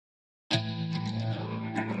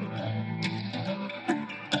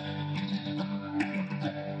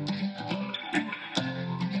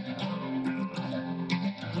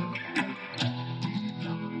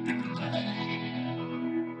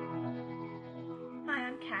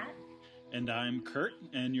Kat. And I'm Kurt,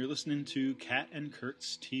 and you're listening to Kat and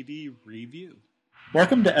Kurt's TV Review.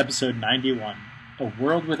 Welcome to episode 91, A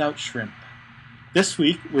World Without Shrimp. This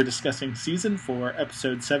week, we're discussing Season 4,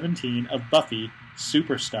 Episode 17 of Buffy,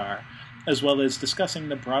 Superstar, as well as discussing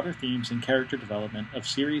the broader themes and character development of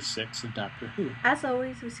Series 6 of Doctor Who. As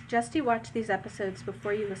always, we suggest you watch these episodes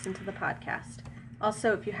before you listen to the podcast.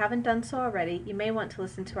 Also, if you haven't done so already, you may want to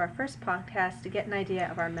listen to our first podcast to get an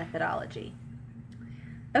idea of our methodology.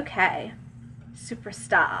 Okay,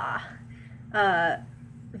 Superstar.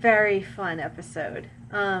 Very fun episode.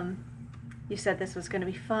 You said this was going to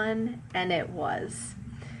be fun, and it was.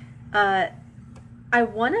 I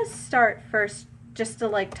want to start first just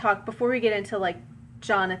to talk before we get into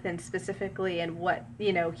Jonathan specifically and what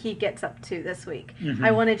he gets up to this week. Mm-hmm.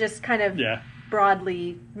 I want to just kind of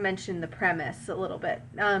broadly mention the premise a little bit.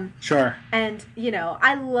 Sure. And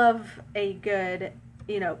I love a good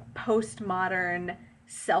postmodern,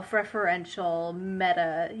 self-referential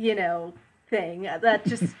meta thing that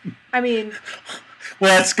just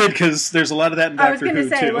well, that's good because there's a lot of that in Doctor Who, I was going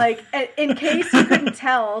to say, too. In case you couldn't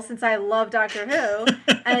tell, since I love Doctor Who,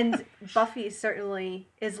 and Buffy certainly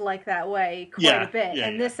is like that way quite a bit,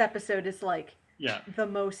 and this episode is the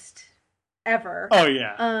most ever. Oh,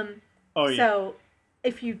 yeah. So,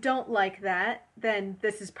 if you don't like that, then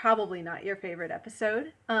this is probably not your favorite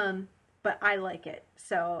episode, but I like it,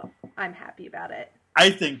 so I'm happy about it. I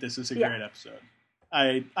think this is a great episode.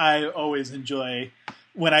 I always enjoy...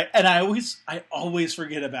 I always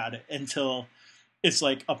forget about it until it's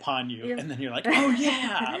upon you, and then you're like, oh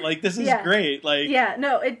yeah, this is great.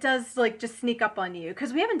 No, it does just sneak up on you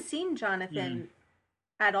because we haven't seen Jonathan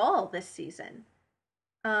at all this season,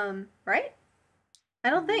 right? I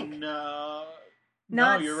don't think. No,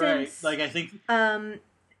 you're since, right. I think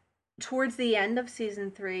towards the end of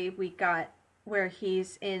season 3, we got where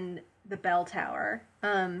he's in the bell tower.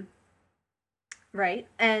 Right,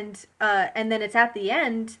 and then it's at the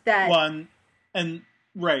end that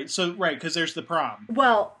because there's the prom.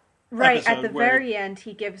 Well, right at the very end,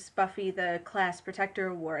 he gives Buffy the Class Protector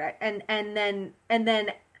Award, and then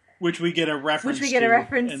which we get a reference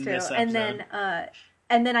to,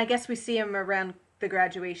 and then I guess we see him around the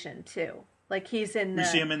graduation too. He's in. We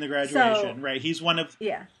see him in the graduation, right? He's one of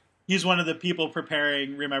He's one of the people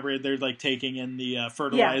preparing. Remember, they're taking in the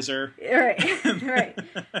fertilizer. Yeah. Right.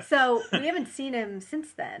 So we haven't seen him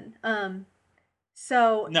since then. No,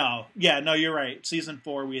 you're right. Season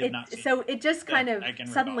 4, we have not seen. So it just kind of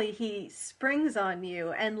suddenly he springs on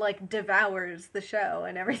you and devours the show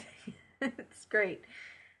and everything. It's great.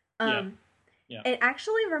 It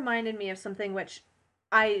actually reminded me of something which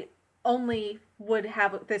I only would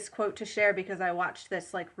have this quote to share because I watched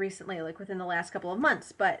this recently, within the last couple of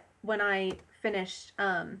months. But when I finished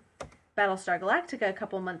Battlestar Galactica a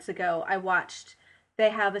couple months ago, they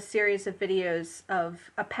have a series of videos of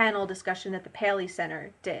a panel discussion that the Paley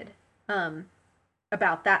Center did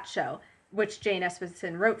about that show, which Jane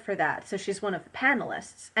Espenson wrote for that. So she's one of the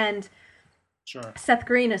panelists. And Seth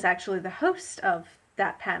Green is actually the host of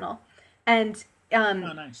that panel. And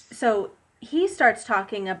nice. So he starts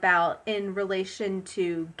talking about, in relation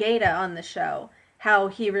to Gaeta on the show, how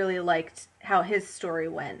he really liked how his story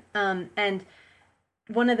went. And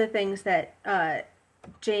one of the things that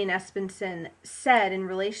Jane Espenson said in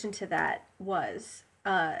relation to that was,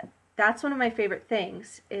 that's one of my favorite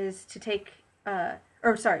things is to take, one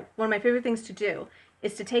of my favorite things to do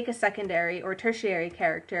is to take a secondary or tertiary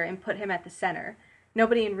character and put him at the center.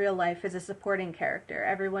 Nobody in real life is a supporting character.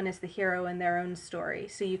 Everyone is the hero in their own story,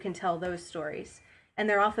 so you can tell those stories. And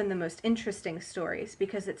they're often the most interesting stories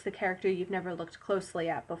because it's the character you've never looked closely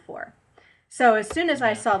at before. So as soon as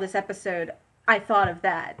I saw this episode, I thought of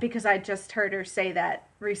that because I just heard her say that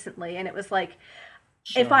recently. And it was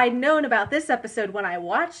if I'd known about this episode when I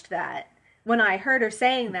watched that, when I heard her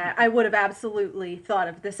saying that, I would have absolutely thought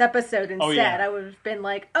of this episode instead. I would have been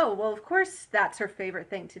oh, well, of course that's her favorite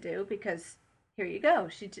thing to do because... here you go.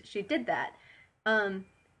 She did that.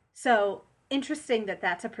 So interesting that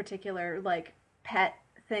that's a particular pet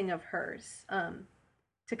thing of hers.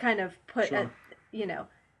 To kind of put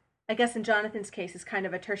I guess in Jonathan's case is kind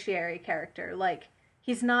of a tertiary character.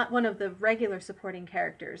 He's not one of the regular supporting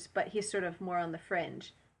characters, but he's sort of more on the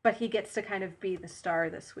fringe. But he gets to kind of be the star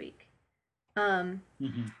this week. And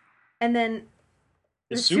then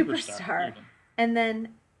the superstar. Even. And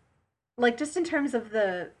then just in terms of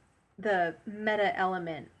the meta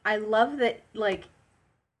element, I love that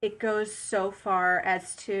it goes so far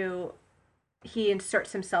as to he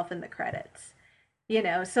inserts himself in the credits,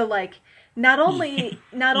 so not only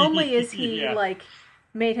is he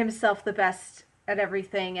made himself the best at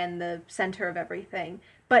everything and the center of everything,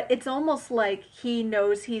 but it's almost like he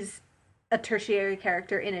knows he's a tertiary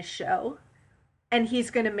character in a show, and he's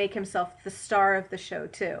going to make himself the star of the show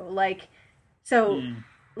too. Like, so,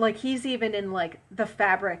 like he's even in like the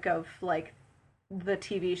fabric of like the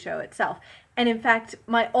TV show itself. And in fact,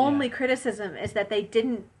 my only criticism is that they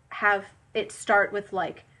didn't have it start with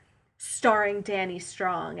like starring Danny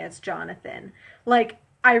Strong as Jonathan. Like,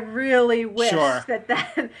 I really wish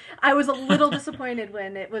that I was a little disappointed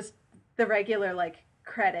when it was the regular like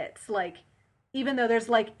credits. Like, even though there's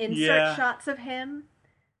like insert shots of him,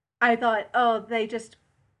 I thought, oh, they just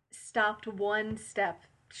stopped one step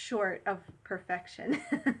short of perfection.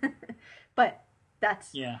 But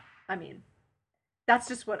that's, I mean, that's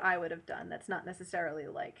just what I would have done. That's not necessarily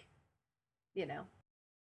like, you know.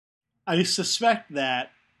 I suspect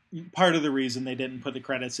that part of the reason they didn't put the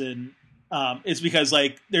credits in is because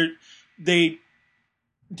like they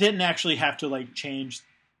didn't actually have to like change,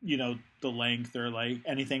 you know, the length or like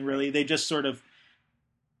anything really. They just sort of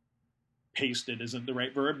pasted isn't the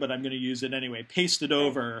right verb, but I'm going to use it anyway. Pasted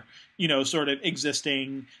over, you know, sort of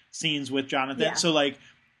existing scenes with Jonathan. Yeah. So like,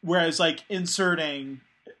 whereas like inserting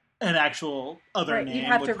an actual other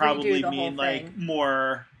name would probably mean like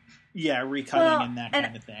more, recutting and that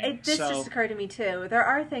kind of thing. This just occurred to me too. There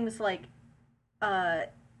are things like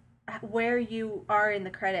where you are in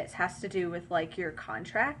the credits has to do with like your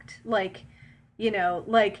contract, like, you know,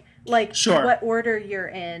 like what order you're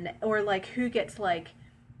in, or like who gets like,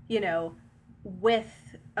 you know, with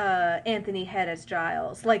Anthony Head as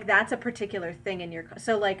Giles. Like that's a particular thing in your,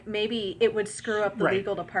 so like maybe it would screw up the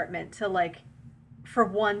legal department to like for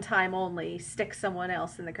one time only stick someone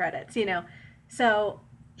else in the credits, you know. So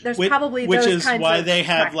there's probably those kinds of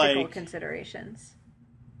practical considerations.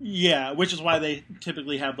 Yeah, which is why they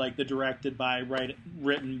typically have like the directed by,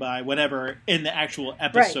 written by, whatever in the actual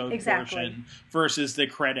episode portion versus the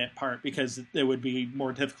credit part, because it would be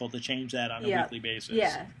more difficult to change that on a weekly basis.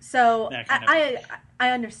 Yeah, so I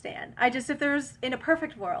understand. I just, if there's, in a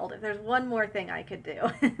perfect world, if there's one more thing I could do,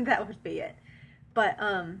 that would be it. But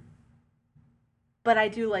I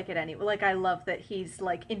do like it anyway. Like, I love that he's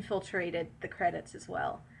like infiltrated the credits as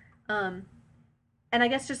well. And I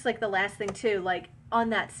guess just like the last thing too, like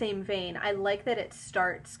on that same vein, I like that it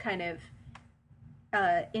starts kind of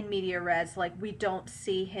in media res, like we don't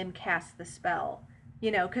see him cast the spell, you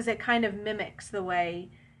know, because it kind of mimics the way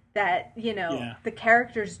that, you know, the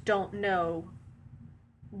characters don't know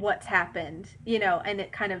what's happened, you know, and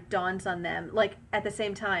it kind of dawns on them. Like at the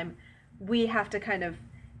same time, we have to kind of,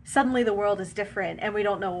 suddenly the world is different and we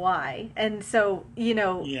don't know why. And so, you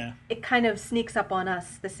know, it kind of sneaks up on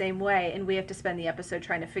us the same way, and we have to spend the episode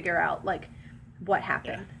trying to figure out like what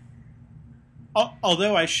happened.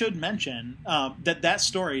 Although I should mention that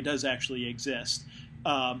story does actually exist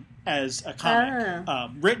as a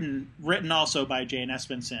comic, written also by Jane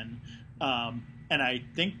Espenson, and I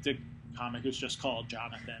think the comic is just called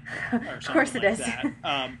Jonathan or something. Of course it like is.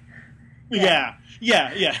 That.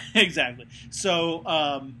 Yeah, exactly. So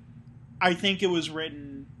I think it was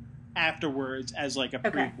written afterwards as like a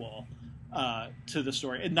prequel to the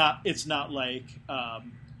story. And it's not like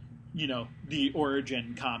you know, the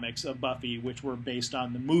origin comics of Buffy, which were based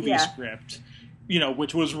on the movie script, you know,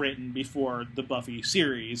 which was written before the Buffy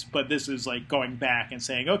series. But this is like going back and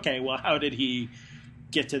saying, okay, well, how did he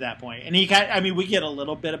get to that point? And we get a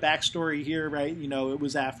little bit of backstory here, right? You know, it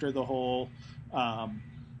was after the whole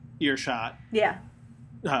Earshot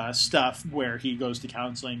stuff where he goes to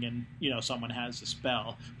counseling and, you know, someone has a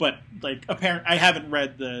spell. But like I haven't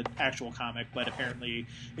read the actual comic, but apparently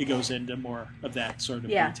it goes into more of that sort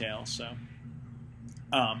of detail. So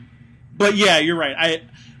but yeah, you're right.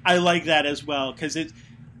 I like that as well, because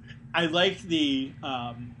I like the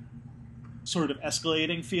sort of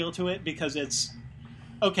escalating feel to it, because it's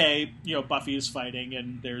okay, you know, Buffy is fighting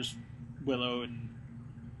and there's Willow and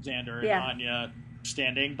Xander and Anya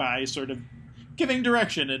standing by, sort of giving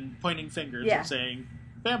direction and pointing fingers and saying,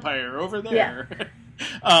 vampire over there.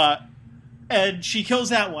 And she kills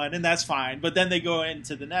that one, and that's fine. But then they go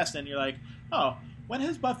into the nest, and you're like, oh, when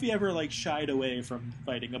has Buffy ever like shied away from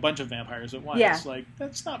fighting a bunch of vampires at once? Like,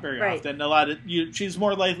 that's not very often. She's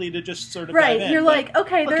more likely to just sort of dive in. You're like,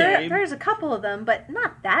 okay, there's a couple of them, but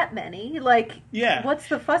not that many. Like, what's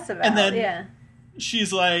the fuss about? And then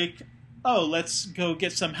she's like, oh, let's go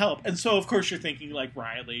get some help. And so, of course, you're thinking like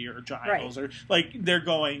Riley or Giles, or like they're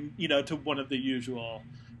going, you know, to one of the usual.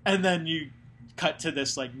 And then you cut to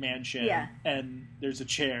this like mansion, and there's a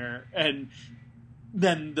chair, and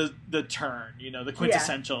then the turn, you know, the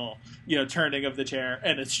quintessential, you know, turning of the chair,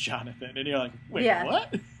 and it's Jonathan. And you're like, wait,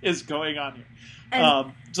 what is going on here?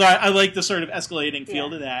 So I like the sort of escalating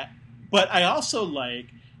feel to that. But I also like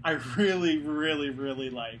I really, really, really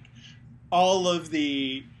like all of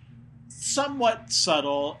the somewhat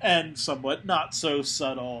subtle and somewhat not so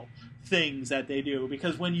subtle things that they do,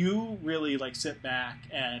 because when you really like sit back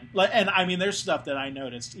and I mean, there's stuff that I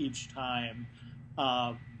noticed each time,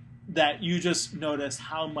 that you just notice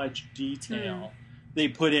how much detail they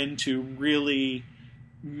put into really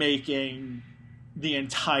making the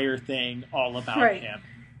entire thing all about him.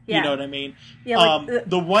 Yeah. You know what I mean? Yeah, like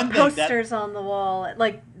the one thing posters on the wall,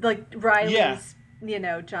 like Riley's,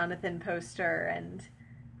 Jonathan poster, and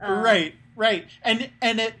right, and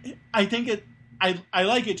I think I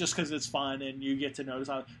like it just because it's fun and you get to notice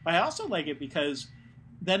how. But I also like it because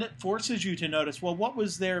then it forces you to notice. Well, what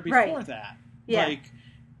was there before that? Yeah. Like,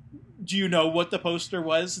 do you know what the poster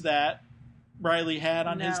was that Riley had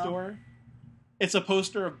on his door? It's a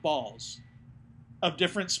poster of balls, of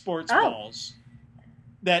different sports balls.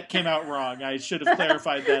 That came out wrong. I should have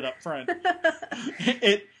clarified that up front.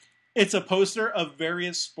 It's a poster of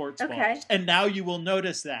various sports balls, and now you will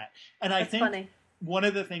notice that. And I think funny. One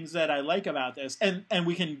of the things that I like about this, and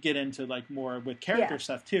we can get into like more with character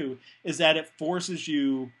stuff too, is that it forces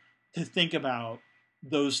you to think about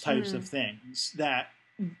those types of things that,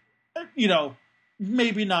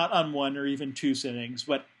 maybe not on one or even two sittings,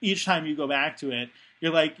 but each time you go back to it,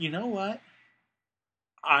 you're like, you know what?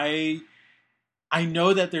 I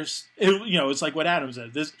know that there's, it's like what Adam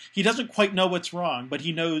said. He doesn't quite know what's wrong, but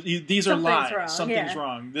he knows these are lies. Wrong. Something's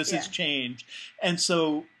wrong. This has changed, and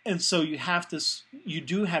so you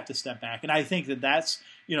do have to step back. And I think that's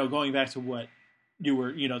going back to what you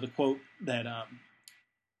were, the quote that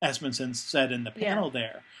Espenson said in the panel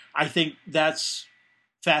there. I think that's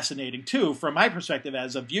fascinating too, from my perspective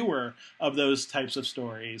as a viewer of those types of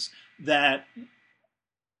stories. That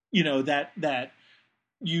that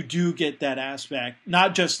you do get that aspect,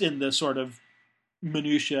 not just in the sort of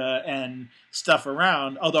minutia and stuff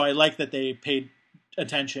around, although I like that they paid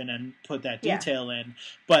attention and put that detail in,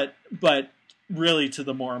 but really to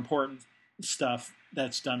the more important stuff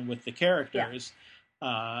that's done with the characters,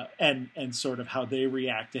 and sort of how they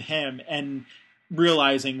react to him, and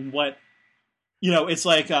realizing what, it's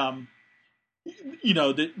like, in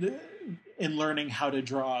learning how to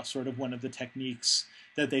draw, sort of one of the techniques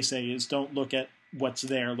that they say is don't look at what's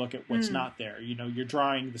there, look at what's not there. You're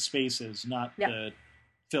drawing the spaces, not the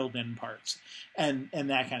filled in parts, and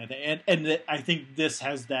that kind of thing. And I think this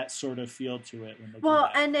has that sort of feel to it.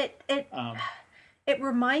 And it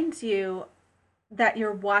reminds you that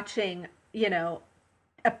you're watching, a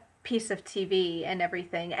piece of TV and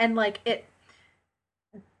everything, and like it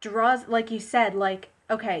draws, like you said, like,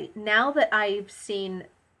 okay, now that I've seen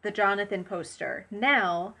the Jonathan poster,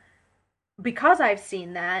 now because I've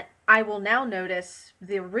seen that, I will now notice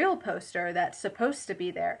the real poster that's supposed to be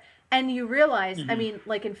there. And you realize, I mean,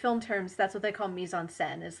 like in film terms, that's what they call mise en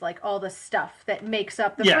scène, is like all the stuff that makes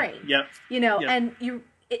up the frame. And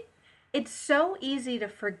it's so easy to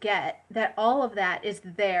forget that all of that is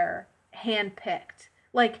there, handpicked.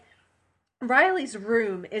 Like, Riley's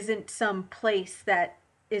room isn't some place that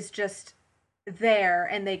is just there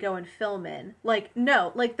and they go and film in. Like,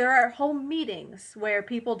 no, like there are whole meetings where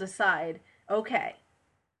people decide, okay,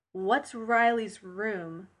 what's Riley's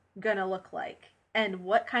room gonna look like? And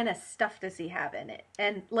what kind of stuff does he have in it?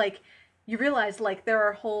 And like, you realize like there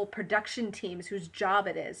are whole production teams whose job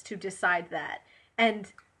it is to decide that.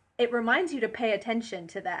 And it reminds you to pay attention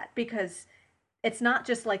to that, because it's not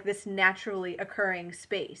just like this naturally occurring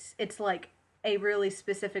space. It's like a really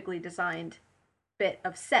specifically designed bit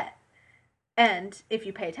of set. And if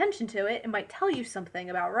you pay attention to it, it might tell you something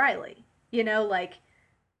about Riley. Not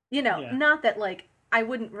that like I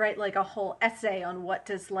wouldn't write like a whole essay on what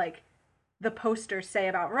does like the poster say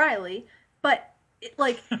about Riley, but it,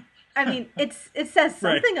 like, I mean, it says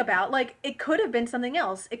something about, like, it could have been something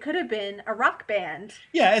else. It could have been a rock band.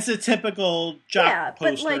 Yeah, it's a typical jock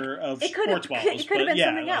poster, like, of sports balls. It could have been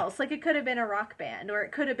something else. Like, it could have been a rock band, or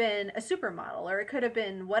it could have been a supermodel, or it could have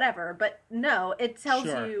been whatever. But no, it tells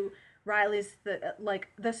you Riley's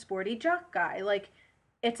the sporty jock guy. Like,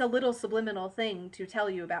 it's a little subliminal thing to tell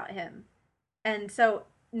you about him. And so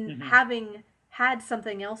having had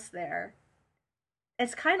something else there,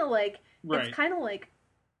 it's kind of like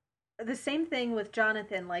the same thing with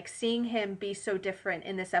Jonathan. Like, seeing him be so different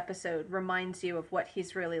in this episode reminds you of what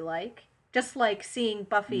he's really like. Just like seeing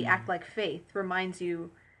Buffy act like Faith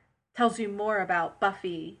tells you more about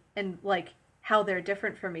Buffy and like how they're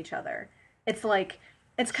different from each other. It's like,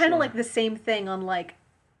 it's kind of like the same thing on like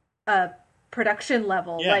a production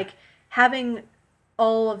level. Yeah. Like, having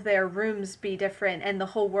all of their rooms be different and the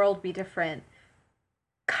whole world be different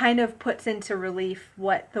kind of puts into relief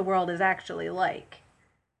what the world is actually like.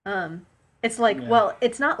 It's like, Yeah. well,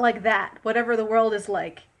 it's not like that. Whatever the world is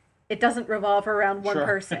like, it doesn't revolve around one Sure.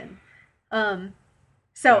 person. Um,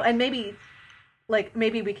 so, Yeah. and maybe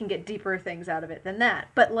we can get deeper things out of it than that.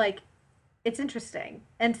 But like, it's interesting,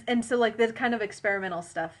 and so like this kind of experimental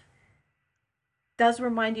stuff does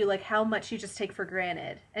remind you like how much you just take for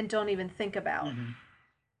granted and don't even think about. Hmm.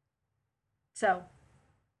 So,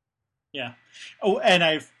 Yeah. Oh, and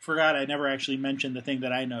I forgot I never actually mentioned the thing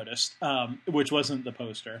that I noticed, which wasn't the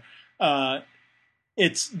poster. Uh,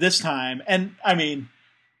 it's this time, and I mean,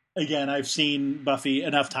 again, I've seen Buffy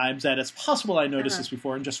enough times that it's possible I noticed uh-huh. this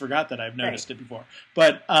before and just forgot that I've Right. noticed it before.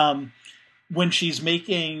 But when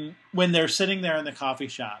they're sitting there in the coffee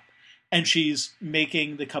shop and she's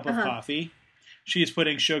making the cup of Uh-huh. coffee, she's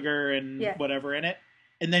putting sugar and Yeah. whatever in it,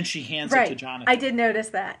 and then she hands it to Right. I Jonathan. did notice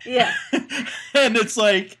that. Yeah. And it's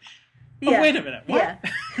like, oh, Yeah. wait a minute, what?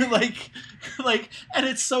 Yeah. like, and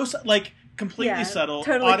it's so like completely Yeah. subtle,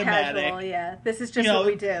 Totally automatic. casual. Yeah. This is You just what know,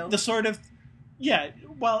 we do. the sort of, yeah.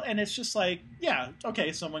 Well, and it's just like, yeah,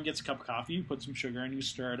 okay, someone gets a cup of coffee, you put some sugar and you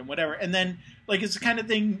stir it and whatever, and then like it's the kind of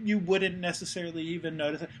thing you wouldn't necessarily even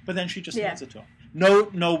notice. But then she just Yeah. hands it to him.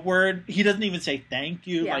 No word. He doesn't even say thank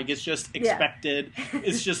you. Yeah. Like it's just Yeah. expected.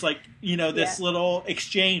 It's just like this Yeah. little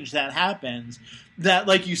exchange that happens. That,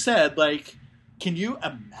 like you said, like. Can you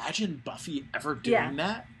imagine Buffy ever doing Yeah.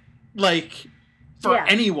 that? Like for Yeah.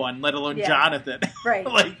 anyone, let alone Yeah. Jonathan. Right.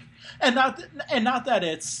 Like, and not that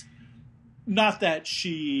it's not that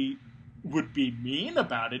she would be mean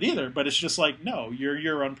about it either, but it's just like, no, you're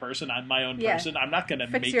your own person. I'm my own Yeah. person. I'm not going to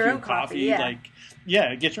Fix make your you own coffee. coffee, yeah. Like,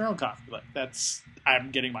 yeah, get your own coffee. Like I'm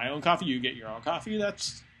getting my own coffee. You get your own coffee.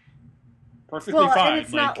 That's perfectly Well, fine. and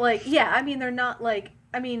it's not like, yeah, I mean, they're not like,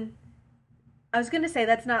 I mean, I was going to say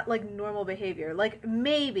that's not like normal behavior. Like,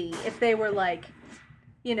 maybe if they were like,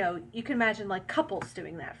 you can imagine like couples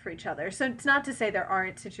doing that for each other. So it's not to say there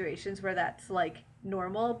aren't situations where that's like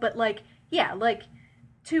normal, but like, yeah, like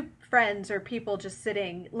two friends or people just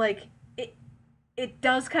sitting, like, it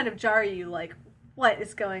does kind of jar you, like, what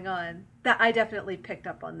is going on? That I definitely picked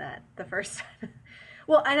up on that the first time.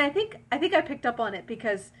 Well, and I think I picked up on it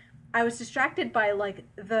because I was distracted by like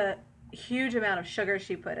the huge amount of sugar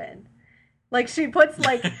she put in. Like she puts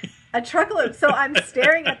like a truckload, so I'm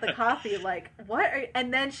staring at the coffee like, what?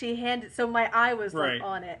 And then she handed, so my eye was like Right.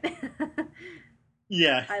 on it.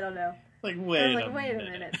 yeah. I don't know. Like I wait, was like, wait a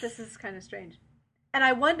minute, this is kind of strange. And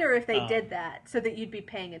I wonder if they did that so that you'd be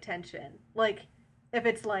paying attention. Like, if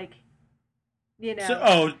it's like,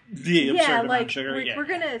 So, the absurd yeah, amount like of sugar. we're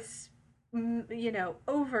gonna,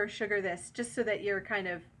 over sugar this just so that you're kind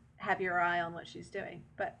of have your eye on what she's doing.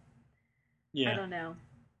 But yeah. I don't know.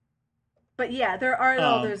 But yeah, there are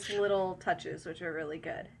all Um, those little touches which are really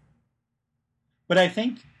good. But I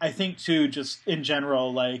think too, just in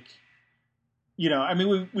general, like, I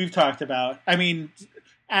mean, we've talked about, I mean,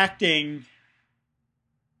 acting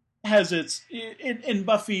has its, in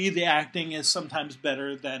Buffy, the acting is sometimes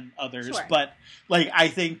better than others. Sure. But like, I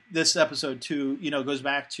think this episode too, goes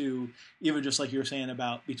back to even just like you were saying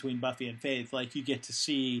about between Buffy and Faith, like you get to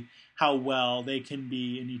see how well they can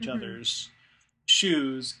be in each Mhm. other's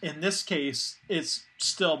shoes. In this case, it's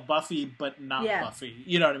still Buffy, but not Yeah. Buffy.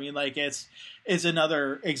 You know what I mean? Like it's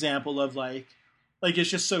another example of like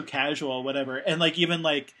it's just so casual, whatever. And like even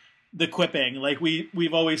like the quipping, like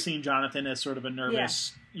we've always seen Jonathan as sort of a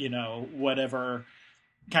nervous, whatever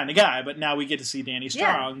kind of guy, but now we get to see Danny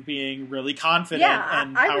Strong being really confident Yeah,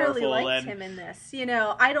 and I powerful. really liked and him in this.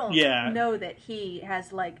 I don't Yeah. know that he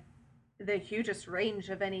has like the hugest range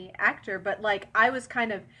of any actor, but like I was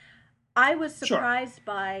Sure. surprised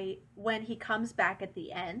by when he comes back at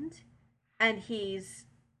the end and he's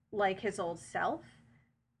like his old self.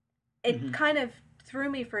 It Mhm. kind of threw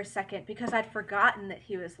me for a second because I'd forgotten that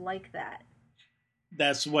he was like that.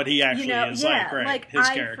 That's what he actually is yeah, like, right? like His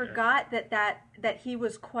I character. forgot that he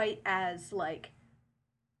was quite as like,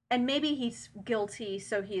 and maybe he's guilty,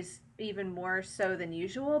 so he's even more so than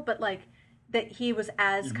usual, but like that he was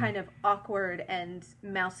as Mhm. kind of awkward and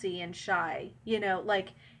mousy and shy, like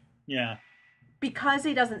Yeah. because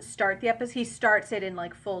he doesn't start the episode, he starts it in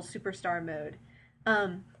like full superstar mode,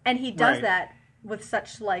 and he does Right. that with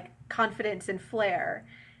such like confidence and flair,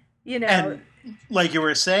 And like you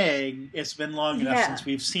were saying, it's been long enough Yeah. since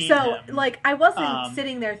we've seen So, him. like, I wasn't Um,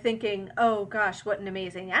 sitting there thinking, oh gosh, what an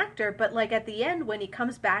amazing actor. But, like, at the end, when he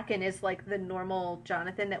comes back and is, like, the normal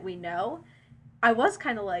Jonathan that we know, I was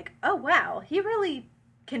kind of like, oh wow, he really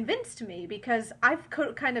convinced me because I've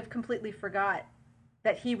kind of completely forgot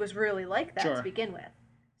that he was really like that to Sure. begin with.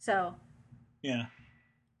 So, Yeah.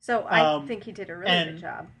 I think he did a really and- good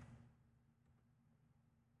job.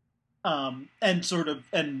 And sort of,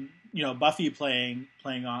 and Buffy playing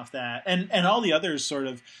off that, and all the others sort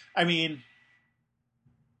of, I mean,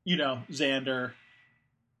 Xander,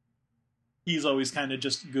 he's always kind of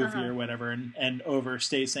just goofy or whatever, and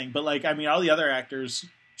overstates things. But like, I mean, all the other actors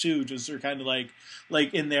too just are kind of like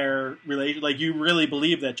in their relation. Like, you really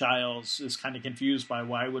believe that Giles is kind of confused by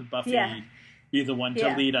why would Buffy be the one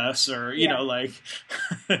to lead us, or like,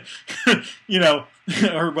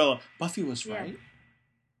 or well, Buffy was right.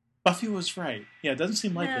 Buffy was right. Yeah, it doesn't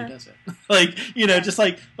seem likely, does it? Like, just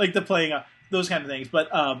like the playing those kind of things. But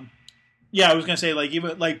yeah, I was gonna say, like,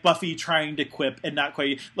 even like Buffy trying to quip and not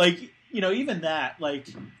quite, like, even that, like,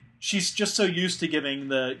 she's just so used to giving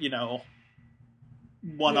the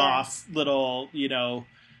one-off little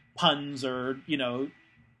puns or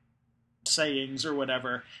sayings or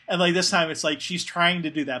whatever, and like this time it's like she's trying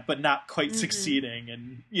to do that but not quite succeeding,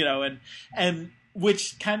 and and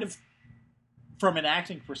which kind of, from an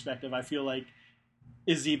acting perspective, I feel like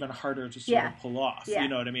is even harder to sort of pull off. You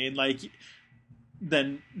know what I mean? Like,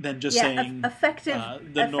 than just saying effective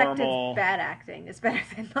normal bad acting is better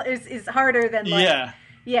than is harder than like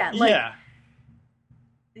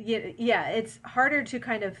it's harder to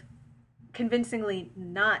kind of convincingly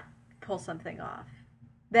not pull something off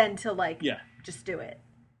than to like just do it.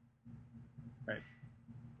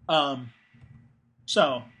 Right.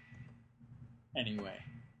 So anyway,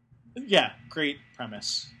 great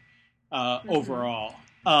premise overall.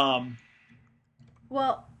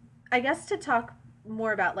 Well, I guess to talk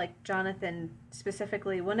more about like Jonathan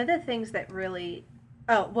specifically, one of the things that really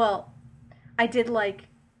I did like,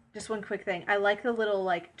 just one quick thing, I like the little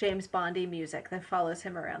like James Bondy music that follows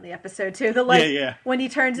him around the episode too. The like when he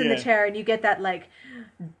turns in the chair and you get that like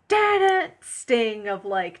sting of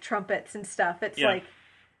like trumpets and stuff. It's like,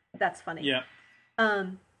 that's funny.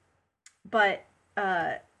 But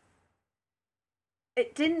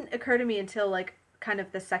it didn't occur to me until like kind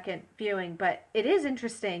of the second viewing, but it is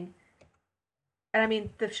interesting. And I mean,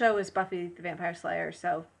 the show is Buffy the Vampire Slayer,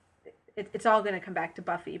 so it's all going to come back to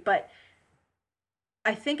Buffy. But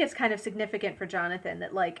I think it's kind of significant for Jonathan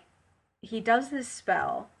that, like, he does this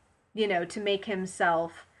spell, to make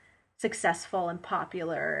himself successful and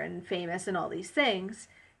popular and famous and all these things.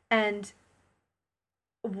 And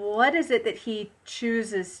what is it that he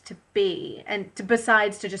chooses to be? And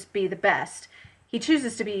besides to just be the best, he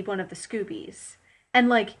chooses to be one of the Scoobies. And,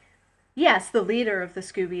 like, yes, the leader of the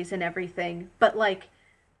Scoobies and everything, but like,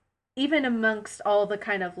 even amongst all the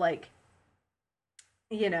kind of like,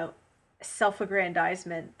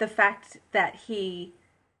 self-aggrandizement, the fact that he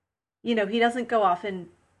doesn't go off and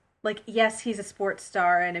like, yes, he's a sports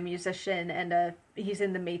star and a musician and he's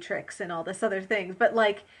in the Matrix and all this other things, but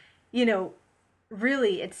like,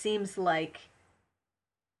 really it seems like,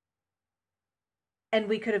 and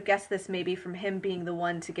we could have guessed this maybe from him being the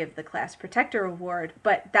one to give the Class Protector Award,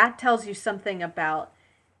 but that tells you something about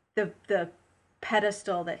the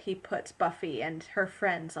pedestal that he puts Buffy and her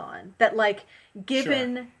friends on. That, like,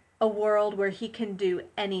 given a world where he can do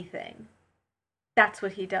anything, that's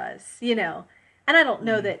what he does, And I don't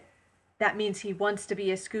know that means he wants to be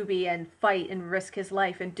a Scooby and fight and risk his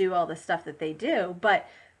life and do all the stuff that they do, but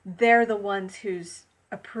they're the ones whose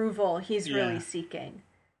approval he's really seeking.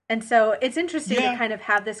 And so it's interesting to kind of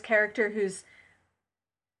have this character who's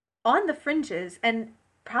on the fringes and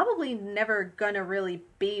probably never gonna really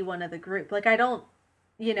be one of the group. Like, I don't,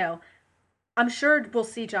 I'm sure we'll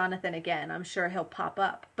see Jonathan again. I'm sure he'll pop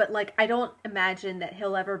up. But, like, I don't imagine that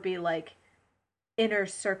he'll ever be, like, inner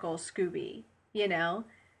circle Scooby,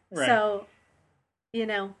 Right. So,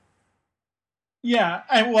 Yeah,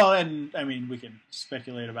 and I mean, we can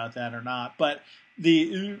speculate about that or not. But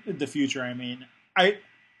the future, I mean,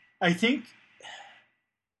 I think,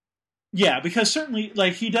 because certainly,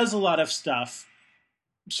 like, he does a lot of stuff,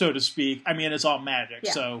 so to speak. I mean, it's all magic,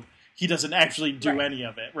 so he doesn't actually do any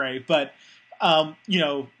of it, right? But,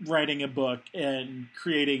 writing a book and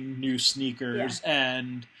creating new sneakers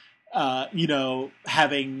and,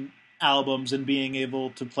 having albums and being able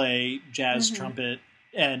to play jazz trumpet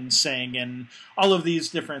and sing and all of these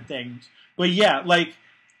different things. But like,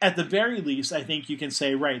 at the very least, I think you can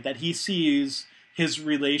say, right, that he sees his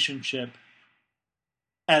relationship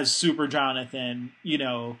as Super Jonathan,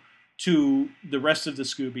 to the rest of the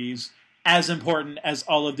Scoobies, as important as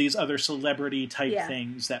all of these other celebrity type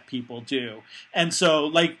things that people do. And so,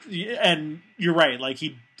 like, and you're right, like,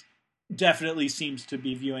 he definitely seems to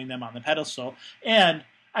be viewing them on the pedestal. And,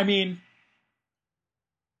 I mean,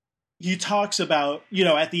 he talks about,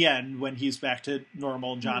 at the end, when he's back to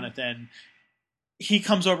normal Jonathan, he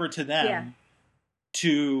comes over to them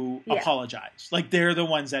to apologize. Like, they're the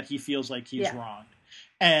ones that he feels like he's wrong.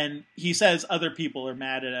 And he says other people are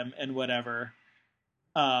mad at him and whatever.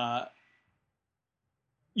 uh,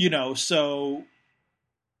 so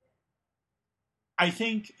I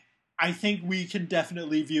think we can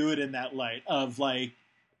definitely view it in that light of like,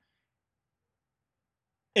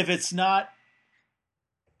 if it's not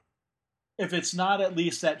at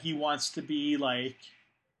least that he wants to be like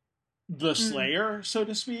the Slayer, so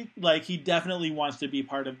to speak, like he definitely wants to be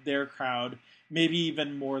part of their crowd, maybe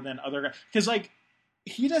even more than other guys, because like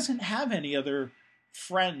he doesn't have any other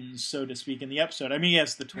friends, so to speak, in the episode. I mean, he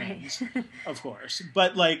has the twins, right. Of course,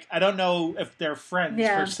 but like I don't know if they're friends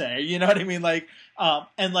per se. You know what I mean? Like,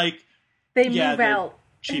 and like they move out.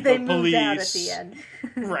 Chief they of police out at the end,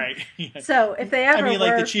 right? Yeah. So if they ever,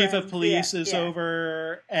 like the chief friends, of police is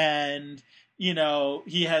over, and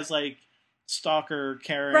he has like stalker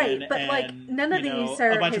Karen, right? But and, like none of these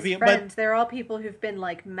are his friends. They're all people who've been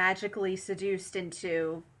like magically seduced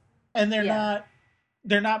into, and they're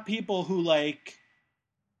not people who like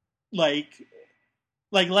the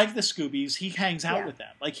Scoobies. He hangs out with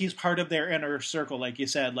them, like he's part of their inner circle, like you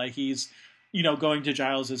said, like he's going to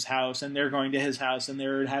Giles's house, and they're going to his house, and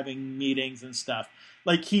they're having meetings and stuff.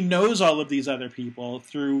 Like he knows all of these other people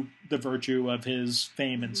through the virtue of his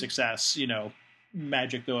fame and success,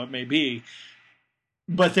 magic though it may be,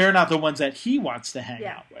 but they're not the ones that he wants to hang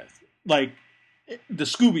out with. Like the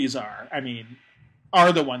Scoobies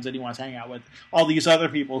are the ones that he wants to hang out with. All these other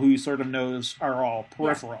people who he sort of knows are all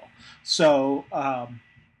peripheral. So, I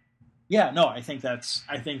think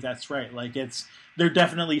that's right. Like there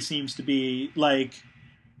definitely seems to be like,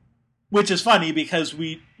 which is funny because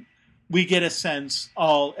we get a sense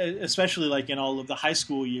especially like in all of the high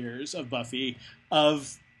school years of Buffy,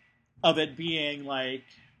 of it being like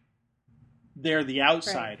they're the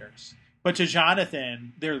outsiders, but to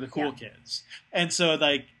Jonathan they're the cool kids, and so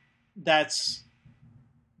like that's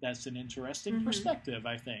an interesting perspective,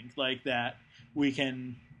 I think, like that we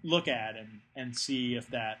can look at and see if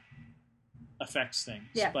that affects things.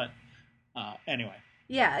 But anyway.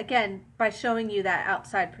 Yeah, again, by showing you that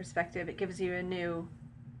outside perspective, it gives you a new,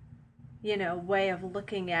 way of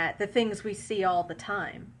looking at the things we see all the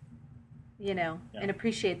time, and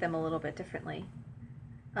appreciate them a little bit differently.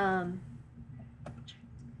 But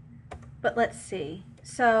let's see.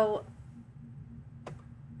 So,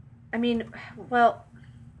 I mean, well,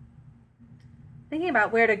 thinking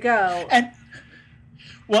about where to go. And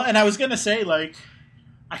I was going to say, like,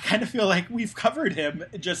 I kind of feel like we've covered him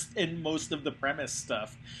just in most of the premise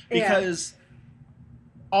stuff, because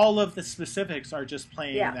all of the specifics are just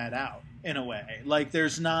playing that out in a way. Like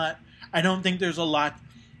I don't think there's a lot,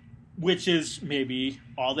 which is maybe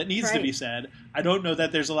all that needs to be said. I don't know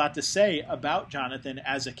that there's a lot to say about Jonathan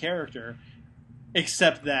as a character,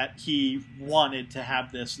 except that he wanted to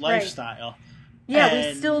have this lifestyle. Yeah,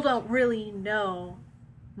 we still don't really know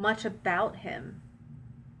much about him.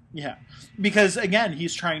 Yeah, because again,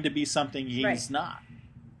 he's trying to be something he's not.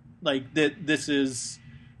 Like this is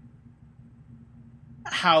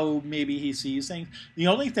how maybe he sees things. The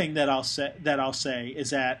only thing that I'll say is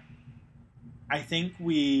that I think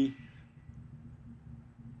we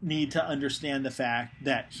need to understand the fact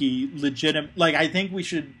that he I think we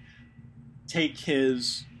should take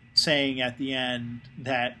his saying at the end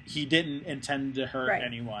that he didn't intend to hurt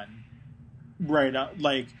anyone. Right,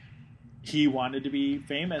 like he wanted to be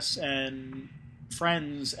famous and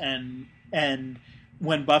friends, and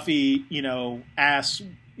when Buffy, asks,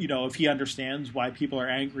 if he understands why people are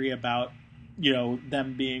angry about,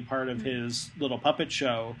 them being part of his little puppet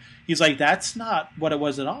show, he's like, that's not what it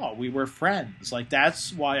was at all. We were friends. Like,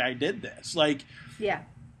 that's why I did this. Like,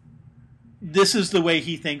 this is the way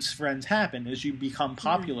he thinks friends happen, is you become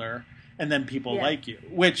popular and then people like you,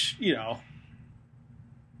 which,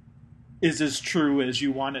 is as true as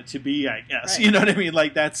you want it to be, I guess. You know what I mean?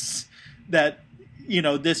 Like this,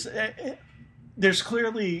 there's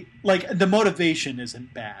clearly, like, the motivation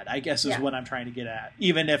isn't bad, I guess is what I'm trying to get at.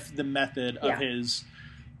 Even if the method of his,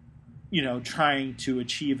 trying to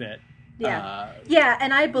achieve it.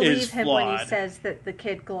 And I believe him flawed. When he says that the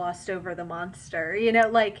kid glossed over the monster, even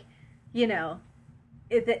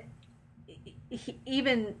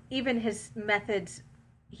his methods,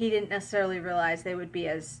 he didn't necessarily realize they would be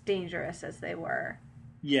as dangerous as they were.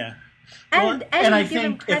 Yeah. And I give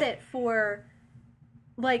him credit for,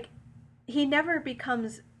 like, he never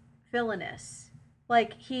becomes villainous.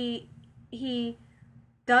 Like, he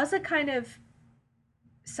does a kind of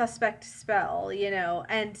suspect spell,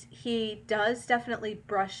 and he does definitely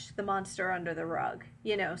brush the monster under the rug,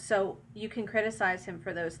 so you can criticize him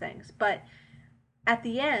for those things. But at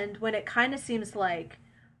the end, when it kind of seems like,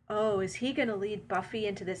 oh, is he going to lead Buffy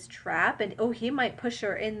into this trap? And, oh, he might push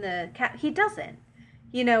her in the cat. He doesn't.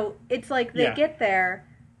 It's like they get there,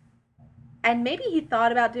 and maybe he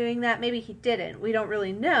thought about doing that, maybe he didn't. We don't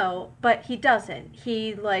really know, but he doesn't.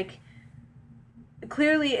 He like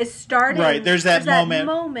clearly is starting. Right, there's that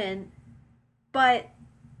moment, but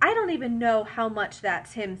I don't even know how much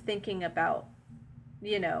that's him thinking about,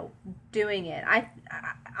 doing it.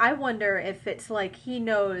 I wonder if it's like he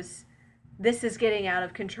knows this is getting out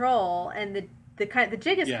of control, and the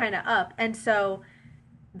jig is kind of up, and so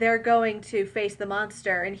they're going to face the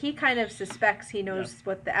monster, and he kind of suspects he knows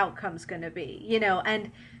what the outcome's going to be, and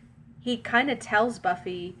he kind of tells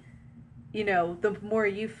Buffy, the more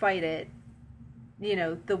you fight it,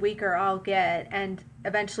 the weaker I'll get, and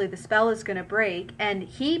eventually the spell is going to break, and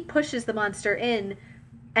he pushes the monster in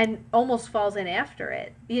and almost falls in after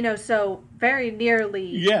it, so very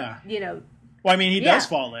nearly, well, I mean, he does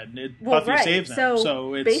fall in. Buffy saves him.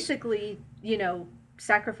 So it's basically,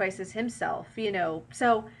 sacrifices himself,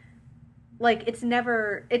 so like it's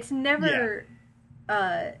never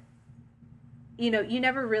you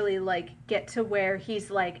never really like get to where he's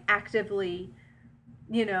like actively,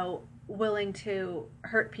 willing to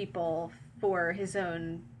hurt people for his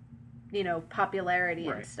own, popularity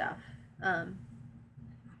and stuff.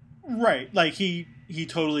 Right, like he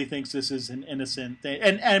totally thinks this is an innocent thing,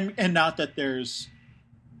 and not that there's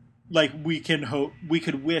like we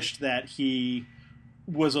could wish that he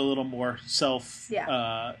was a little more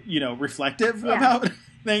reflective about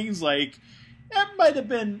things. Like it might have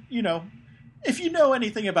been, if you know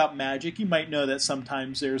anything about magic, you might know that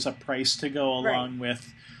sometimes there's a price to go along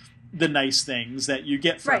with the nice things that you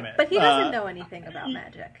get from it. But he doesn't know anything about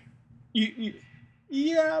magic.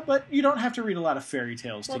 Yeah, but you don't have to read a lot of fairy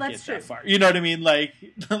tales to get true. that far. You know what I mean? Like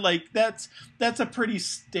that's a pretty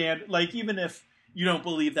standard. Like even if you don't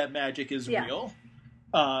believe that magic is real,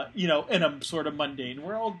 in a sort of mundane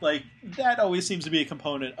world, like that always seems to be a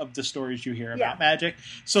component of the stories you hear about magic.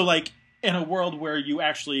 So like in a world where you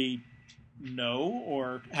actually know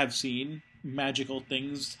or have seen magical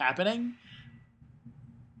things happening,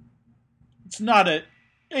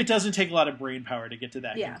 it doesn't take a lot of brain power to get to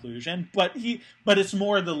that conclusion, but it's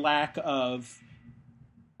more the lack of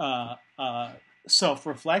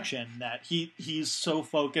self-reflection that he's so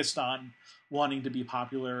focused on wanting to be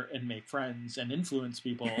popular and make friends and influence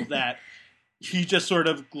people that he just sort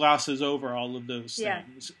of glosses over all of those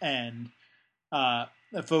things and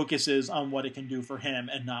focuses on what it can do for him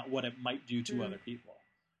and not what it might do to other people.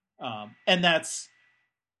 And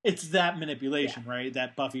it's that manipulation, right?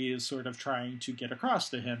 That Buffy is sort of trying to get across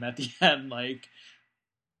to him at the end. Like,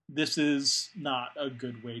 this is not a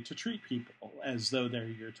good way to treat people, as though they're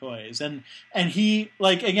your toys. And he,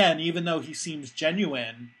 like, again, even though he seems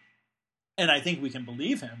genuine, and I think we can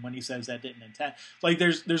believe him when he says that didn't intend. Like,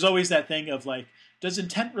 there's always that thing of, like, does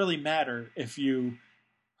intent really matter if you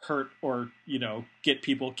hurt or, get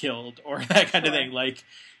people killed or that kind of thing? Like,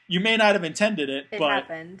 you may not have intended it, but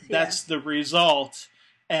happened. That's the result.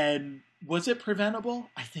 And was it preventable?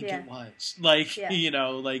 I think it was. Like,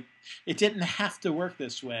 like it didn't have to work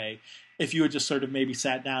this way if you had just sort of maybe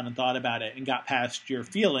sat down and thought about it and got past your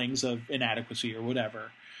feelings of inadequacy or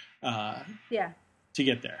whatever to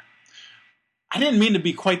get there. I didn't mean to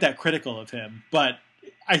be quite that critical of him, but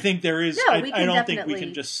I think there is... No, I don't think we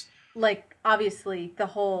can just... Like, obviously, the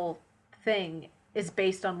whole thing is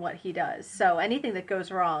based on what he does. So anything that goes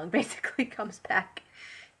wrong basically comes back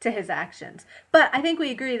to his actions. But I think we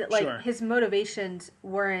agree that like his motivations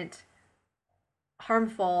weren't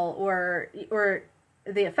harmful or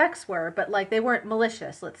the effects were, but like they weren't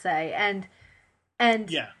malicious, let's say.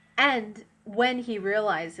 And when he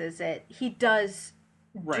realizes it, he does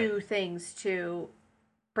do things to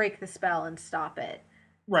break the spell and stop it.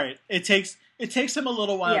 Right. It takes him a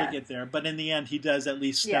little while to get there, but in the end he does at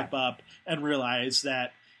least step up and realize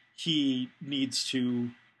that he needs to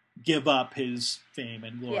give up his fame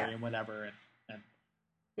and glory and whatever. And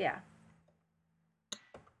yeah.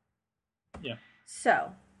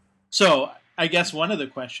 So I guess one of the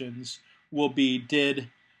questions will be,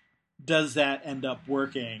 does that end up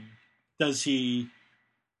working? Does he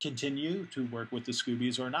continue to work with the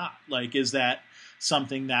Scoobies or not? Like, is that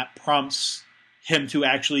something that prompts him to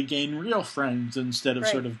actually gain real friends instead of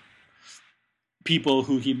sort of people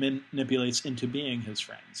who he manipulates into being his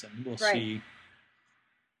friends? And we'll see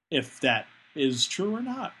if that is true or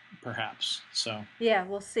not, perhaps. So yeah,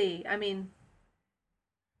 we'll see. I mean,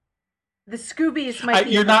 the Scoobies might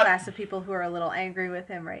be in the class of people who are a little angry with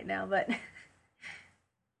him right now, but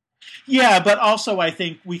yeah, but also I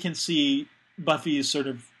think we can see Buffy sort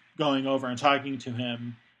of going over and talking to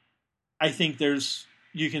him. I think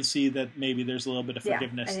you can see that maybe there's a little bit of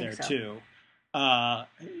forgiveness there too. And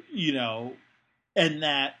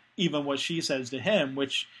that even what she says to him,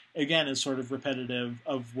 which again is sort of repetitive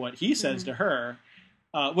of what he says to her,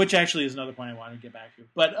 which actually is another point I wanted to get back to.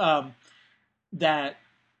 But that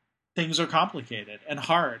things are complicated and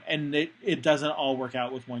hard, and it doesn't all work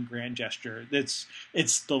out with one grand gesture. It's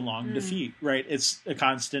the long defeat, right? It's a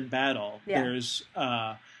constant battle. Yeah. There's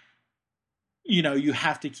you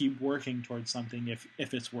have to keep working towards something if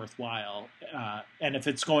it's worthwhile, and if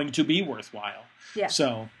it's going to be worthwhile. Yeah.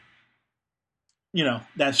 So,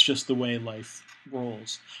 that's just the way life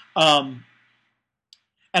rolls. And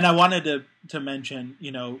I wanted to mention,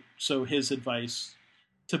 so his advice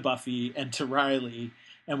to Buffy and to Riley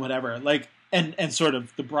and whatever, like, and sort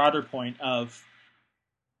of the broader point of,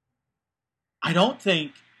 I don't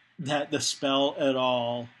think that the spell at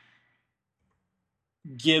all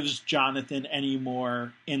gives Jonathan any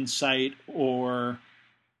more insight or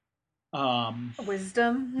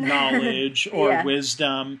wisdom, knowledge or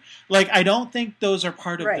wisdom. Like, I don't think those are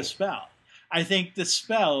part of the spell. I think the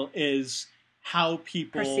spell is how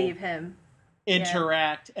people perceive him,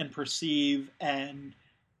 interact and perceive, and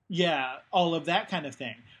all of that kind of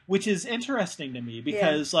thing, which is interesting to me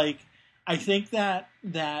because like, I think that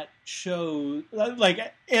shows,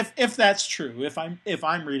 like, if that's true, if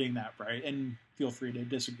I'm reading that right, and feel free to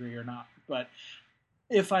disagree or not, but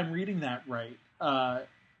if I'm reading that right,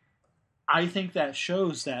 I think that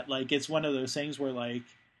shows that, like, it's one of those things where, like,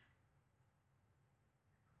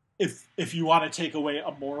 if you want to take away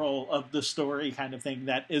a moral of the story kind of thing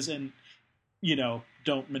that isn't,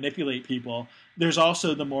 don't manipulate people, there's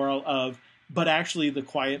also the moral of, but actually the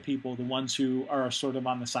quiet people, the ones who are sort of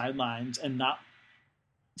on the sidelines and not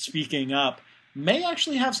speaking up, may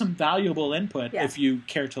actually have some valuable input if you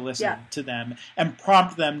care to listen to them and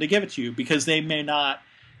prompt them to give it to you, because they may not,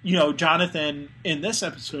 Jonathan in this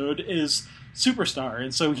episode is Superstar,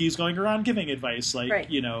 and so he's going around giving advice, like,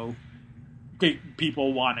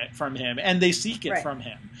 people want it from him and they seek it from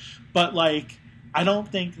him. But, like, I don't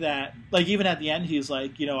think that, like, even at the end he's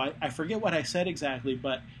like, I forget what I said exactly,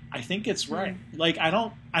 but I think it's right. Like, I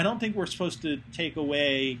don't think we're supposed to take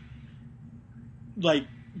away, like,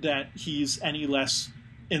 that he's any less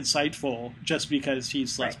insightful just because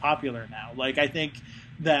he's less popular now. Like, I think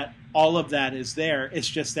that all of that is there. It's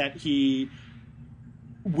just that he,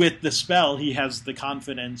 with the spell, he has the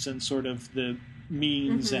confidence and sort of the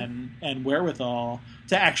means and wherewithal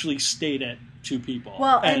to actually state it to people.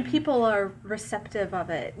 Well, and people are receptive of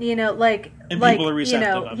it. People are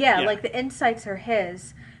receptive of it. Like, the insights are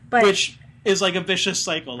his, but which is like a vicious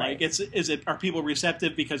cycle. Like, are people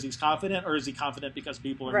receptive because he's confident, or is he confident because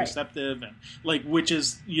people are receptive? And, like, which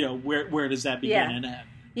is, where does that begin and end?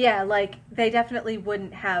 Yeah, like, they definitely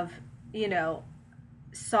wouldn't have,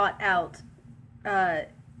 sought out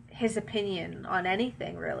his opinion on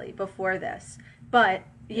anything really before this. But,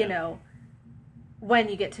 when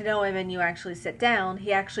you get to know him and you actually sit down,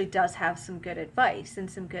 he actually does have some good advice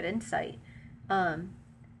and some good insight.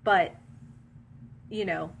 But,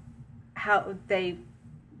 how they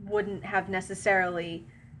wouldn't have necessarily,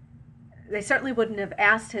 they certainly wouldn't have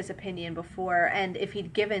asked his opinion before, and if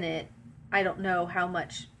he'd given it, I don't know how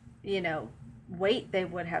much, weight they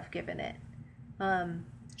would have given it.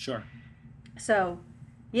 Sure. So,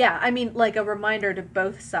 yeah, I mean, like, a reminder to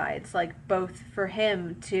both sides, like, both for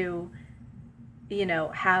him to,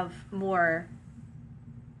 have more,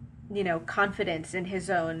 confidence in his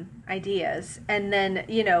own ideas, and then,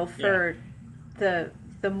 for the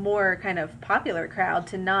more kind of popular crowd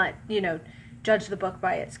to not, judge the book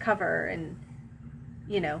by its cover, and,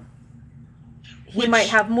 he might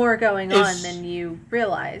have more going on than you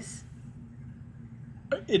realize.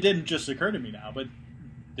 It didn't just occur to me now, but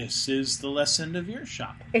this is the lesson of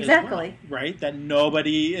earshot. Exactly. Well, right? That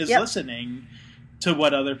nobody is listening to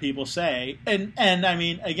what other people say. And I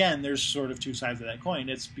mean, again, there's sort of two sides of that coin.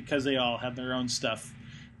 It's because they all have their own stuff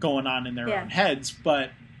going on in their own heads,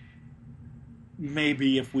 but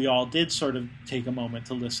maybe if we all did sort of take a moment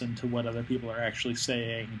to listen to what other people are actually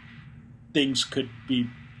saying, things could be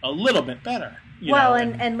a little bit better.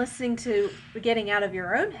 And listening to getting out of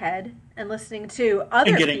your own head and listening to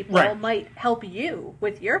other people might help you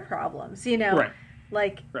with your problems,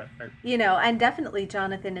 Like, and definitely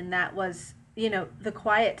Jonathan in that was, the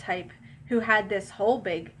quiet type who had this whole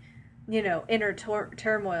big, inner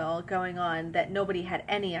turmoil going on that nobody had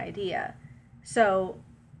any idea. So,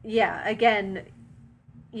 yeah, again,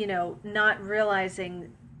 not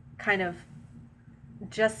realizing kind of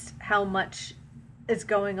just how much is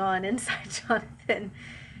going on inside Jonathan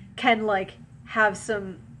can, like, have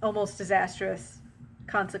some almost disastrous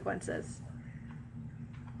consequences.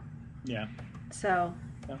 Yeah. So,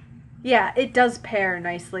 yeah, it does pair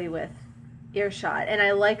nicely with Earshot, and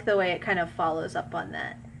I like the way it kind of follows up on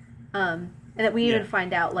that. And that we even Yeah.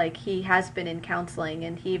 find out like he has been in counseling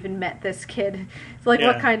and he even met this kid. So like,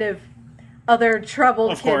 what Yeah. kind of other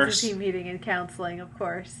troubled Of kids is course. he meeting in counseling? Of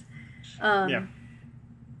course. Yeah.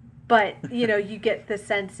 But you get the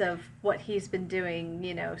sense of what he's been doing,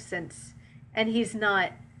 since, and he's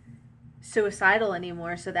not suicidal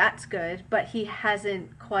anymore, so that's good. But he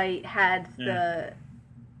hasn't quite had Yeah.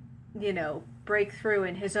 the breakthrough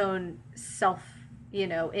in his own self,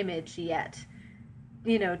 image yet.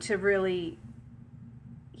 To really,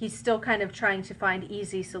 he's still kind of trying to find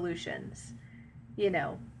easy solutions. You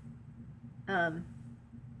know,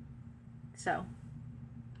 so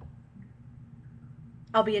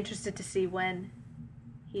I'll be interested to see when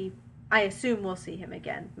he. I assume we'll see him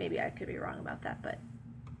again. Maybe I could be wrong about that, but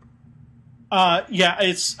Yeah,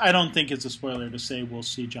 I don't think it's a spoiler to say we'll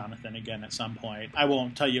see Jonathan again at some point. I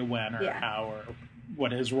won't tell you when or how or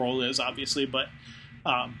what his role is, obviously, but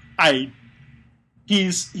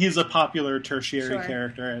he's a popular tertiary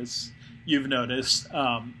character, as you've noticed,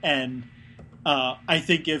 and I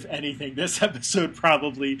think if anything, this episode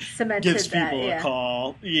probably gives people a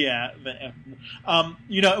call. Yeah, and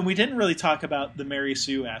we didn't really talk about the Mary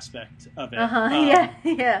Sue aspect of it.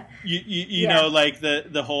 Yeah. You know, like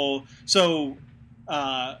the whole. So,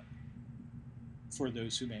 for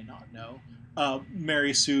those who may not know,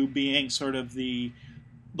 Mary Sue being sort of the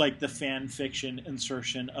fan fiction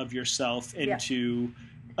insertion of yourself into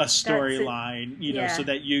a storyline, so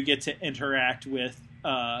that you get to interact with.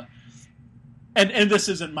 And this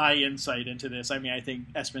isn't my insight into this. I mean, I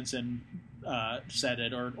think Espenson said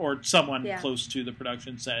it, or someone close to the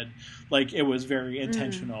production said, it was very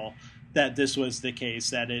intentional that this was the case.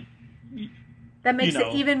 That makes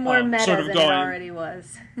it even more meta than it already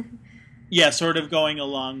was. Yeah, sort of going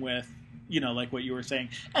along with, like what you were saying.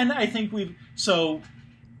 And I think we've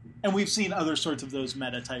seen other sorts of those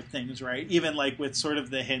meta type things, right? Even with sort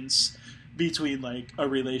of the hints between a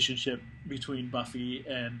relationship between Buffy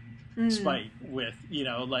and Spike with,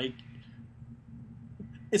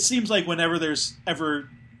 it seems like whenever there's ever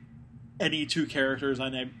any two characters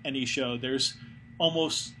on any show, there's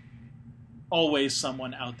almost always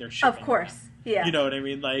someone out there shipping Of course. them. Yeah. You know what I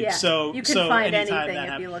mean? So you can find anything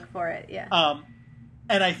if you look for it. Yeah.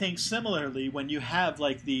 And I think similarly, when you have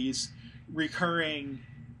these recurring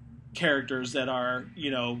characters that are,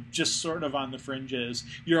 just sort of on the fringes,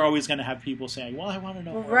 you're always going to have people saying, well, I want to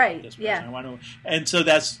know more about this person. Yeah. I want to. And so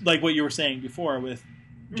that's what you were saying before with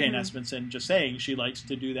Jane Espenson, just saying she likes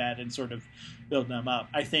to do that and sort of build them up.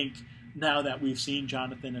 I think now that we've seen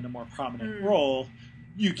Jonathan in a more prominent role,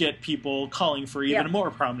 you get people calling for even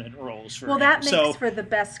more prominent roles for him. That makes for the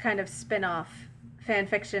best kind of spin-off fan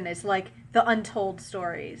fiction is the untold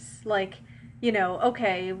stories.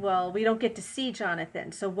 Okay, well, we don't get to see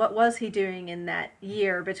Jonathan, so what was he doing in that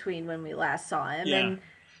year between when we last saw him? Yeah. And,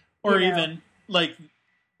 even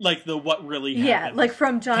the what really happened. Yeah,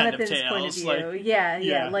 from Jonathan's kind of point of view.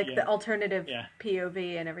 The alternative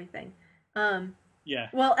POV and everything. Yeah.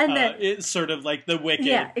 Well, and then it's sort of like the Wicked.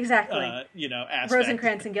 Yeah, exactly. Aspect.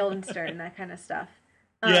 Rosencrantz and Guildenstern, that kind of stuff.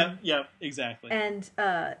 Yeah, exactly. And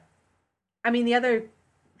the other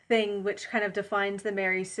thing which kind of defines the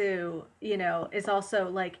Mary Sue, is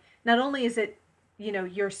also not only is it,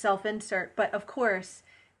 your self-insert, but of course,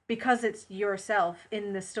 because it's yourself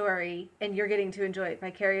in the story and you're getting to enjoy it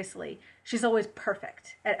vicariously, she's always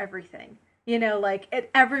perfect at everything.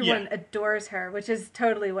 Everyone adores her, which is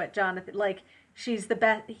totally what Jonathan, she's the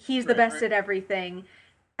best, he's the best at everything.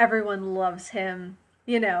 Everyone loves him,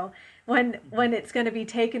 when it's going to be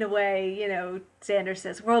taken away, Xander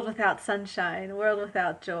says, world without sunshine, world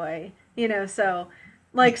without joy, so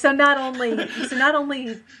not only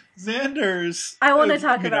Xander's I want to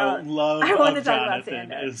talk about love I want to talk Jonathan about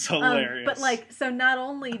Xander. Is hilarious. But so not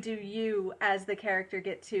only do you as the character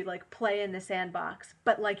get to play in the sandbox,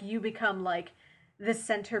 but you become the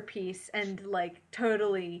centerpiece and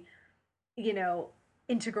totally,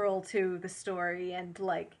 integral to the story, and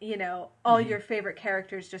all your favorite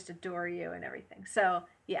characters just adore you and everything. So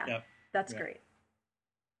that's great.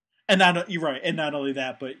 And you're right, and not only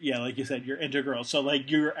that, but like you said, you're integral. So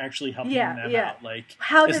you're actually helping them out.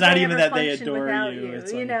 How it's does not they even ever that they function adore without you.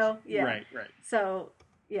 It's Right. Right. So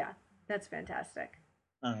that's fantastic.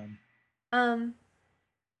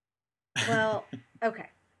 Well, okay.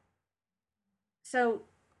 So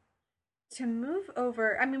to move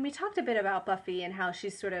over, we talked a bit about Buffy and how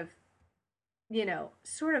she's sort of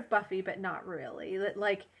Buffy, but not really.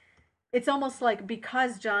 It's almost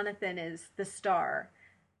because Jonathan is the star,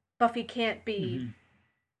 Buffy can't be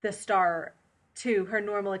the star to her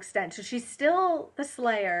normal extent. So she's still the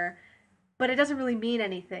Slayer, but it doesn't really mean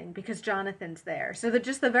anything because Jonathan's there. So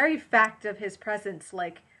just the very fact of his presence,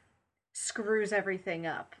 screws everything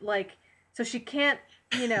up. Like, so she can't,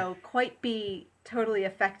 you know, quite be totally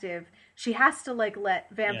effective. She has to like let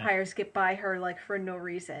Yeah. vampires get by her like for no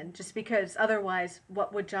reason, just because otherwise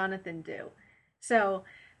what would Jonathan do? So,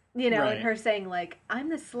 you know, and Right. her saying like, I'm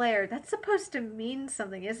the Slayer, that's supposed to mean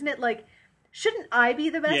something, isn't it? Like, shouldn't I be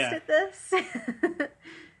the best Yeah. at this?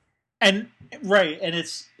 And right, and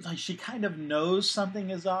it's like she kind of knows something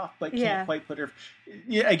is off, but Yeah. can't quite put her.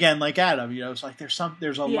 Yeah, again, like Adam, you know, it's like there's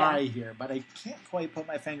a Yeah. lie here, but I can't quite put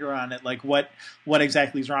my finger on it. Like what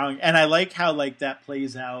exactly is wrong? And I like how like that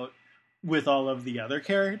plays out with all of the other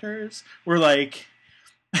characters. Where like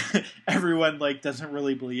everyone like doesn't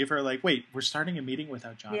really believe her. Like, wait, we're starting a meeting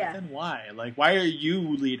without Jonathan. Why? Like, why are you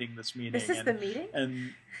leading this meeting? This is the meeting?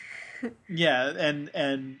 And yeah,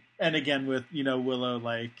 and again with, you know, Willow,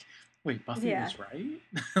 like, wait, Buffy Yeah. was right?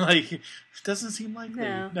 Like, it doesn't seem likely.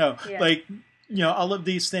 No. Yeah. Like, you know, all of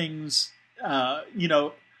these things, you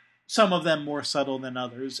know, some of them more subtle than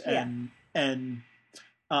others, and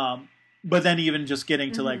but then even just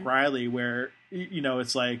getting to like Mhm. Riley, where, you know,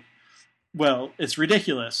 it's like, well, it's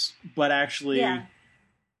ridiculous, but actually Yeah.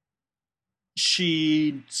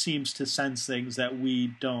 she seems to sense things that we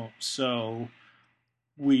don't, so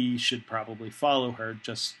we should probably follow her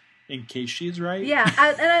just in case she's right. Yeah,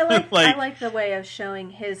 and I like Like- I like the way of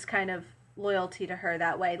showing his kind of loyalty to her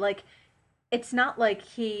that way. Like, it's not like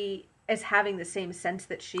he is having the same sense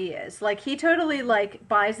that she is. Like, he totally like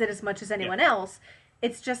buys it as much as anyone else.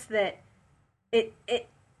 It's just that it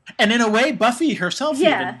And in a way, Buffy herself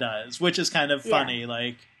Yeah. even does, which is kind of funny.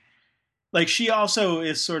 Like she also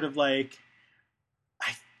is sort of like,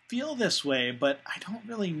 I feel this way, but I don't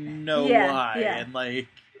really know Yeah, why. yeah. And like,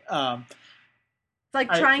 it's like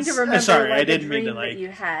I- trying to remember sorry, I like a didn't mean dream to, like- that you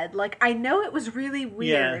had. Like, I know it was really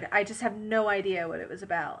weird. I just have no idea what it was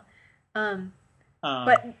about.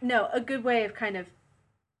 But no, a good way of kind of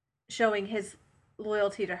showing his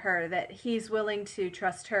loyalty to her, that he's willing to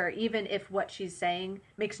trust her even if what she's saying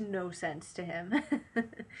makes no sense to him.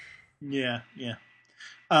 yeah.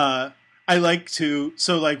 I like to,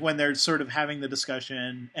 so like when they're sort of having the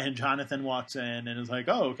discussion and Jonathan walks in and is like,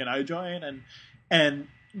 oh, can I join? And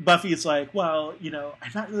Buffy's like, well, you know,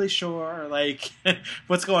 I'm not really sure, like,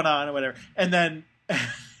 what's going on or whatever. And then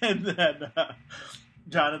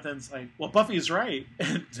Jonathan's like, well, Buffy's right.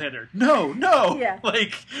 And Xander, no, Yeah.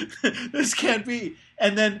 like, this can't be.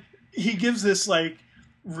 And then he gives this, like,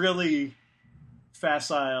 really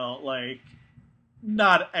facile, like,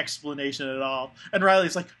 not explanation at all. And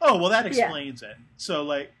Riley's like, oh, well, that explains it. So,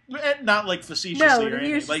 like, not, like, facetiously No, or you're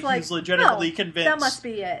anything. just Like, like, he's legitimately "Oh, convinced. that must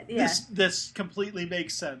be it. Yeah. This completely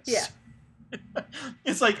makes sense. Yeah.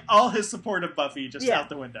 It's like all his support of Buffy just Yeah. out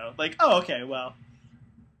the window. Like, oh, okay, well,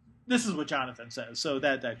 this is what Jonathan says, so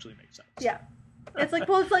that actually makes sense. Yeah. It's like,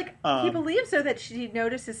 well, it's like he Um, believes her that she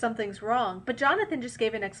notices something's wrong, but Jonathan just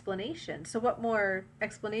gave an explanation. So what more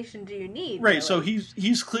explanation do you need? Right. really? So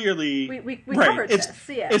he's clearly we right. covered It's this.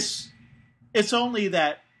 Yeah. it's only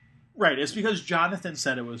that right. It's because Jonathan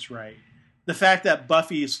said it was right. The fact that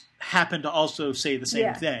Buffy's happened to also say the same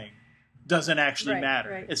Yeah. thing doesn't actually Right, matter.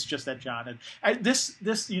 right. It's just that Jonathan.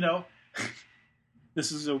 This you know,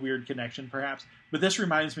 this is a weird connection perhaps, but this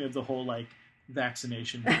reminds me of the whole like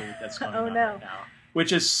vaccination debate that's going Oh, on no. right now,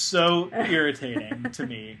 which is so irritating to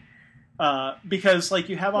me. Because like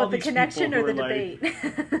you have all What, the these connection people or who the are like,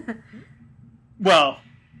 debate? well,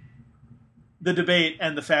 the debate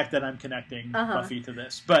and the fact that I'm connecting Buffy to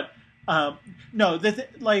this, but no,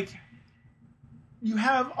 like you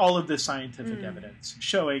have all of this scientific evidence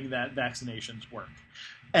showing that vaccinations work,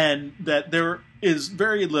 and that there is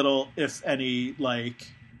very little, if any, like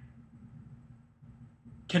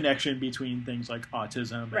connection between things like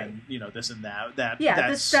autism Right. and, you know, this and that. Yeah,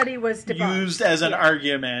 that's this study was debunked. used as an Yeah.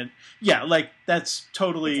 argument. Yeah, like that's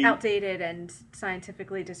totally It's outdated and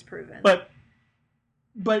scientifically disproven.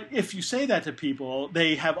 But if you say that to people,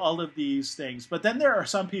 they have all of these things. But then there are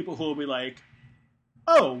some people who will be like,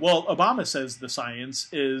 oh, well, Obama says the science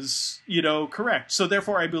is, you know, correct, so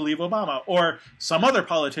therefore I believe Obama. Or some other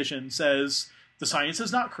politician says the science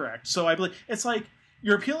is not correct, so I believe. It's like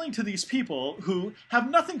you're appealing to these people who have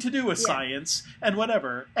nothing to do with Yeah. science and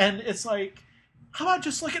whatever. And it's like, how about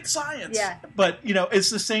just look at science? Yeah. But, you know, it's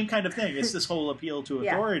the same kind of thing. It's this whole appeal to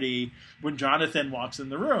Yeah. authority when Jonathan walks in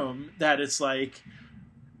the room, that it's like,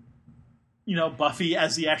 you know, Buffy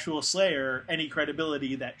as the actual Slayer, any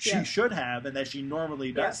credibility that she Yeah. should have and that she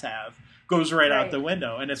normally does have goes right out Right. the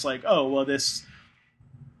window. And it's like, oh, well, this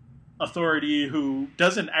authority who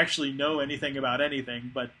doesn't actually know anything about anything,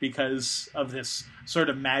 but because of this sort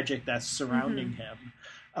of magic that's surrounding him.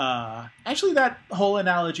 Actually, that whole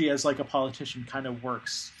analogy as like a politician kind of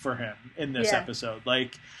works for him in this Yeah. episode.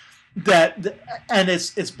 Like, and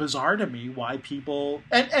it's bizarre to me why people,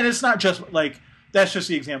 and it's not just like, that's just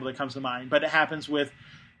the example that comes to mind, but it happens with,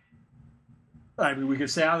 I mean, we could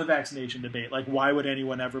stay on the vaccination debate. Like, why would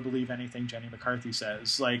anyone ever believe anything Jenny McCarthy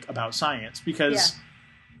says, like, about science? Because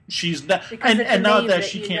she's not, and not that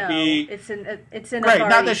she can't be. It's an right.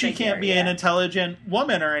 Not that she figure, can't be an intelligent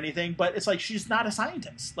woman or anything, but it's like she's not a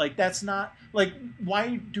scientist. Like, that's not like,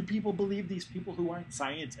 why do people believe these people who aren't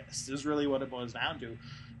scientists? Is really what it boils down to.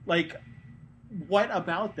 Like, what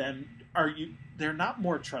about them are you? They're not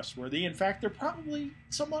more trustworthy. In fact, they're probably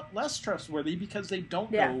somewhat less trustworthy because they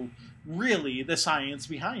don't know really the science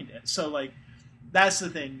behind it. So, like, that's the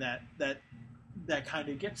thing that kind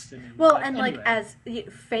of gets to me. Well, but and anyway. like, as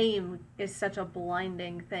fame is such a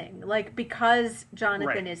blinding thing, like, because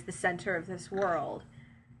Jonathan is the center of this world,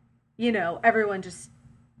 you know, everyone just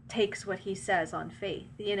takes what he says on faith,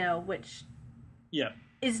 you know, which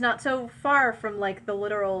is not so far from like the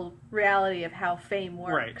literal reality of how fame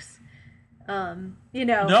works. You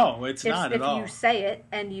know, no, it's not at all. If you say it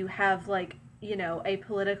and you have, like, you know, a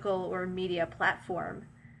political or media platform,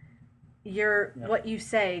 what you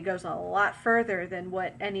say goes a lot further than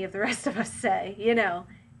what any of the rest of us say, you know,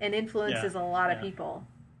 and influences a lot of people.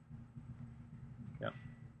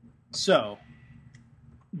 So,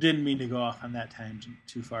 didn't mean to go off on that tangent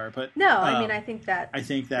too far, but no, I mean, I think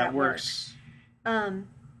that works.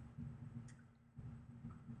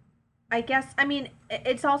 I guess, I mean,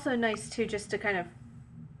 it's also nice too, just to kind of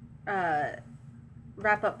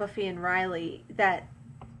wrap up Buffy and Riley, that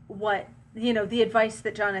what, you know, the advice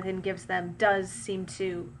that Jonathan gives them does seem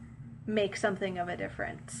to make something of a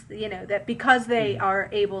difference. You know, that because they are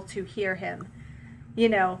able to hear him, you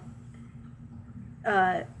know,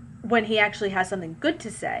 when he actually has something good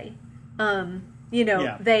to say, you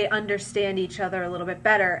know, they understand each other a little bit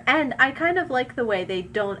better. And I kind of like the way they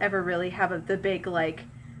don't ever really have the big, like,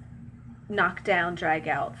 knock down, drag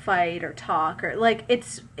out fight or talk, or like,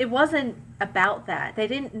 it wasn't about that. They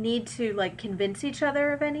didn't need to, like, convince each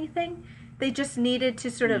other of anything. They just needed to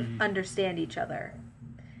sort of understand each other.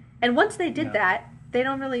 And once they did that, they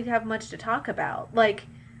don't really have much to talk about. Like,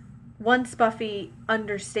 once Buffy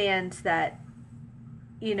understands that,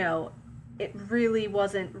 you know, it really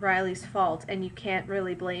wasn't Riley's fault and you can't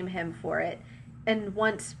really blame him for it, and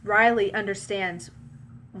once Riley understands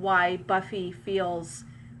why Buffy feels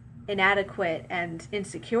inadequate and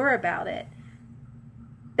insecure about it,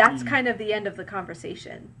 that's kind of the end of the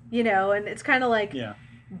conversation, you know. And it's kind of like,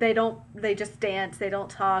 they just dance, they don't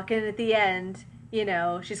talk, and at the end, you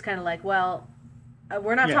know, she's kind of like, well,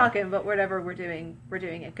 we're not talking, but whatever we're doing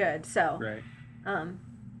it good. So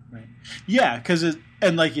because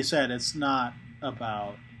and like you said, it's not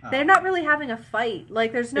about they're not really having a fight.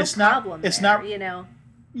 Like, there's no problem there, you know.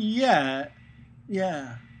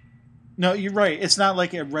 No, you're right. It's not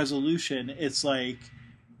like a resolution. It's like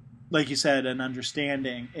you said, an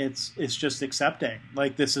understanding. It's just accepting.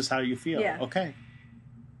 Like, this is how you feel. Yeah. Okay.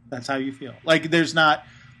 That's how you feel. Like,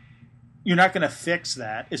 you're not going to fix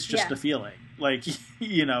that. It's just a feeling. Like,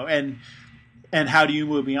 you know, and how do you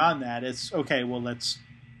move beyond that? It's okay. Well, let's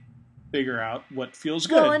figure out what feels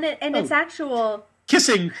good. Well, and it's actual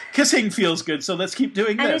kissing feels good. So let's keep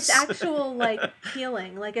doing this. And it's actual, like,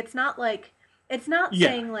 healing. Like, it's not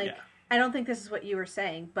saying, like, I don't think this is what you were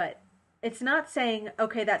saying, but it's not saying,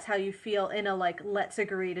 okay, that's how you feel in a, like, let's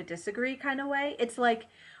agree to disagree kind of way. It's like,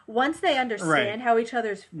 once they understand how each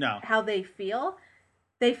other's, how they feel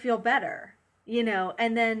better, you know,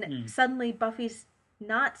 and then suddenly Buffy's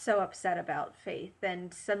not so upset about Faith,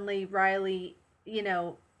 and suddenly Riley, you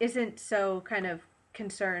know, isn't so kind of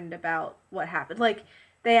concerned about what happened. Like,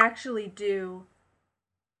 they actually do,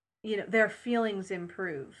 you know, their feelings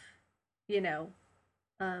improve, you know.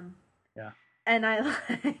 And I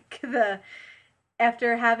like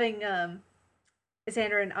after having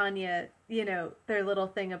Xander and Anya, you know, their little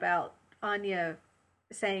thing about Anya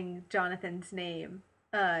saying Jonathan's name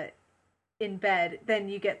in bed, then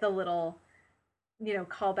you get the little, you know,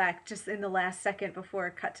 callback just in the last second before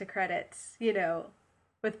cut to credits, you know,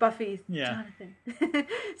 with Buffy, Jonathan.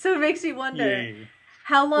 So it makes you wonder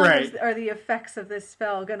how long are the effects of this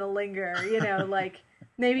spell going to linger, you know, like,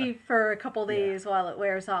 maybe for a couple days while it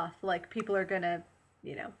wears off, like, people are going to,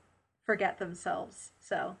 you know, forget themselves.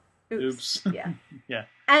 So, oops. Yeah.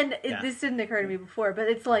 And this didn't occur to me before, but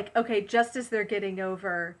it's like, okay, just as they're getting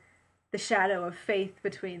over the shadow of Faith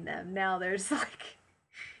between them, now there's, like,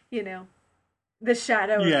 you know, the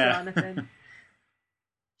shadow of Jonathan.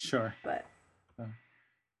 Sure. But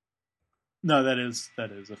no, that is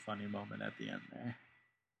a funny moment at the end there.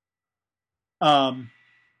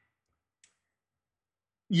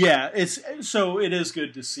 Yeah, it is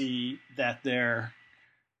good to see that they're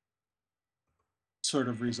sort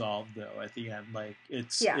of resolved though at the end. Like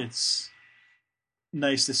it's Yeah. it's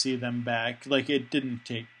nice to see them back. Like it didn't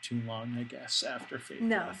take too long, I guess, after Faith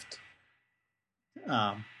No. left.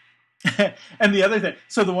 And the other thing,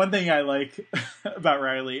 so the one thing I like about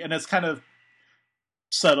Riley, and it's kind of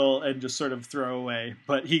subtle and just sort of throwaway,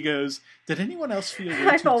 but he goes, "Did anyone else feel way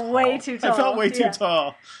I too felt tall? way too tall. I felt way too Yeah.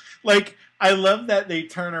 tall." Like I love that they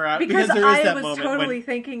turn around Because there is I that was moment totally when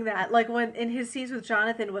thinking that, like when in his scenes with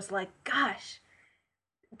Jonathan was like, gosh,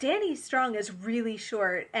 Danny Strong is really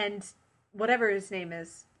short, and whatever his name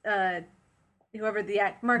is, whoever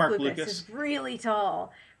the Mark Lucas is really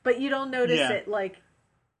tall, but you don't notice it like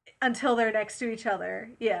until they're next to each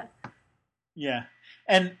other. Yeah. Yeah.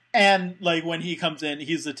 And like when he comes in,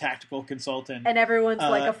 he's the tactical consultant, and everyone's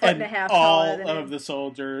like a foot and a half all taller than him. of the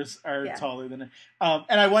soldiers are taller than him.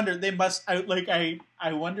 And I wonder they must. I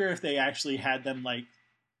wonder if they actually had them like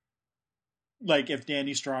if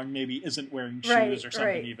Danny Strong maybe isn't wearing shoes or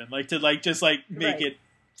something, even like to like just like make it.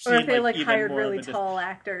 Or if they like even hired more really tall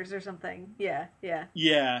actors or something. Yeah.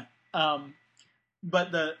 Yeah.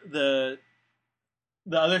 But the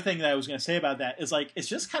other thing that I was going to say about that is like it's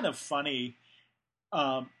just kind of funny.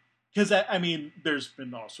 Because I mean, there's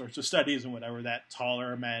been all sorts of studies and whatever that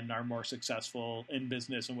taller men are more successful in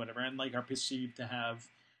business and whatever, and like are perceived to have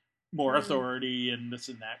more authority and this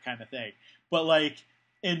and that kind of thing. But like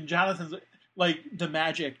in Jonathan's, like the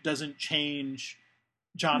magic doesn't change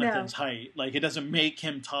Jonathan's height. Like it doesn't make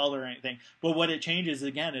him taller or anything. But what it changes,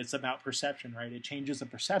 again, it's about perception, right? It changes the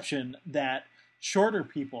perception that shorter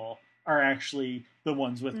people are actually the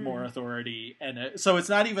ones with more authority, and so it's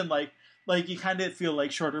not even like you kind of feel like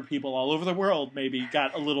shorter people all over the world maybe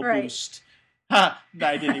got a little boost. Ha!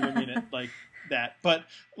 I didn't even mean it like that. But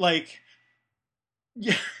like,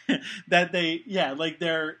 yeah, that they, like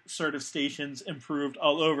their sort of stations improved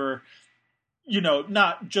all over,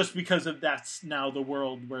 not just because of that's now the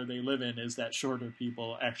world where they live in, is that shorter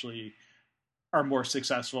people actually are more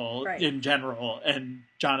successful in general, and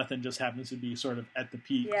Jonathan just happens to be sort of at the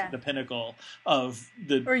peak, the pinnacle of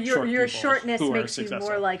the or your shortness makes you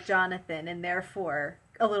successful. more like Jonathan, and therefore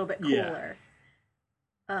a little bit cooler.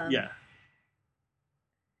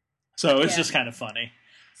 So it's just kind of funny,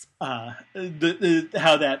 how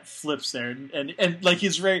that flips there, and like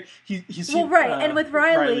he's very and with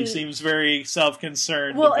Riley seems very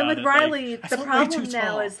self-concerned. Well, and with Riley, the problem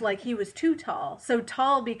now is like he was too tall, so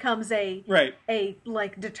tall becomes a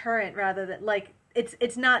like deterrent rather than like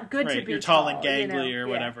it's not good to be You're tall and gangly or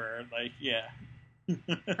whatever. Like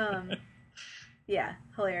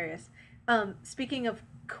hilarious. Speaking of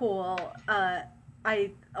cool,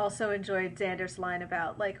 I also enjoyed Xander's line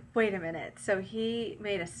about, like, wait a minute, so he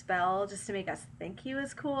made a spell just to make us think he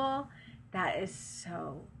was cool? That is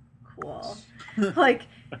so cool. Like,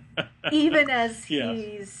 even as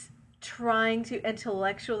he's trying to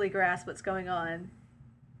intellectually grasp what's going on,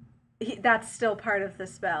 that's still part of the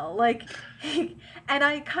spell. Like, and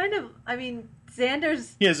I mean,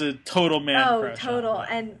 Xander's... He has a total man crush. Oh, total.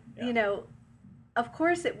 And, of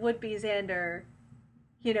course it would be Xander,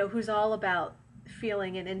 who's all about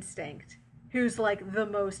feeling and instinct, who's like the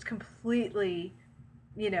most completely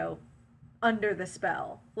under the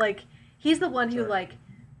spell. Like he's the one who like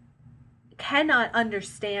cannot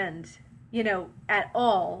understand at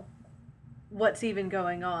all what's even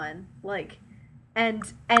going on, like and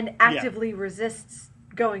actively resists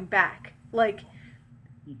going back. Like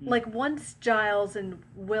like once Giles and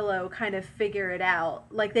Willow kind of figure it out,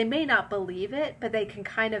 like they may not believe it, but they can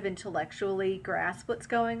kind of intellectually grasp what's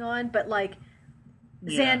going on. But like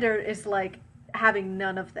Xander is like having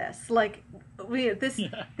none of this. Like this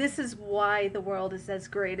is why the world is as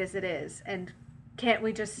great as it is, and can't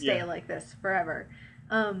we just stay like this forever?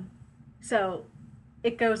 So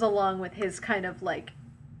it goes along with his kind of like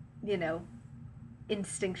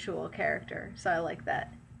instinctual character. So I like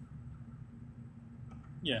that.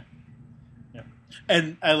 Yeah.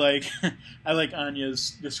 And I like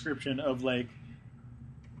Anya's description of like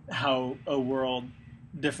how a world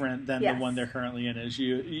different than the one they're currently in is.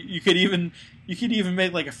 You could even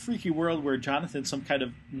make like a freaky world where Jonathan's some kind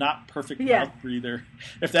of not perfect mouth breather,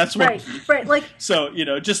 if that's what right like so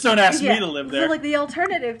just don't ask me to live there. So like the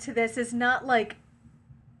alternative to this is not like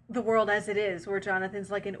the world as it is where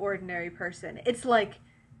Jonathan's like an ordinary person. It's like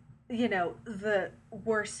the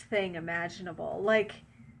worst thing imaginable. Like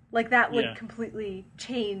that would completely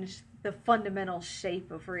change the fundamental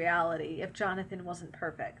shape of reality if Jonathan wasn't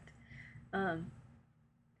perfect. There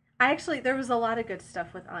was a lot of good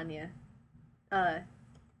stuff with Anya. I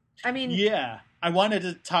mean... Yeah. I wanted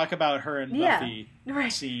to talk about her and Buffy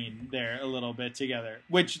scene there a little bit together,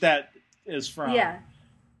 which that is from. Yeah.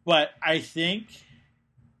 But I think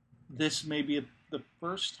this may be the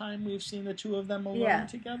first time we've seen the two of them alone Yeah.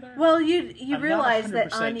 together. Well, you I'm realize not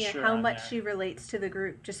that 100% Anya, sure how on much that. she relates to the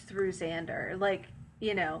group just through Xander. Like,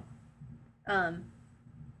 you know, um,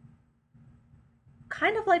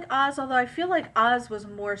 kind of like Oz, although I feel like Oz was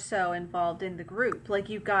more so involved in the group. Like,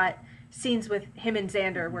 you got scenes with him and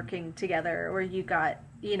Xander working together, or you got,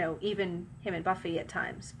 even him and Buffy at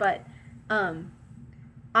times. But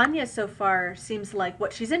Anya so far seems like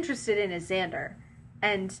what she's interested in is Xander.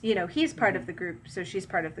 And, he's part of the group, so she's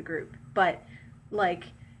part of the group. But, like,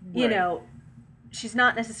 Right. she's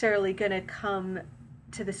not necessarily going to come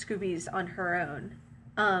to the Scoobies on her own.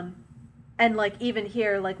 And, like, even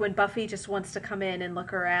here, like, when Buffy just wants to come in and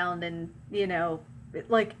look around and,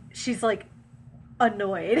 like, she's, like,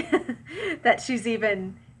 annoyed that she's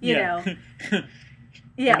even, Yeah.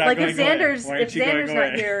 yeah, not like if going away. Xander's Why if aren't you going Xander's not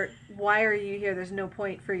away? here, why are you here? There's no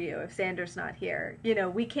point for you if Xander's not here.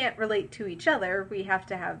 We can't relate to each other. We have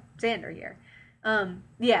to have Xander here.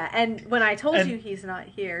 Yeah, and when I told you And he's not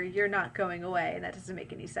here, you're not going away, and that doesn't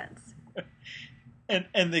make any sense.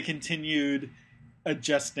 and the continued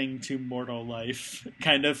adjusting to mortal life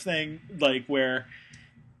kind of thing, like where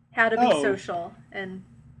How to be oh, social and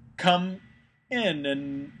come in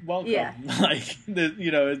and welcome, yeah, like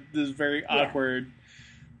this very yeah, awkward.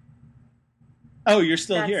 Oh, you're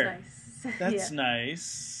still that's here. nice. Yeah, That's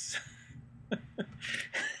nice.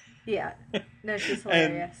 yeah. No, she's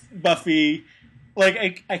And hilarious. Buffy,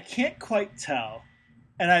 like I can't quite tell,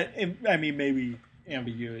 and I mean maybe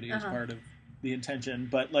ambiguity is Uh-huh. part of the intention,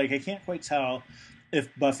 but like I can't quite tell if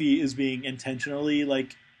Buffy is being intentionally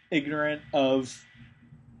like ignorant of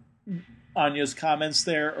Anya's comments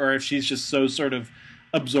there, or if she's just so sort of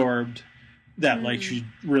absorbed that like she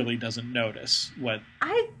really doesn't notice what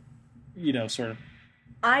I sort of.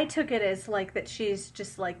 I took it as like that she's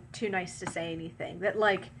just like too nice to say anything. That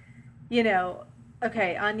like,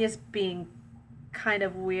 okay, Anya's being kind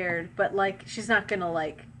of weird, but like she's not gonna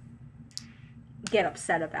like get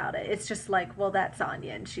upset about it. It's just like, well, that's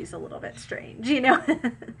Anya, and she's a little bit strange.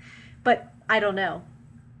 But I don't know.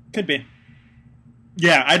 Could be.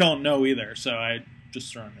 Yeah, I don't know either, so I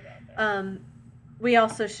just throwing it out there. We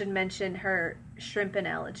also should mention her shrimp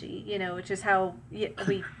analogy, which is how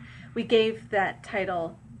we gave that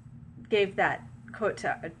quote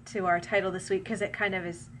to our title this week because it kind of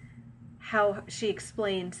is how she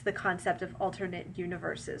explains the concept of alternate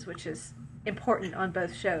universes, which is important on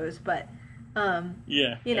both shows. But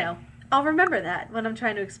Yeah. I'll remember that when I'm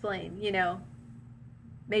trying to explain.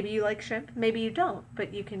 Maybe you like shrimp, maybe you don't,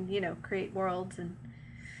 but you can create worlds, and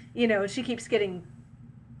she keeps getting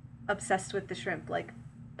obsessed with the shrimp, like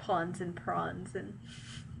pawns and prawns, and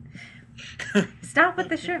stop with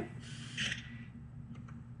the shrimp.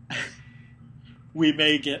 We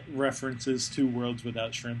may get references to Worlds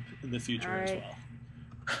Without Shrimp in the future Right.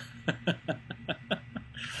 as well.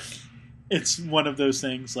 It's one of those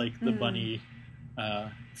things like the bunny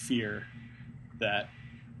fear that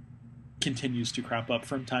continues to crop up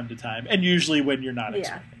from time to time, and usually when you're not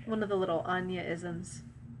expecting. One of the little Anya isms.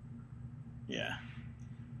 Yeah.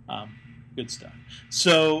 Good stuff.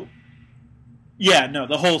 So, yeah, no,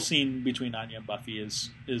 the whole scene between Anya and Buffy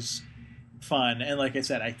is fun, and like I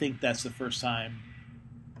said, I think that's the first time,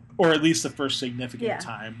 or at least the first significant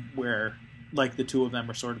time where like the two of them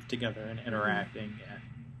are sort of together and interacting,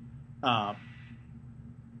 and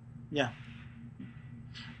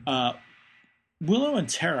Willow and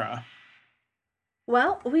Tara.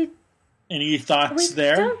 Well, Any thoughts we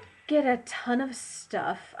there? don't get a ton of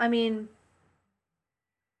stuff. I mean,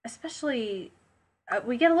 especially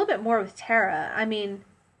we get a little bit more with Tara. I mean,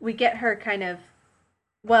 we get her kind of.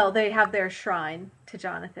 Well, they have their shrine to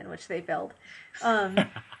Jonathan, which they build,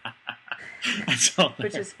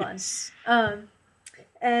 which is fun.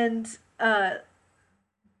 And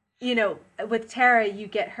with Tara, you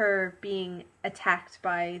get her being attacked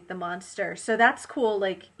by the monster, so that's cool.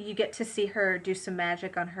 Like you get to see her do some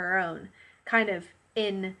magic on her own, kind of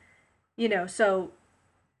in, so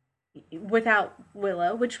without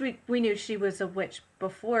Willow, which we knew she was a witch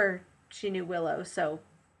before she knew Willow, so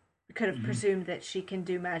could have presumed that she can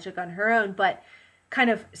do magic on her own, but kind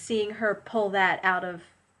of seeing her pull that out of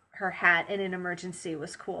her hat in an emergency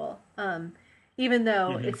was cool. Even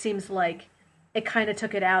though it seems like it kind of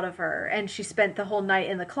took it out of her, and she spent the whole night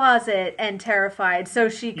in the closet and terrified, so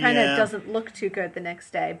she kind of doesn't look too good the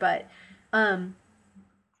next day. But I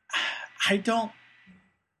don't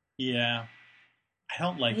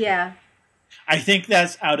like it. I think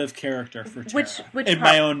that's out of character for Tara. Which in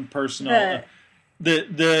my own personal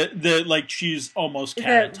the like she's almost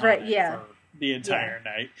catatonic for the entire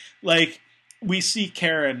night. Like we see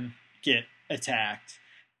Karen get attacked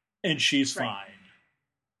and she's fine.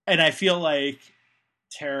 And I feel like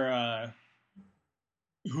Tara,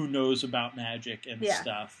 who knows about magic and Yeah.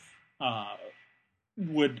 stuff,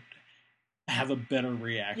 would have a better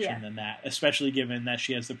reaction Yeah. than that, especially given that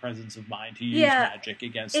she has the presence of mind to use Yeah, magic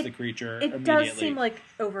against it- the creature It immediately. does seem like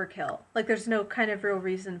overkill. Like there's no kind of real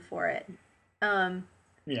reason for it.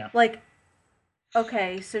 Yeah. Like,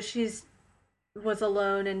 okay, so she's was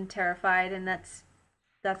alone and terrified, and that's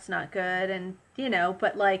not good, and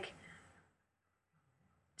but like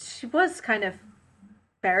she was kind of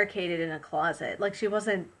barricaded in a closet. Like she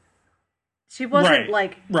wasn't Right.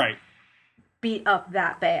 like Right. beat up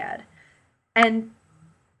that bad. And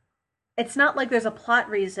it's not like there's a plot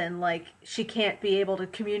reason like she can't be able to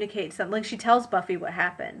communicate something. Like she tells Buffy what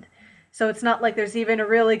happened. So it's not like there's even a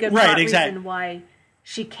really good Right, plot exactly. reason why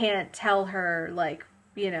she can't tell her like,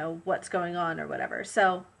 what's going on or whatever.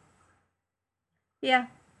 So yeah.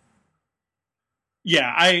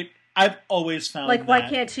 Yeah, I've always found Like why that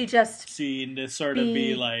can't she just scene to sort of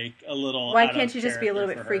be like a little why out can't of she just be a little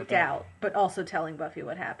bit character for freaked her, but- out, but also telling Buffy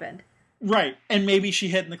what happened? Right. And maybe she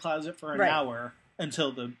hid in the closet for an Right. hour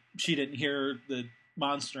until she didn't hear the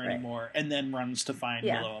monster Right. anymore, and then runs to find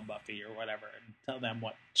Yeah. Willow and Buffy or whatever and tell them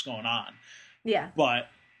what's going on. Yeah. But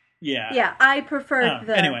yeah. Yeah, I preferred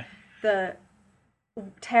anyway. the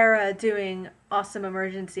Tara doing awesome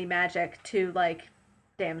emergency magic to like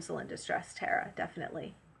damsel in distress Tara,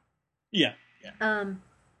 definitely. Yeah.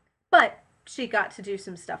 But she got to do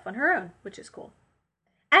some stuff on her own, which is cool.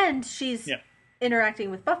 And she's interacting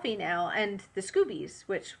with Buffy now and the Scoobies,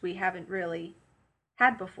 which we haven't really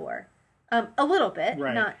had before. A little bit,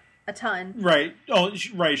 Right. not a ton. Right. Oh,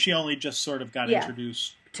 right. She only just sort of got Yeah.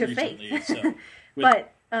 introduced To recently. Faith. So,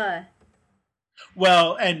 But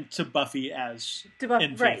well, and to Buffy as to Buffy,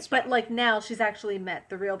 in right? Faith's But mouth. like now, she's actually met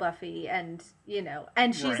the real Buffy, and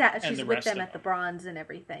and she's Right, and she's the with rest them of at the them. Bronze and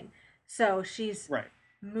everything. So she's Right.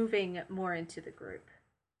 moving more into the group,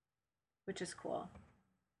 which is cool.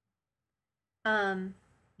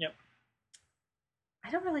 Yep. I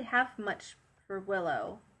don't really have much for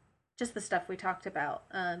Willow, just the stuff we talked about.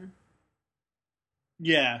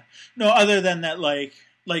 Yeah. No, other than that, like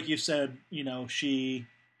you said, she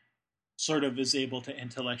sort of is able to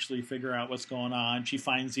intellectually figure out what's going on. She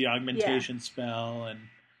finds the augmentation spell and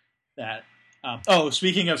that.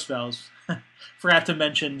 Speaking of spells, forgot to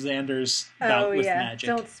mention Xander's bout with magic.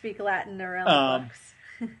 Don't speak Latin around the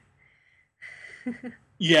books.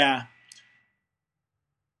 Yeah.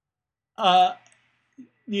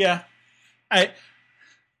 Yeah.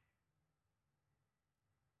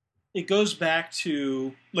 It goes back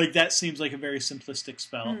to, like, that seems like a very simplistic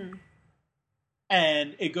spell.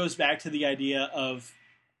 And it goes back to the idea of,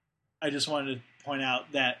 I just wanted to point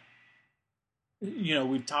out that,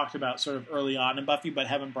 we've talked about sort of early on in Buffy, but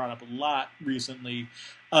haven't brought up a lot recently,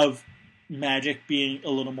 of magic being a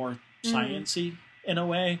little more science-y in a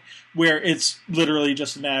way, where it's literally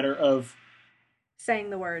just a matter of saying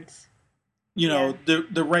the words.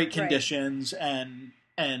 The right conditions and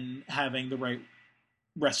having the right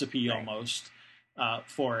recipe almost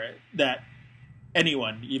for it, that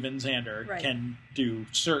anyone, even Xander, can do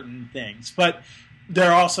certain things. But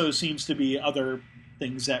there also seems to be other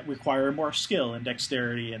things that require more skill and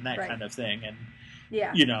dexterity and that kind of thing. And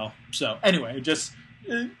so anyway, just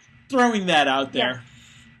throwing that out there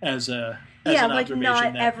as an like observation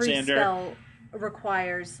not that every Xander spell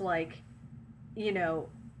requires like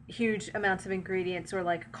huge amounts of ingredients or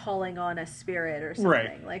like calling on a spirit or something.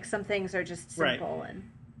 Right. Like some things are just simple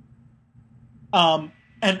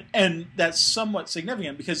and that's somewhat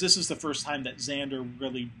significant because this is the first time that Xander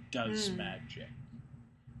really does magic,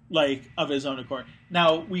 like of his own accord.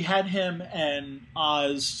 Now we had him and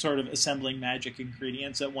Oz sort of assembling magic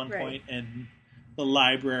ingredients at one point in the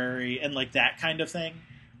library and like that kind of thing.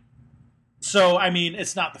 So I mean,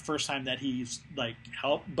 it's not the first time that he's like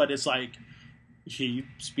helped, but it's like he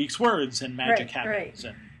speaks words and magic happens,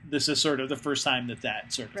 and this is sort of the first time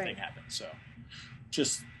that sort of thing happens. So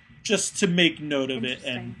just to make note of it,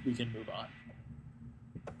 and we can move on.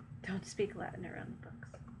 Don't speak Latin around the books.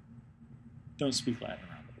 Don't speak Latin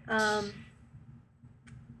around the books.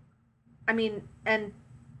 I mean, and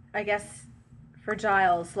I guess for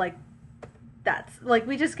Giles, like that's like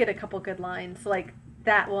we just get a couple good lines, like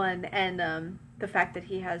that one, and the fact that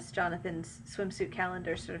he has Jonathan's swimsuit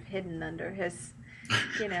calendar sort of hidden under his,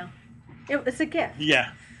 it was a gift.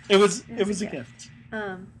 Yeah, it was a gift.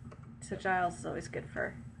 So Giles is always good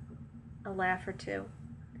for a laugh or two.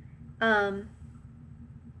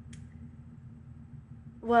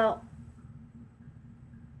 Well,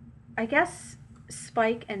 I guess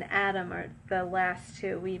Spike and Adam are the last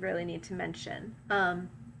two we really need to mention.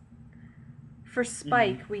 For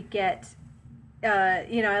Spike, we get,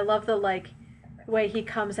 I love the like, way he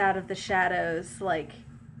comes out of the shadows, like,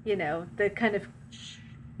 you know, the kind of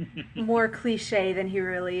more cliche than he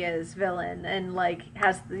really is villain, and like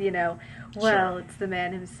has, you know, well, Sure. it's the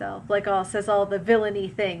man himself, like all says all the villainy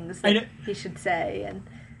things that he should say. And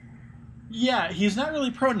yeah, he's not really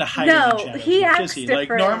prone to hiding in no, shadows, he much, acts is he? different.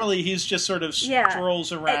 Like, normally he's just sort of Yeah,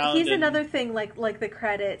 strolls around. he's another thing, like the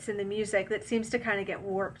credits and the music that seems to kind of get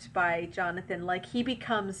warped by Jonathan. Like he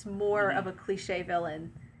becomes more of a cliche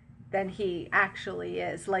villain than he actually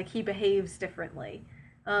is. Like he behaves differently.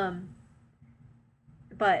 Um,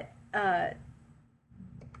 but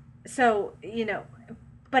so, you know,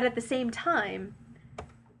 but at the same time,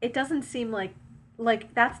 it doesn't seem like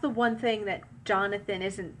that's the one thing that Jonathan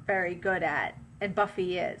isn't very good at, and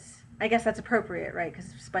Buffy is. I guess that's appropriate, right?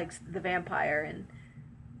 Because Spike's the vampire and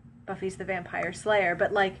Buffy's the vampire slayer.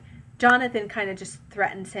 But like Jonathan kind of just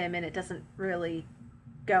threatens him, and it doesn't really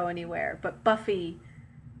go anywhere. But Buffy,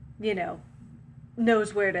 you know,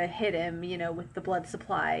 knows where to hit him, you know, with the blood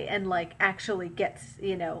supply, and like actually gets,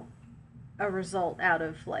 you know, a result out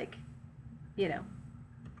of, like, you know,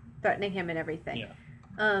 threatening him and everything.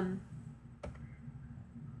 Yeah.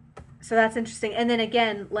 So that's interesting. And then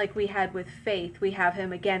again, like we had with Faith, we have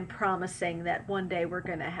him again promising that one day we're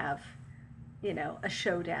going to have, you know, a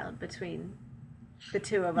showdown between the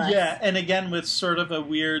two of us. Yeah, and again with sort of a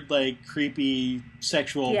weird, like, creepy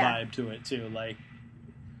sexual Yeah. vibe to it too. Like,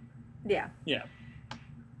 Yeah. yeah.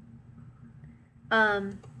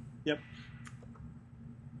 Yep.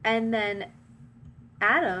 And then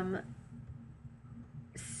Adam,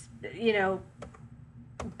 you know,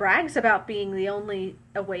 brags about being the only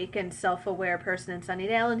awake and self-aware person in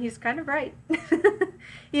Sunnydale, and he's kind of right.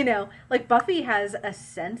 You know, like Buffy has a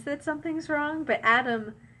sense that something's wrong, but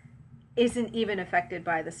Adam isn't even affected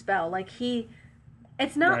by the spell. Like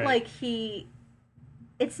it's not Right. like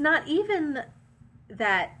it's not even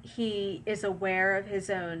that he is aware of his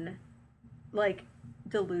own, like,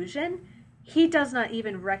 delusion. He does not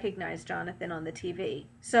even recognize Jonathan on the TV.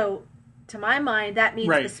 So to my mind, that means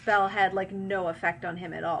Right. the spell had like no effect on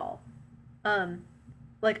him at all.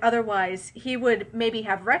 Like otherwise he would maybe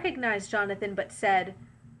have recognized Jonathan but said,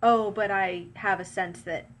 "Oh, but I have a sense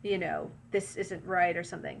that, you know, this isn't right," or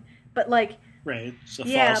something. But like, Right. It's a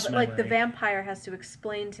yeah, false but memory. like the vampire has to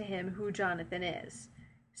explain to him who Jonathan is.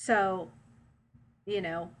 So, you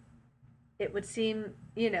know, it would seem,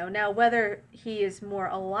 you know, now whether he is more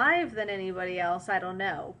alive than anybody else, I don't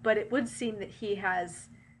know. But it would seem that he has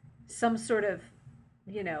some sort of,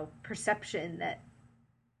 you know, perception that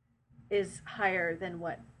is higher than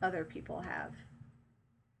what other people have.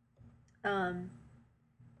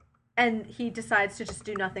 And he decides to just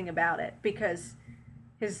do nothing about it because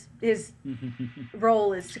his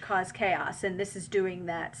role is to cause chaos, and this is doing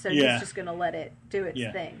that. So Yeah. he's just going to let it do its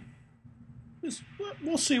Yeah. thing.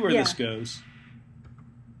 We'll see where Yeah. this goes.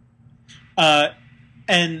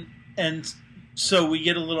 And so we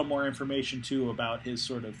get a little more information too about his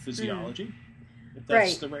sort of physiology, if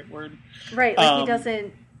that's Right. the right word. Right, like he Um,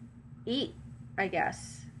 doesn't eat, I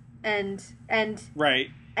guess. And Right.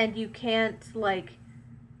 and you can't like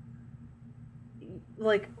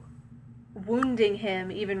wounding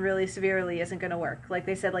him even really severely isn't going to work. Like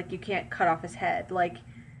they said, like you can't cut off his head. Like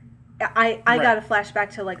I Right. got a flashback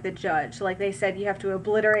to like the judge. Like they said you have to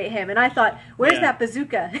obliterate him, and I thought, where's Yeah. that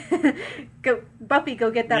bazooka? Go, Buffy, go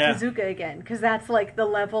get that Yeah. bazooka again, because that's like the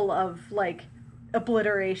level of like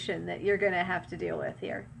obliteration that you're going to have to deal with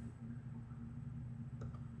here.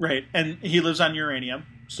 Right. And he lives on uranium,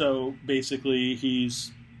 so basically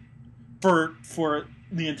he's for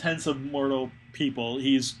the intents of mortal people,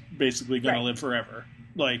 he's basically going Right. to live forever.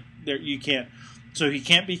 Like there, you can't. So he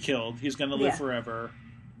can't be killed. He's going to live Yeah. forever.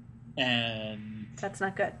 And That's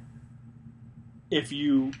not good. if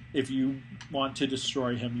you want to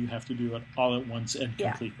destroy him, you have to do it all at once and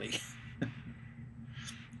Yeah. completely.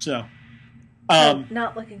 So,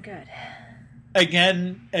 Not looking good.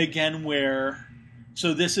 again, where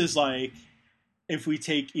so this is like if we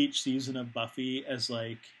take each season of Buffy as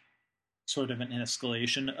like sort of an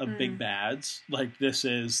escalation of big bads, like this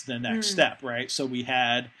is the next step, right? So we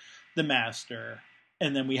had the Master,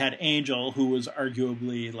 and then we had Angel, who was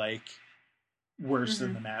arguably like worse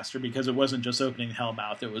than the Master because it wasn't just opening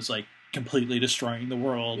Hellmouth; it was like completely destroying the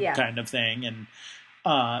world, Yeah. kind of thing. And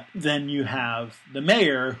then you have the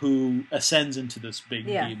Mayor, who ascends into this big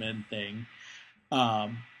Yeah. demon thing,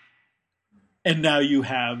 and now you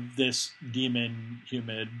have this demon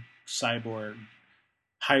human cyborg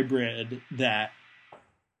hybrid that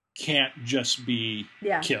can't just be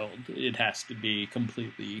Yeah. killed; it has to be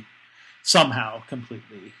somehow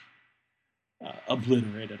completely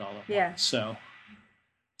obliterated all at Yeah. once.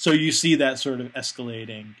 So you see that sort of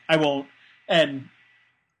escalating. I won't and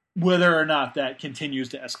whether or not that continues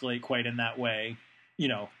to escalate quite in that way,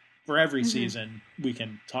 for every season we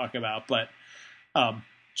can talk about, but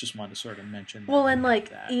just wanted to sort of mention. Well, and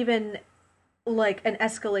that. even an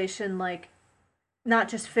escalation, not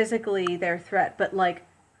just physically their threat, but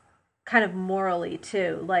kind of morally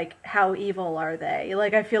too. How evil are they?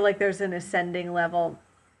 I feel like there's an ascending level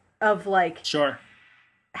of sure,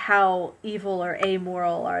 how evil or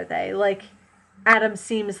amoral are they? Adam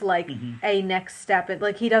seems like a next step.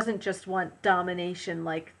 He doesn't just want domination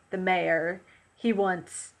like the mayor. He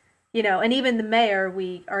wants, and even the mayor,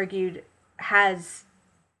 we argued, has,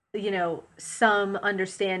 some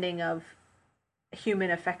understanding of human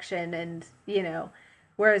affection and,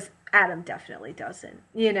 whereas Adam definitely doesn't.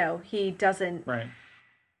 He doesn't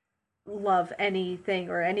love anything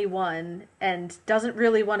or anyone and doesn't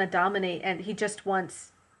really want to dominate, and he just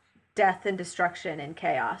wants death and destruction and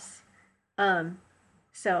chaos.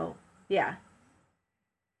 So, yeah.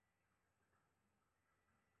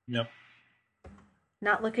 Yep.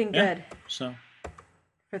 Not looking good. So.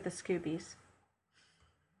 For the Scoobies.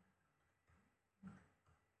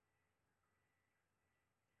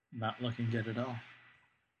 Not looking good at all.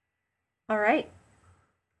 All right.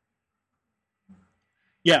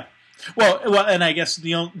 Yeah. Well, and I guess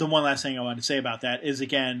the one last thing I wanted to say about that is,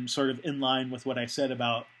 again, sort of in line with what I said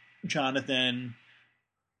about Jonathan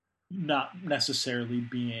not necessarily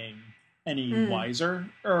being any wiser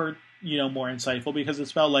or, more insightful, because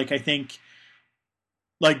it's felt like, I think,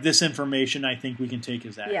 this information I think we can take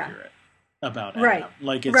as accurate about Adam. Right.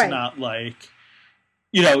 It's not like,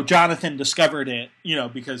 Jonathan discovered it,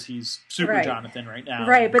 because he's super Jonathan right now.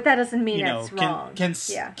 Right, but that doesn't mean it's wrong. Can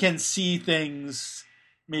see things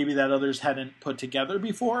maybe that others hadn't put together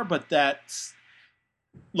before, but that's,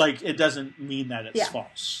 it doesn't mean that it's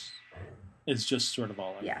false. It's just sort of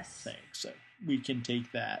all I'm saying. So we can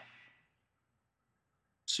take that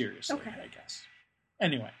seriously, I guess.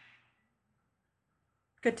 Anyway.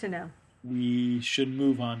 Good to know. We should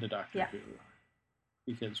move on to Doctor Who,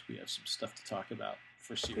 because we have some stuff to talk about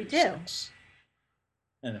for Series 6.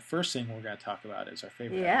 And the first thing we're going to talk about is our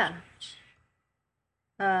favorite episodes.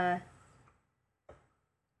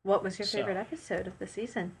 What was your favorite episode of the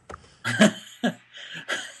season?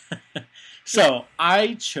 So,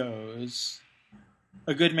 I chose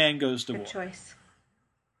A Good Man Goes to War. Good choice.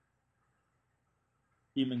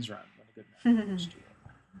 Demons Run when a good man goes to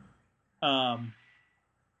war.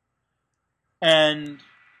 And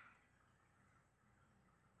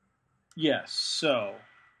yes, so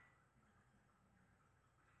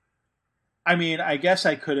I mean, I guess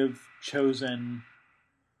I could have chosen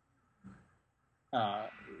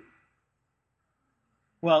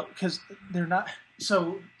well, because they're not,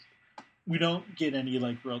 so we don't get any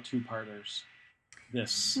real two-parters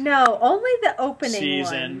this No, only the opening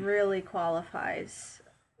season. One really qualifies,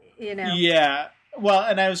 Yeah. Well,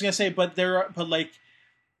 and I was going to say, but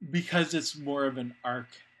because it's more of an arc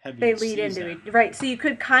heavy they lead season, into it. Right, so you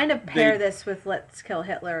could kind of pair this with Let's Kill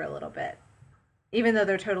Hitler a little bit, even though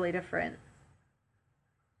they're totally different.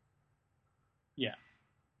 Yeah.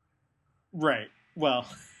 Right. Well,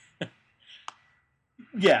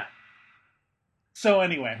 yeah. So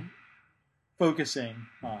anyway, focusing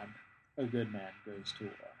on A Good Man Goes to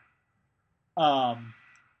War.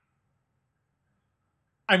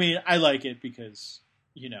 I mean, I like it because,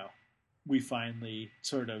 we finally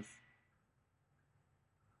sort of,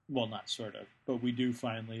 well, not sort of, but we do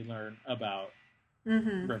finally learn about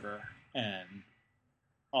River and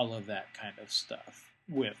all of that kind of stuff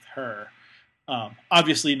with her.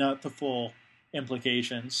 Obviously not the full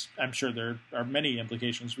implications. I'm sure there are many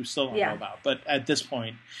implications we still don't know about, but at this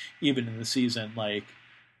point, even in the season,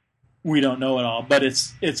 we don't know it all, but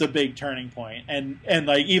it's a big turning point. And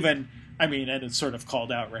even, I mean, and it's sort of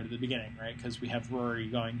called out right at the beginning, right? Because we have Rory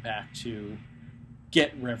going back to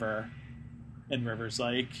get River, and River's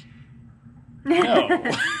like, no,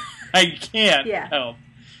 I can't help,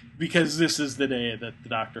 because this is the day that the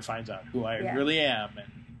Doctor finds out who I really am, and,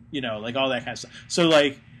 all that kind of stuff. So,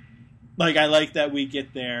 I like that we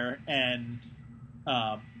get there, and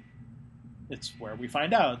it's where we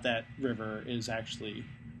find out that River is actually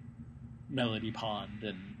Melody Pond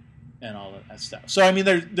and all of that stuff. So, I mean,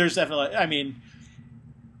 there's definitely, I mean,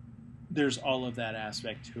 there's all of that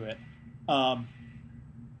aspect to it. I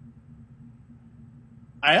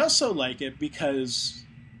also like it because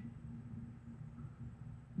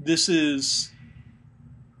this is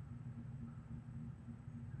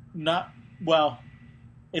not, well,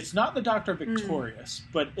 it's not the Doctor victorious,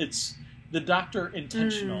 but it's the Doctor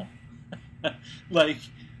intentional. Like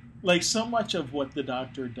so much of what the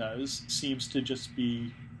Doctor does seems to just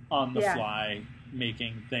be on the fly,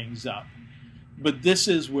 making things up. But this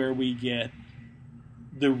is where we get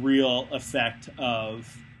the real effect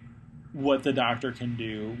of what the Doctor can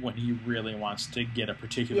do when he really wants to get a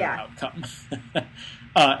particular outcome.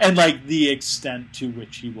 And like the extent to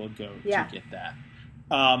which he will go to get that.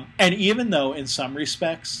 And even though in some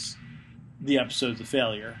respects the episode's a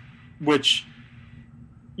failure, which,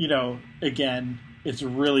 you know, again, it's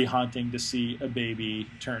really haunting to see a baby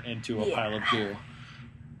turn into a pile of goo.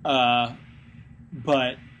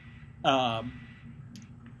 But,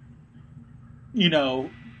 you know,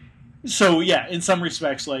 so yeah, in some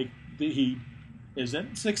respects, like, he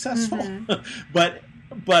isn't successful, but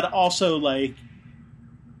also, like,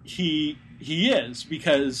 he is,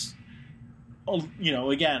 because, you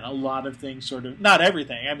know, again, a lot of things sort of, not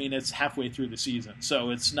everything, I mean, it's halfway through the season, so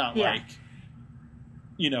it's not like,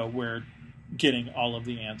 you know, we're getting all of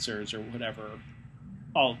the answers or whatever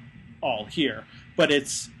all here, but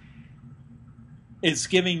it's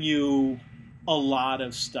giving you a lot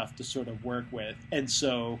of stuff to sort of work with, and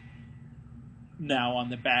so now on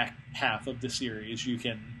the back half of the series you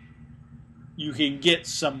can get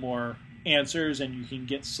some more answers, and you can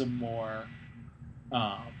get some more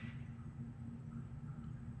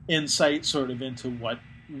insight sort of into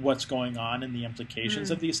what's going on and the implications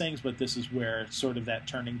of these things. But this is where sort of that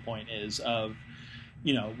turning point is of,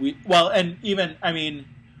 you know, and even, I mean,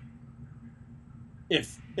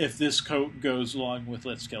 if this goes along with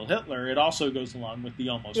Let's Kill Hitler, it also goes along with the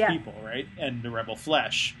Almost People, right? And the Rebel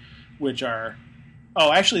Flesh, which are,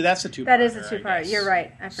 actually that's a two-parter. That is a two-part. You're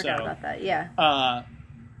right. I forgot about that. Yeah.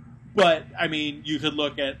 But I mean, you could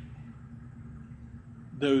look at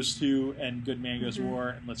those two and Good Man Goes War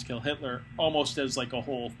and Let's Kill Hitler almost as like a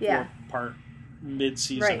whole 4-part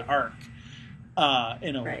mid-season arc,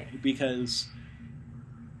 in a way, because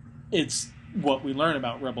it's what we learn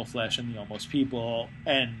about Rebel Flesh and the Almost People,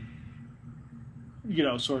 and, you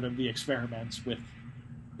know, sort of the experiments with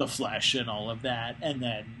the flesh and all of that, and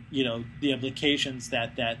then, you know, the implications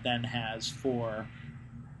that then has for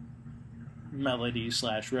Melody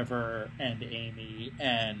 / River and Amy,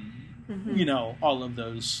 and you know, all of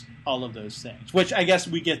those things, which I guess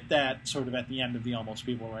we get that sort of at the end of the Almost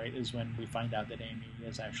People, right, is when we find out that Amy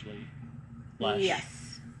is actually Flesh.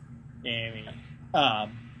 Amy.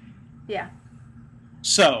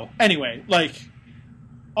 So anyway, like,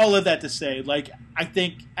 all of that to say, like, I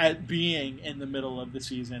think at being in the middle of the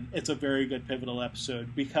season, it's a very good pivotal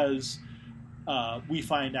episode, because we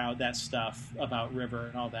find out that stuff about River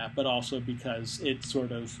and all that, but also because it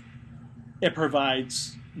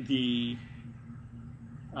provides the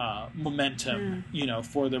momentum, you know,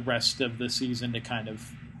 for the rest of the season to kind of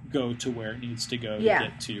go to where it needs to go to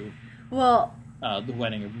get to the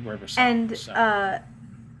wedding of River Song. And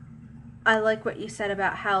I like what you said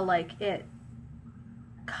about how, like, it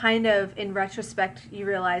kind of, in retrospect, you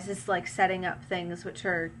realize it's like setting up things which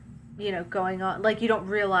are, you know, going on. Like, you don't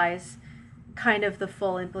realize kind of the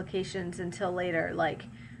full implications until later. Like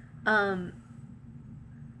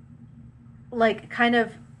kind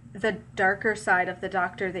of the darker side of the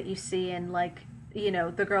Doctor that you see in, like, you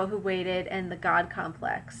know, The Girl Who Waited and the God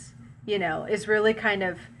Complex, you know, is really kind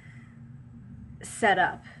of set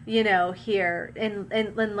up, you know, here in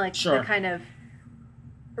like the kind of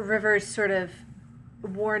River's sort of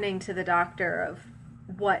warning to the Doctor of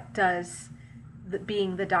what does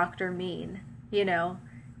being the Doctor mean, you know,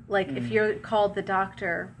 like if you're called the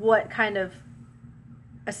Doctor, what kind of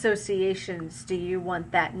associations do you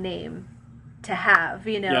want that name to have,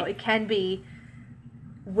 you know? It can be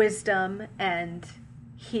wisdom and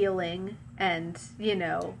healing and, you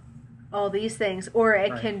know, all these things, or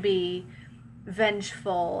it can be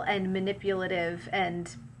vengeful and manipulative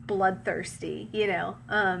and bloodthirsty, you know,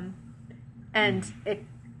 and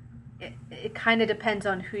it kind of depends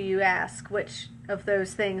on who you ask which of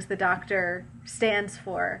those things the Doctor stands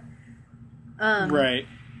for,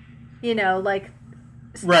 you know, like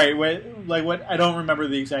what I don't remember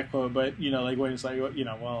the exact quote, but, you know, like when it's like, you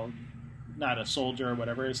know, well, not a soldier or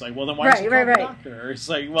whatever, it's like, well, then why is he called the Doctor? Or it's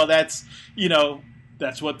like, well, that's, you know,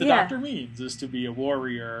 that's what the Doctor means, is to be a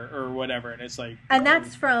warrior or whatever. And it's like, and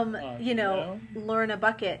that's from, you know, Lorna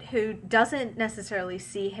Bucket, who doesn't necessarily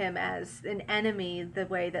see him as an enemy the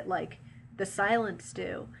way that, like, the Silents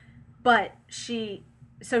do. But she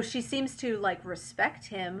seems to, like, respect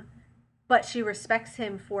him, but she respects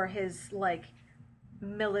him for his, like,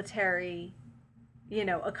 military, you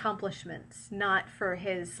know, accomplishments, not for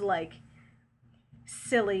his, like,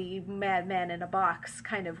 silly madman in a box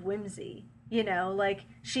kind of whimsy. You know, like,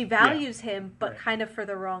 she values him, but kind of for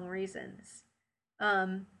the wrong reasons.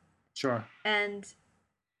 And,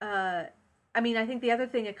 I mean, I think the other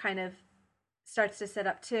thing it kind of starts to set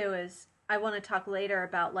up, too, is I want to talk later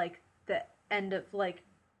about, like, the end of like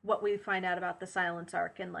what we find out about the Silence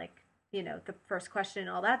arc and like, the first question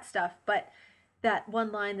and all that stuff. But that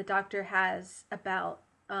one line the Doctor has about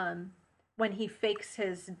when he fakes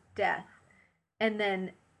his death and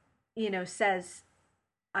then, says,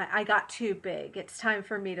 I got too big. It's time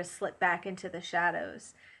for me to slip back into the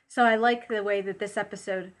shadows. So I like the way that this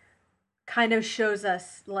episode kind of shows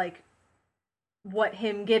us like what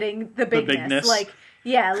him getting the bigness. Like,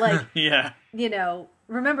 yeah, like, yeah.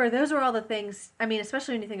 Remember, those were all the things. I mean,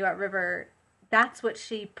 especially when you think about River, that's what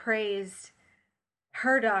she praised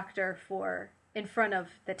her doctor for in front of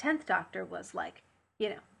the 10th Doctor was like,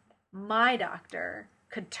 my doctor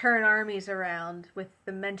could turn armies around with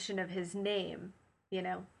the mention of his name,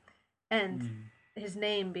 and his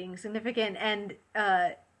name being significant and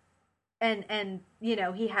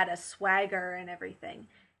he had a swagger and everything.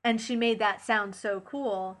 And she made that sound so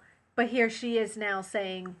cool, but here she is now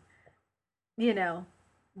saying,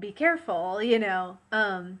 be careful,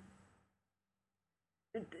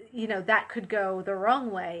 that could go the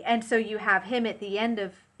wrong way. And so you have him at the end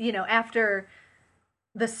of, after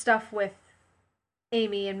the stuff with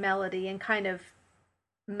Amy and Melody and kind of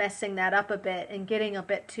messing that up a bit and getting a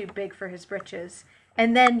bit too big for his britches.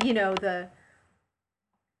 And then, the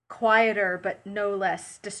quieter but no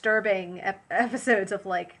less disturbing episodes of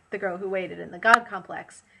like The Girl Who Waited and The God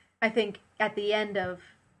Complex. I think at the end of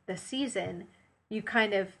the season, you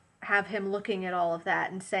kind of have him looking at all of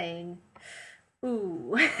that and saying,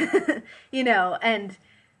 ooh, and,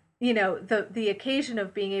 the occasion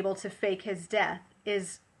of being able to fake his death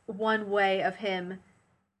is one way of him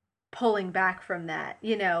pulling back from that.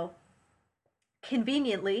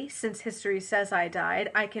 Conveniently, since history says I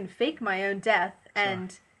died, I can fake my own death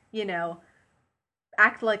and,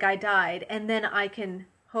 act like I died, and then I can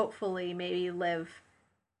hopefully maybe live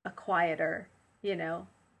a quieter,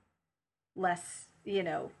 less,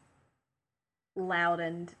 loud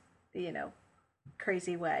and,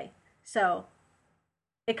 crazy way. So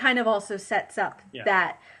it kind of also sets up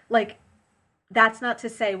that, like, that's not to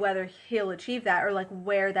say whether he'll achieve that or like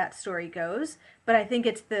where that story goes, but I think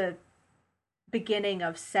it's the beginning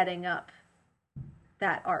of setting up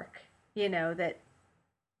that arc, that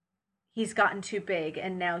he's gotten too big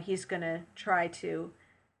and now he's going to try to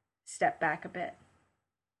step back a bit.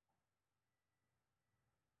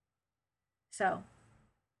 So,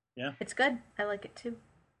 yeah, it's good. I like it too.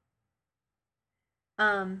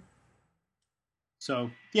 So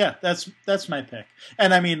yeah, that's my pick.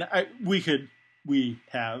 And I mean, we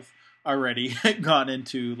have already gone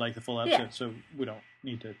into like the full episode, so we don't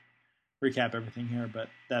need to recap everything here. But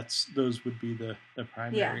those would be the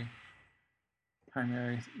primary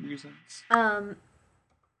reasons.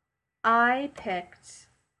 I picked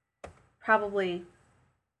probably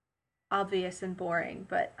obvious and boring,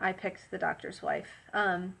 but I picked The Doctor's Wife.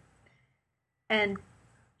 And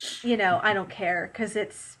I don't care because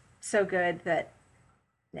it's so good that,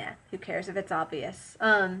 who cares if it's obvious?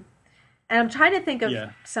 And I'm trying to think of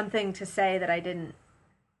something to say that I didn't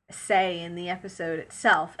say in the episode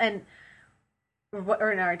itself,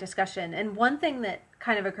 or in our discussion. And one thing that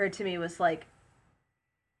kind of occurred to me was like,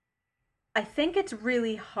 I think it's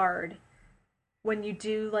really hard when you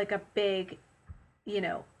do like a big,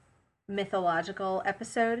 mythological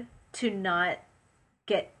episode to not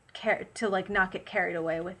get not get carried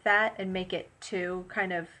away with that and make it too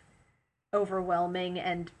kind of overwhelming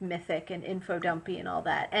and mythic and info dumpy and all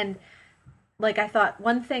that. And like, I thought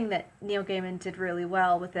one thing that Neil Gaiman did really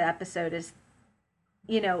well with the episode is,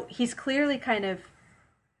 he's clearly kind of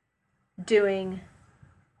doing,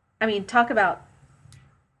 talk about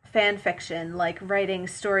fan fiction, like writing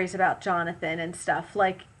stories about Jonathan and stuff.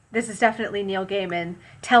 Like, this is definitely Neil Gaiman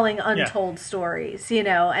telling untold stories,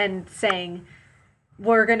 and saying,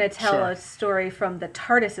 we're going to tell a story from the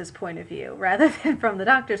TARDIS's point of view rather than from the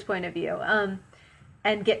Doctor's point of view,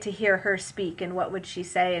 and get to hear her speak and what would she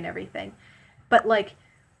say and everything. But, like,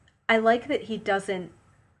 I like that he doesn't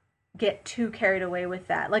get too carried away with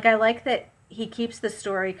that. Like, I like that he keeps the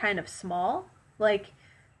story kind of small. Like,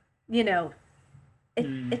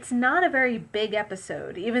 it's not a very big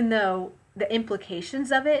episode, even though the implications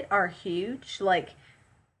of it are huge. Like,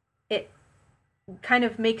 it kind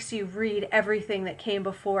of makes you read everything that came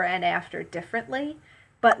before and after differently.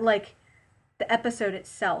 But, like, the episode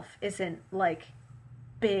itself isn't, like,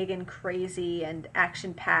 big and crazy and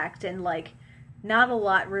action-packed and, like, not a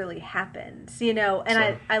lot really happens, and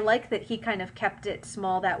I like that he kind of kept it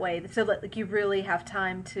small that way so that, like, you really have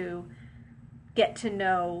time to get to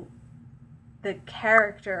know the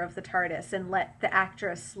character of the TARDIS and let the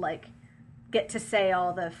actress, like, get to say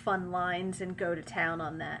all the fun lines and go to town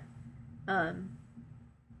on that.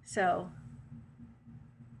 So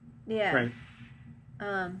Yeah. Right.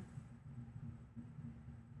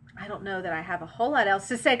 I don't know that I have a whole lot else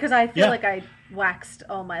to say because I feel Yeah. like I waxed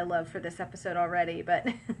all my love for this episode already, but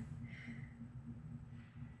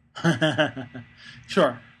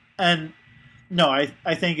Sure. And no,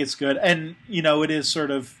 I think it's good. And, it is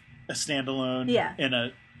sort of a standalone yeah. in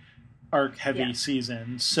a arc heavy Yeah.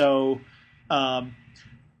 season. So,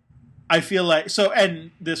 I feel like,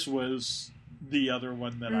 and this was the other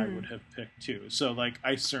one that I would have picked too. So, like,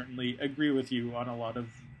 I certainly agree with you on a lot of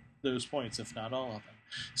those points, if not all of them.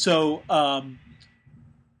 So,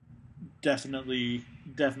 definitely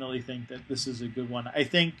think that this is a good one. I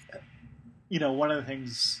think, one of the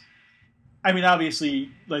things, I mean,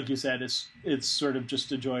 obviously, like you said, it's sort of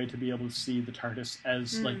just a joy to be able to see the TARDIS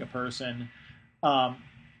as like a person.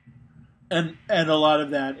 And a lot of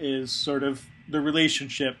that is sort of the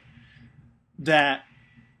relationship that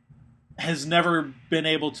has never been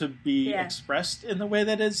able to be expressed in the way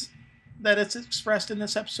that it's expressed in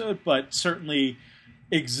this episode, but certainly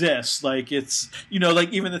exists. Like, it's,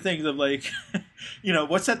 like even the things of like,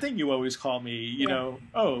 what's that thing you always call me,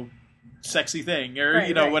 oh, sexy thing, or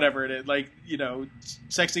right. whatever it is, like,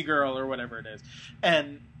 sexy girl or whatever it is,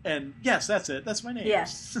 and yes, that's it, that's my name.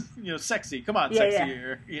 Yes. Sexy, come on, sexy.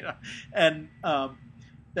 Or, and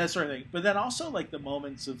that sort of thing. But then also like the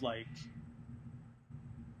moments of like,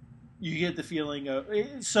 you get the feeling of,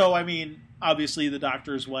 so I mean, obviously the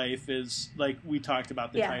Doctor's wife is like, we talked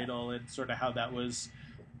about the title and sort of how that was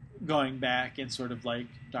going back and sort of like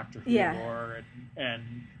Doctor Who lore,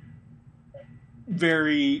 and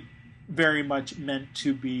very, very much meant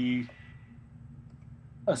to be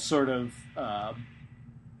a sort of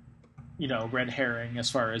red herring as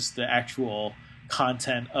far as the actual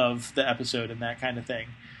content of the episode and that kind of thing.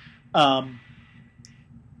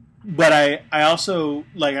 But I also,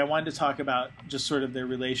 like, I wanted to talk about just sort of their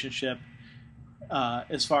relationship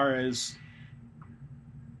as far as,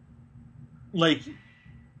 like,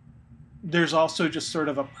 there's also just sort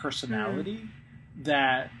of a personality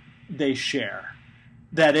that they share.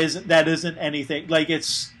 That isn't anything, like,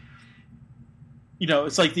 it's,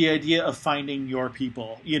 it's like the idea of finding your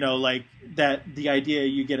people, like that, the idea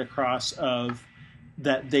you get across of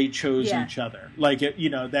that they chose each other. Like,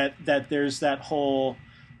 that there's that whole,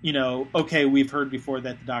 okay, we've heard before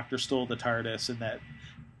that the Doctor stole the TARDIS and that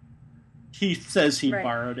he says he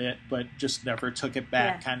borrowed it, but just never took it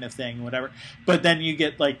back, kind of thing, whatever. But then you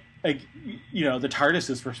get like, the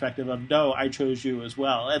TARDIS's perspective of, no, I chose you as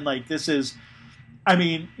well. And like, this is, I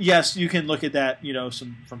mean, yes, you can look at that,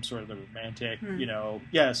 from sort of the romantic,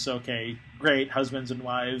 yes, okay, great, husbands and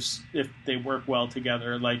wives, if they work well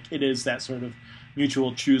together, like, it is that sort of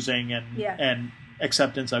mutual choosing and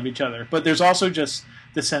acceptance of each other. But there's also just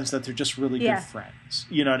the sense that they're just really good friends,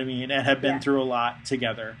 you know what I mean, and have been through a lot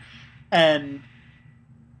together. And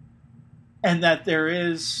that there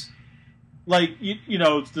is, like,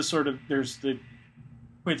 the sort of, there's the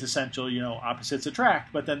quintessential, opposites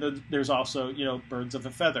attract, but then there's also, birds of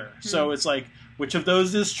a feather. So it's like, which of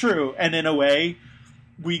those is true? And in a way,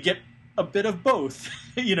 we get a bit of both,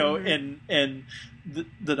 in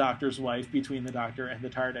the Doctor's wife, between the Doctor and the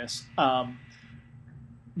TARDIS.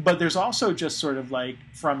 But there's also just sort of like,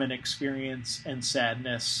 from an experience and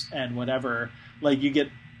sadness and whatever, like, we've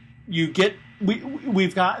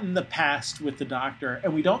gotten the past with the Doctor,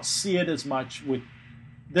 and we don't see it as much with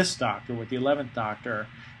this Doctor, with the 11th Doctor,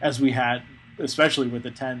 as we had, especially with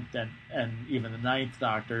the 10th and even the 9th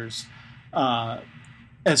Doctors,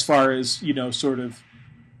 as far as, sort of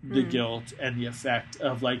the guilt and the effect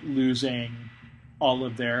of like losing all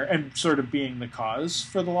of their, and sort of being the cause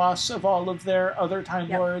for the loss of all of their other Time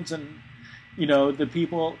Lords and, the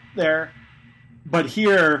people there. But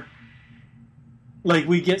here, like,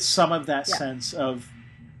 we get some of that sense of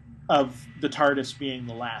the TARDIS being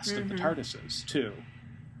the last of the TARDISes too.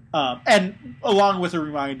 And along with a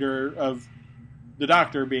reminder of the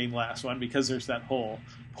Doctor being the last one, because there's that whole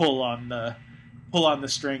pull on the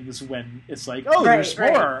strings when it's like, oh, there's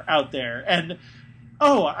more out there, and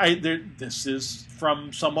this is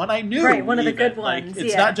from someone I knew, right? One even. of the good ones. Like,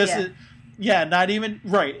 it's not just not even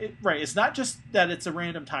right. It's not just that it's a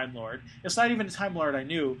random Time Lord. It's not even a Time Lord I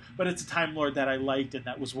knew, but it's a Time Lord that I liked, and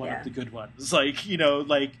that was one of the good ones. Like, we'd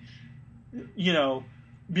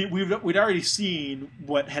already seen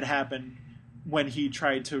what had happened when he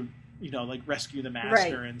tried to, like, rescue the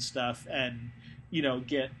Master and stuff, and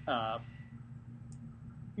get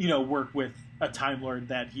work with a Time Lord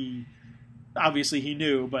that he obviously he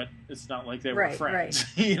knew, but it's not like they were friends.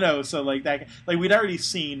 So like that, like, we'd already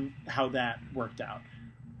seen how that worked out.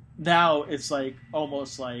 Now it's like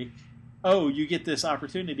almost like oh, you get this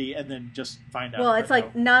opportunity, and then just find out. Well, it's that,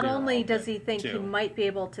 like no, not they were only all does good, he think he too. might be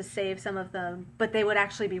able to save some of them, but they would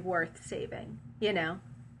actually be worth saving, you know?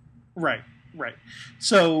 Right, right.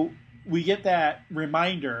 So we get that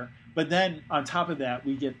reminder, but then on top of that,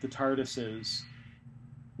 we get the TARDIS's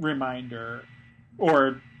reminder,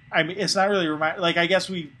 or I mean, it's not really a reminder. Like, I guess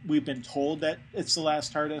we've been told that it's the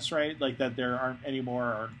last TARDIS, right? Like that there aren't any more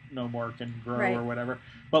or no more can grow Right. or whatever.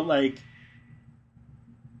 But like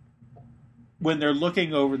when they're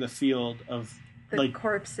looking over the field of The like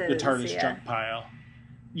corpses, the TARDIS yeah. junk pile,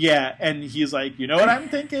 yeah, and he's like, you know what I'm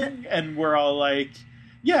thinking, and we're all like,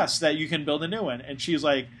 yes, that you can build a new one, and she's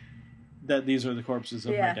like, that these are the corpses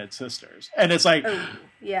of my Yeah. dead sisters, and it's like, Oh,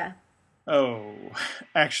 yeah. oh,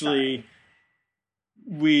 actually, Sorry.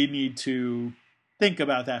 we need to think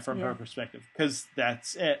about that from Yeah. her perspective, because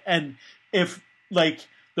that's it. And if like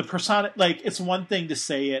the persona, like it's one thing to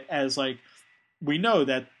say it as like, we know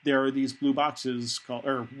that there are these blue boxes called,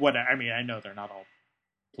 or what, I mean, I know they're not all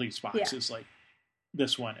police boxes like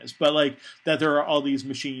this one is, but like that there are all these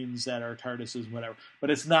machines that are TARDISes, whatever. But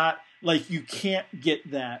it's not like you can't get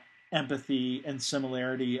that empathy and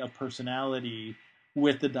similarity of personality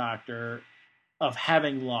with the Doctor of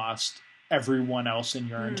having lost everyone else in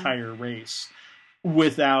your entire race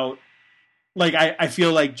without, like, I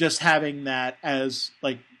feel like just having that as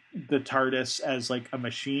like the TARDIS as like a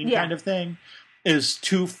machine kind of thing is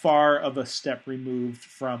too far of a step removed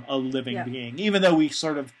from a living being, even though we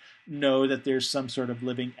sort of know that there's some sort of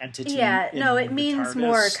living entity. Yeah, no, it means TARDIS.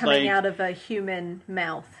 more coming out of a human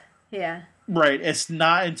mouth. Yeah. Right. It's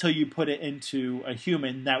not until you put it into a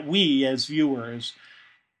human that we, as viewers,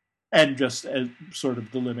 and just as sort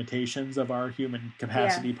of the limitations of our human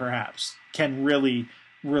capacity, perhaps, can really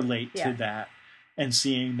relate to that and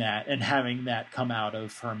seeing that and having that come out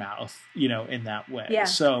of her mouth, you know, in that way. Yeah.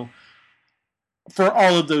 So for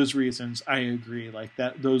all of those reasons, I agree. Like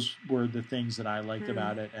that, those were the things that I liked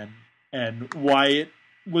about it, and why it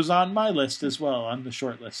was on my list as well, on the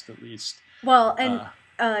short list at least. Well, and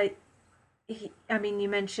I mean, you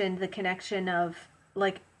mentioned the connection of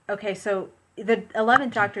like, okay, so the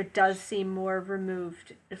 11th Doctor does seem more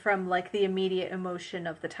removed from like the immediate emotion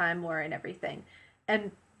of the Time War and everything,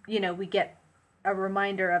 and you know we get a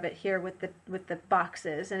reminder of it here with the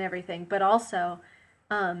boxes and everything, but also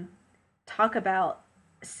talk about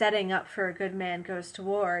setting up for A Good Man Goes to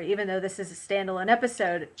War. Even though this is a standalone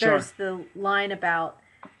episode, there's the line about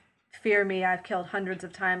 "Fear me, I've killed hundreds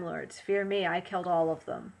of Time Lords. Fear me, I killed all of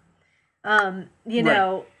them." You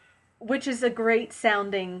know, which is a great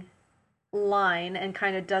sounding line and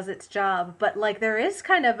kind of does its job, but like there is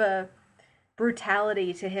kind of a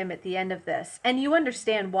brutality to him at the end of this, and you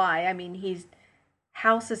understand why. I mean,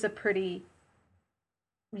 House is a pretty,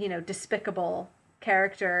 you know, despicable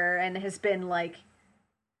character and has been like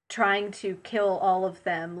trying to kill all of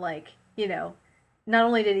them. Like, you know, not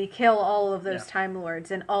only did he kill all of those Time Lords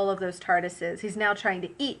and all of those TARDISes, he's now trying to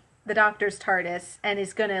eat the Doctor's TARDIS and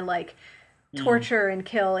is gonna like torture and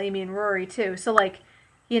kill Amy and Rory too. So like,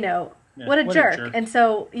 you know, what a jerk. And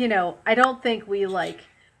so, you know, I don't think we like,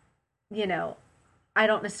 you know, I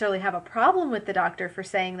don't necessarily have a problem with the Doctor for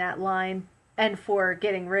saying that line and for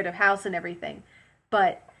getting rid of House and everything.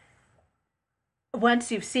 But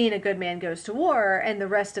once you've seen A Good Man Goes to War and the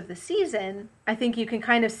rest of the season, I think you can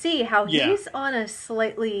kind of see how he's on a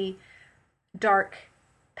slightly dark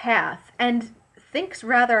path and thinks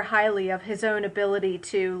rather highly of his own ability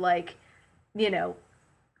to, like, you know,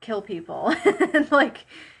 kill people. Like,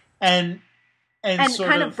 and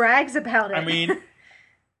kind of brags about it. I mean,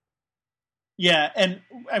 yeah, and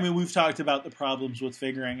I mean, we've talked about the problems with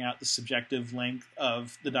figuring out the subjective length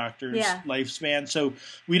of the Doctor's lifespan, so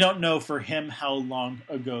we don't know for him how long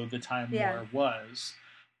ago the Time War was.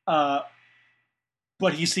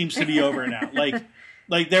 But he seems to be over now.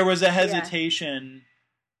 Like there was a hesitation,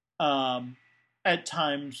 at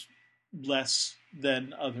times less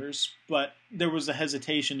than others, but there was a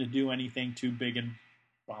hesitation to do anything too big and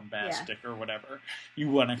bombastic or whatever you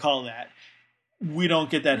want to call that. We don't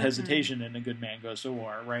get that hesitation in A Good Man Goes to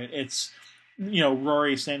War, right? It's, you know,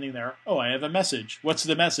 Rory standing there. Oh, I have a message. What's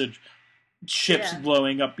the message? Ships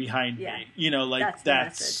blowing up behind me. You know, like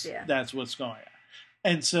that's what's going on.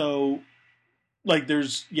 And so, like,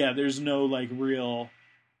 there's no like real.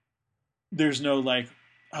 There's no like,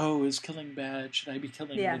 oh, is killing bad? Should I be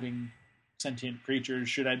killing living sentient creatures?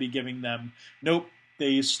 Should I be giving them? Nope,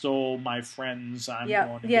 they stole my friends. I'm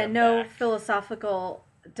going to get them no back. Philosophical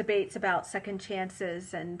debates about second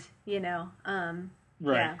chances and, you know,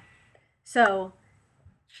 so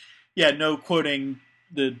no quoting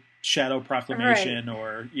the Shadow Proclamation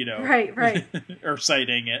or, you know, right or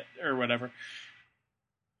citing it or whatever.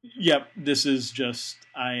 Yep, this is just,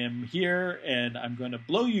 I am here and I'm going to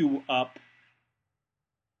blow you up,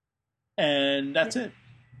 and that's it.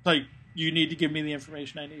 Like, you need to give me the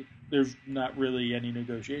information I need. There's not really any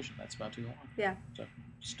negotiation that's about to go on. Yeah. So,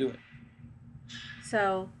 just do it.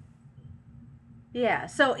 So, yeah.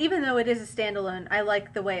 So even though it is a standalone, I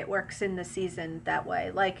like the way it works in the season that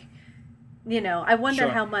way. Like, I wonder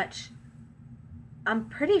Sure. how much. I'm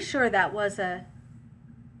pretty sure that was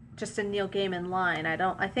just a Neil Gaiman line.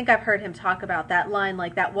 I think I've heard him talk about that line,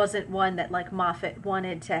 like that wasn't one that like Moffat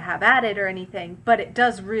wanted to have added or anything, but it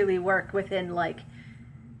does really work within like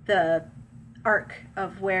the arc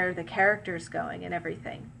of where the character's going and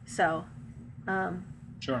everything. So,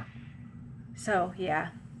 Sure. so yeah.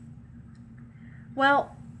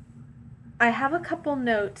 Well, I have a couple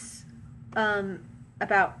notes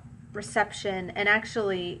about reception, and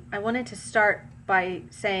actually, I wanted to start by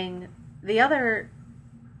saying the other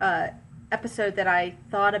episode that I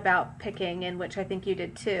thought about picking, in which I think you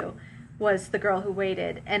did too, was The Girl Who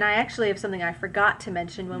Waited. And I actually have something I forgot to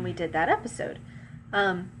mention when we did that episode,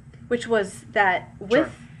 which was that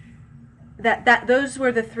with Sure. that those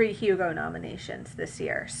were the 3 Hugo nominations this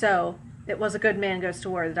year. So it was A Good Man Goes to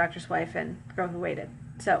War, The Doctor's Wife, and The Girl Who Waited.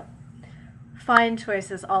 So fine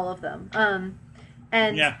choices, all of them.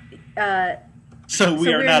 And Yeah. uh, So we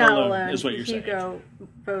so are we're not not alone, is what The you're saying. Hugo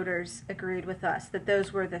voters agreed with us that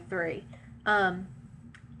those were the 3.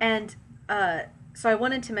 And so I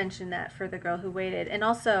wanted to mention that for The Girl Who Waited. And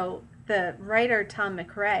also the writer Tom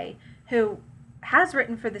McRae, who has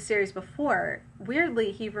written for the series before.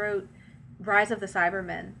 Weirdly, he wrote Rise of the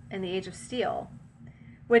Cybermen and The Age of Steel,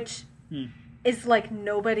 which is like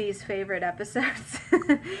nobody's favorite episodes.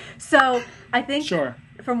 So I think Sure.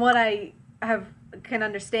 from what I can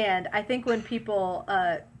understand, I think when people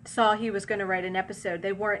saw he was going to write an episode,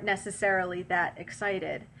 they weren't necessarily that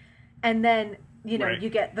excited. And then, Right. you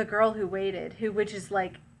get The Girl Who Waited, which is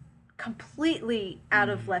like completely out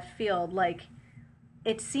of left field. Like,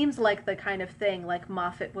 it seems like the kind of thing like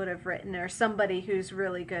Moffat would have written, or somebody who's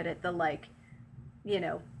really good at the like,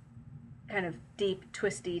 kind of deep,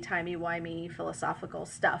 twisty, timey-wimey philosophical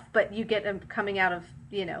stuff. But you get him coming out of,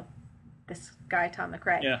 this guy, Tom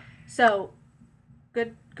McRae. Yeah. So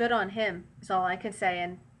good on him is all I can say.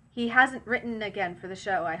 And he hasn't written again for the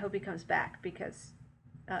show. I hope he comes back, because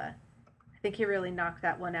I think he really knocked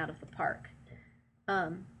that one out of the park.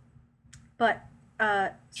 So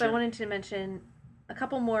Sure. I wanted to mention a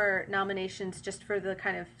couple more nominations just for the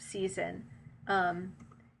kind of season.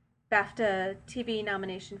 BAFTA TV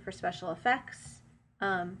nomination for special effects,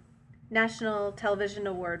 National Television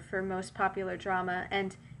Award for Most Popular Drama,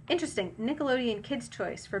 and interesting, Nickelodeon Kids'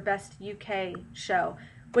 Choice for Best UK Show,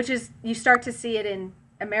 which is, you start to see it in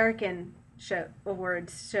American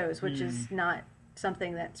awards shows, which is not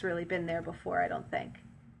something that's really been there before, I don't think.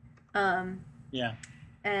 Yeah.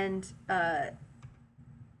 And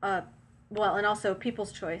and also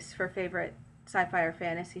People's Choice for Favorite Sci-Fi or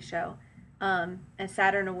Fantasy Show, and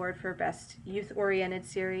Saturn Award for Best Youth-Oriented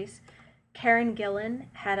Series. Karen Gillan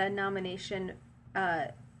had a nomination,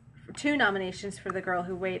 for 2 nominations for The Girl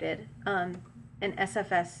Who Waited, an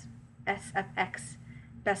SFX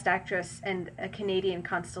Best Actress, and a Canadian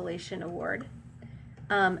Constellation Award.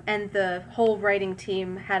 And the whole writing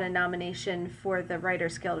team had a nomination for the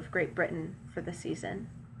Writers Guild of Great Britain for the season.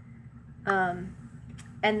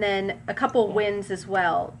 And then a couple wins as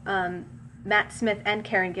well. Matt Smith and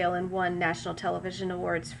Karen Gillan won National Television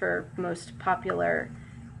Awards for Most Popular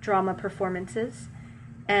Drama Performances.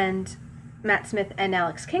 And Matt Smith and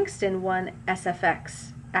Alex Kingston won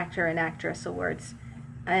SFX Actor and Actress Awards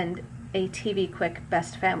and a TV Quick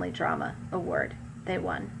Best Family Drama Award they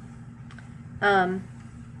won.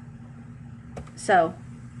 So,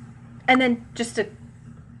 and then just to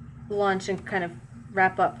launch and kind of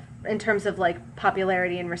wrap up in terms of like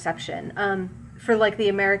popularity and reception, for like the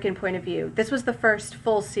American point of view, this was the first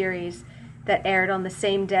full series that aired on the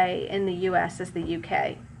same day in the US as the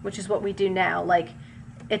UK, which is what we do now. Like,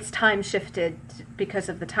 it's time shifted because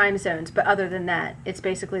of the time zones, but other than that, it's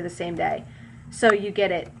basically the same day. So you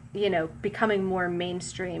get it, becoming more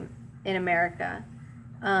mainstream in America.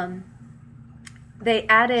 They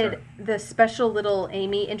added the special little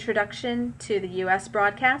Amy introduction to the US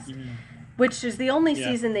broadcast, which is the only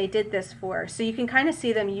season they did this for. So you can kind of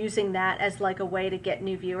see them using that as like a way to get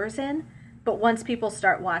new viewers in. But once people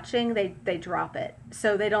start watching, they drop it.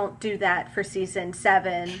 So they don't do that for season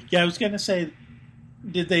 7. Yeah, I was going to say,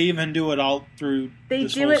 did they even do it all through They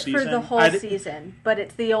this do whole it season? for the whole season, but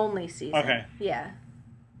it's the only season. Okay. Yeah.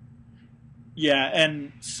 Yeah,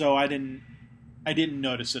 and so I didn't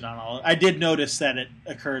notice it on all. I did notice that it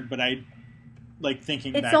occurred, but I like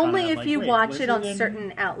thinking It's back on only it, if like, you wait, watch was it on in...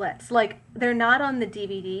 certain outlets. Like, they're not on the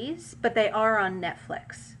DVDs, but they are on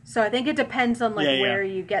Netflix. So I think it depends on, like, where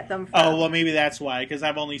you get them from. Oh, well, maybe that's why, because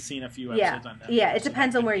I've only seen a few episodes on Netflix. Yeah, it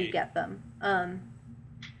depends on where you get them.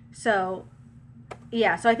 So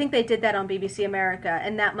I think they did that on BBC America,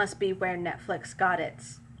 and that must be where Netflix got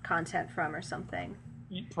its content from or something.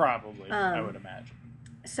 Probably, I would imagine.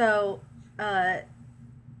 So,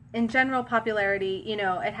 in general popularity,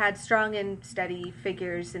 it had strong and steady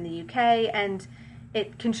figures in the UK, and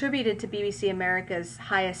it contributed to BBC America's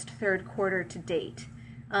highest third quarter to date.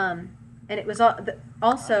 And it was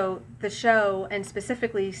also the show, and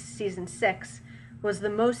specifically season 6, was the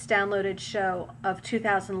most downloaded show of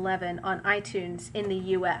 2011 on iTunes in the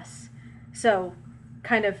US. So,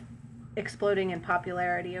 kind of exploding in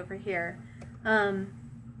popularity over here.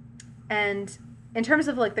 And in terms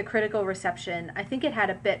of like the critical reception, I think it had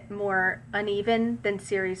a bit more uneven than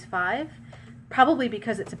Series 5, probably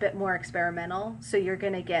because it's a bit more experimental. So you're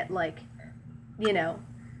going to get like,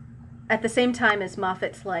 at the same time as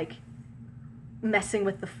Moffat's like messing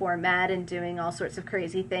with the format and doing all sorts of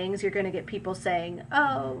crazy things, you're going to get people saying,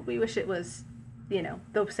 oh, we wish it was,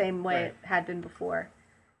 the same way it had been before.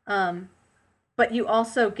 But you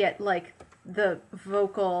also get like the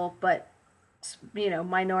vocal but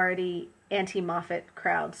minority anti-Moffat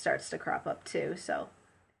crowd starts to crop up too. So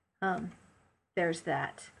there's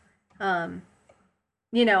that. And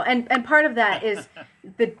part of that is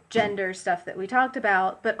the gender stuff that we talked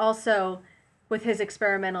about, but also with his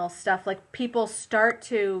experimental stuff, like people start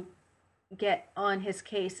to get on his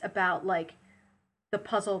case about like the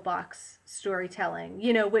puzzle box storytelling,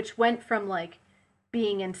 which went from like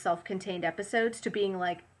being in self-contained episodes to being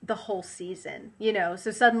like the whole season, so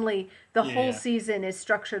suddenly the whole season is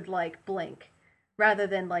structured like Blink rather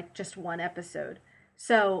than like just one episode.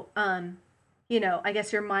 So I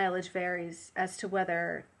guess your mileage varies as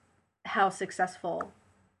to how successful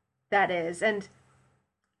that is. And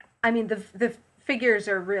I mean the figures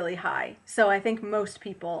are really high, so I think most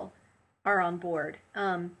people are on board.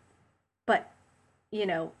 But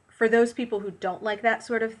for those people who don't like that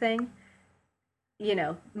sort of thing,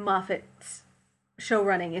 Moffat's show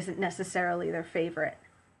running isn't necessarily their favorite.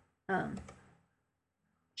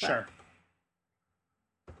 Sure.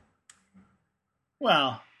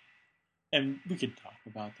 Well, and we could talk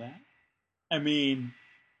about that. I mean,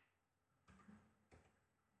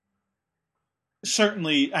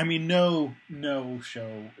 certainly, no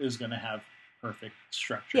show is going to have perfect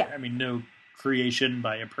structure. Yeah. No creation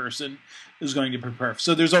by a person is going to be perfect.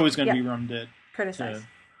 So there's always going to be room to criticize.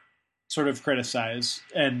 Sort of criticize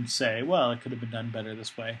and say, well, it could have been done better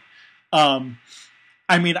this way.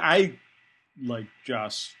 I like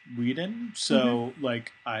Joss Whedon, so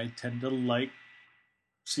like I tend to like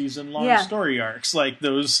season-long story arcs. Like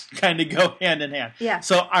those kind of go hand in hand. Yeah.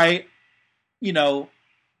 So I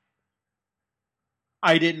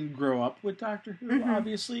didn't grow up with Doctor Who,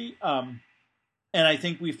 obviously. And I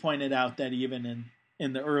think we've pointed out that even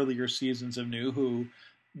in the earlier seasons of New Who,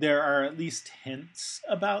 there are at least hints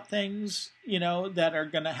about things, that are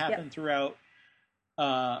going to happen throughout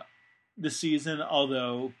the season,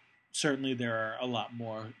 although certainly there are a lot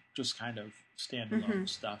more just kind of standalone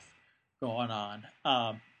stuff going on.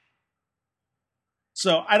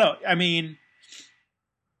 So I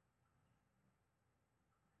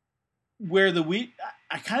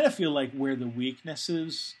kind of feel like where the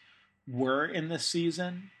weaknesses were in this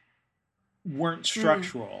season weren't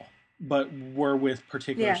structural, but were with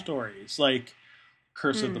particular stories, like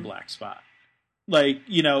Curse of the Black Spot. Like,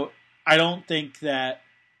 I don't think that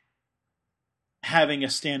having a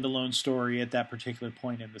standalone story at that particular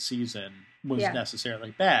point in the season was necessarily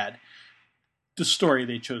bad. The story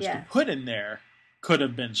they chose to put in there could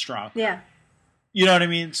have been stronger. Yeah. You know what I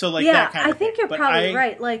mean? So, like, that kind of I think thing. You're probably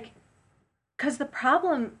right. Like, because the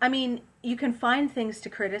problem, you can find things to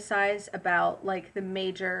criticize about, like, the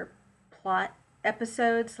major plot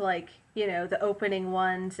episodes, like, the opening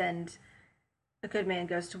ones and A Good Man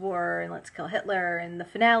Goes to War and Let's Kill Hitler and the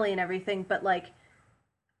finale and everything, but like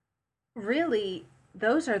really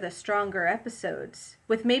those are the stronger episodes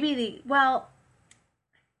with maybe the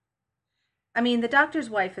Doctor's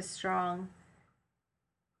Wife is strong.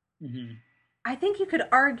 I think you could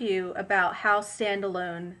argue about how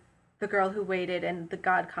standalone The Girl Who Waited and The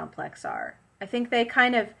God Complex are. I think they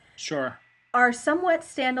kind of are somewhat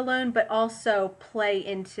standalone, but also play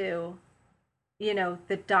into,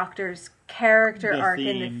 the Doctor's character arc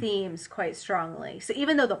and the themes quite strongly. So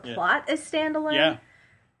even though the plot is standalone,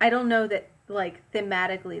 I don't know that, like,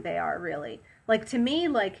 thematically they are really. Like, to me,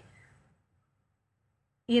 like,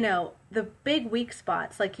 the big weak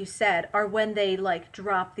spots, like you said, are when they like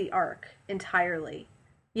drop the arc entirely.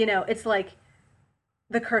 It's like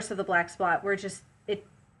the Curse of the Black Spot, where just it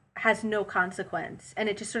has no consequence and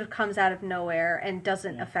it just sort of comes out of nowhere and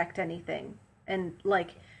doesn't affect anything. And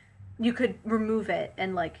like you could remove it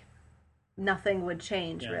and like nothing would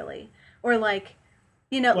change really. Or like,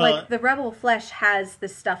 like the Rebel Flesh has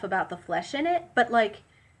this stuff about the flesh in it, but like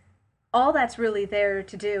all that's really there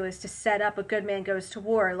to do is to set up a good man goes to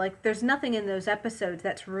war. Like there's nothing in those episodes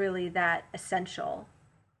that's really that essential.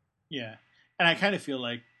 Yeah. And I kind of feel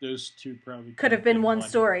like those two probably could have been one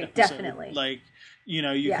story, episode. Definitely. Like, you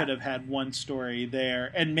could have had one story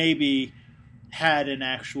there and maybe had an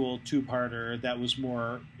actual two-parter that was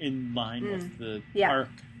more in line with the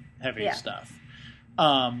arc-heavy stuff.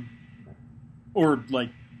 Or,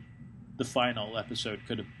 like, the final episode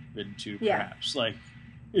could have been two, perhaps. Like,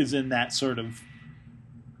 is in that sort of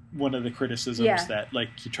one of the criticisms that,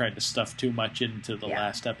 like, he tried to stuff too much into the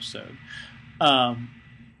last episode.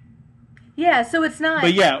 Yeah, so it's not...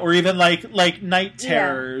 But yeah, or even like Night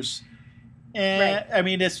Terrors. And, I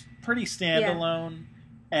mean, it's pretty standalone,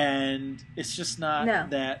 and it's just not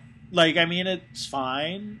that... Like, I mean, it's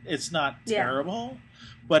fine. It's not terrible.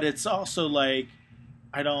 But it's also like,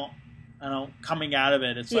 I don't... Coming out of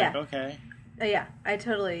it, it's like, okay. Yeah, I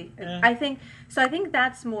totally... I think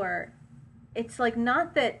that's more... It's like,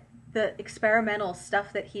 not that the experimental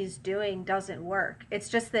stuff that he's doing doesn't work. It's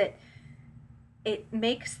just that it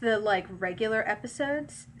makes the like regular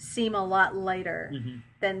episodes seem a lot lighter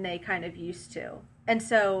than they kind of used to. And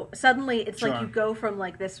so suddenly it's like you go from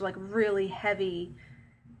like this like really heavy,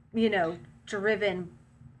 driven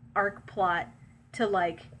arc plot to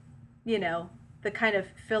like, the kind of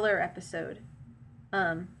filler episode.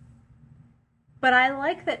 But I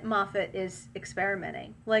like that Moffat is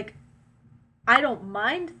experimenting. Like, I don't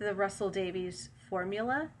mind the Russell Davies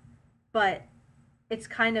formula, but it's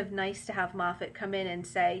kind of nice to have Moffat come in and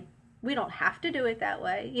say, we don't have to do it that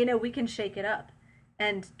way. We can shake it up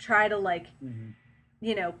and try to like,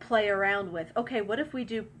 play around with, okay, what if we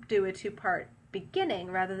do a two-part beginning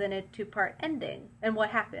rather than a two-part ending? And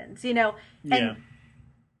what happens, And,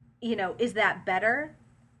 is that better?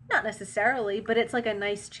 Not necessarily, but it's like a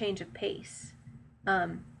nice change of pace.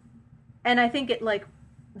 And I think it like,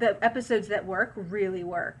 the episodes that work really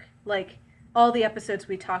work. Like, all the episodes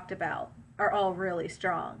we talked about are all really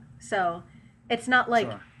strong. So it's not like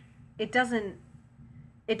it doesn't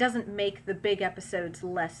make the big episodes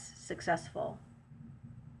less successful.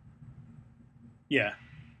 Yeah.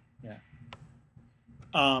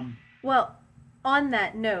 Well, on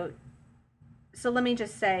that note, so let me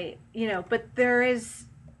just say, but there is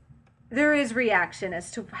reaction as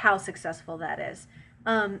to how successful that is.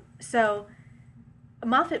 So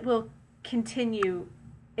Moffat will continue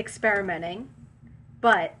experimenting,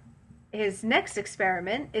 but his next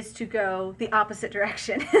experiment is to go the opposite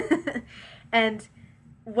direction. And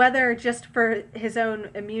whether just for his own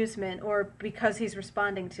amusement or because he's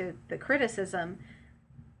responding to the criticism,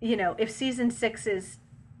 if season 6 is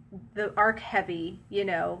the arc heavy,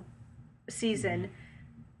 season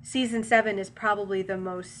 7 is probably the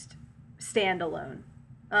most standalone.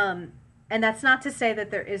 And that's not to say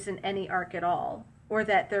that there isn't any arc at all, or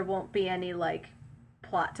that there won't be any like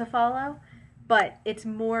plot to follow, but it's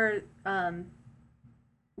more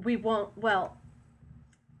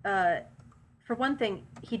for one thing,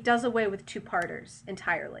 he does away with two-parters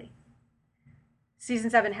entirely. Season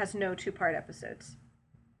 7 has no two-part episodes.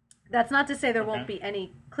 That's not to say there won't be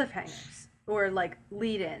any cliffhangers or like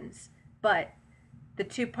lead-ins, but the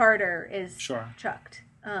two-parter is chucked,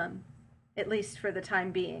 at least for the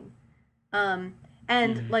time being. And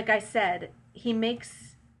like I said, he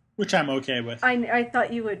makes... Which I'm okay with. I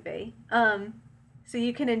thought you would be. So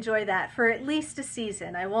you can enjoy that for at least a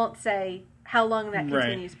season. I won't say how long that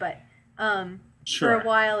continues, but for a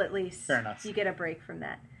while at least. Fair enough. You get a break from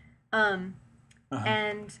that.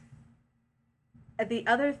 And the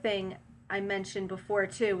other thing I mentioned before,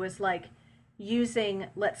 too, was like using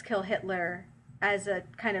Let's Kill Hitler as a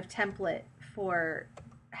kind of template for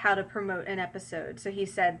how to promote an episode. So he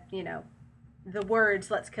said, the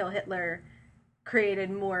words Let's Kill Hitler created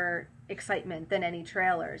more excitement than any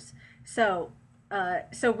trailers. So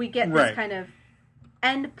we get this kind of,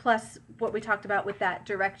 and plus what we talked about with that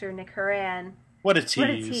director Nick Horan. What a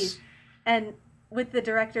tease. And with the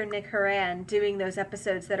director Nick Horan doing those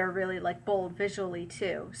episodes that are really like bold visually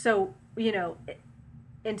too. So,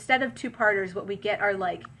 instead of two-parters, what we get are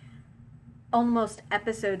like almost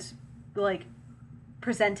episodes like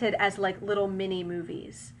presented as like little mini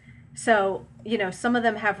movies. So, some of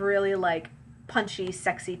them have really like punchy,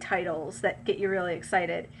 sexy titles that get you really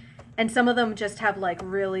excited. and some of them just have like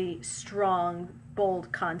really strong,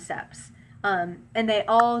 bold concepts. And they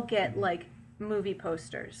all get like movie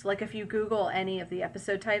posters. Like if you Google any of the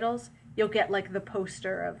episode titles, you'll get like the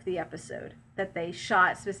poster of the episode that they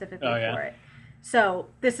shot specifically for it. So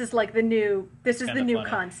this is like the new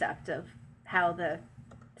concept of how the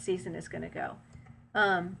season is going to go.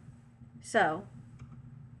 So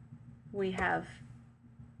we have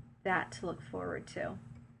that to look forward to.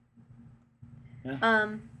 Yeah.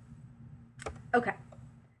 Okay.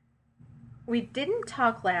 We didn't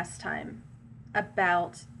talk last time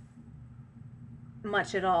about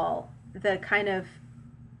much at all the kind of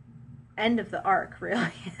end of the arc,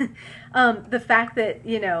 really. The fact that,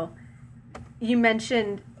 you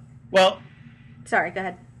mentioned... Well... Sorry, go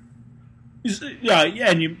ahead. Yeah,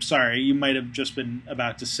 and you might have just been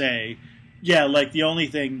about to say, like the only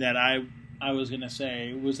thing that I was going to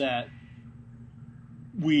say was that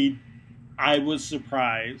I was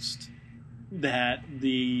surprised that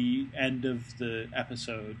the end of the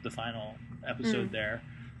episode, the final episode there,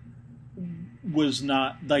 was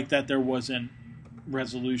not, like, that there wasn't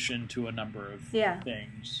resolution to a number of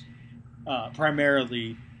things.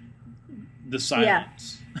 Primarily the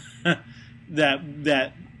silence.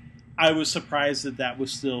 that I was surprised that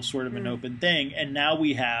was still sort of an open thing, and now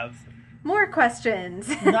we have more questions.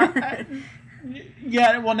 Well,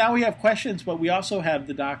 now we have questions, but we also have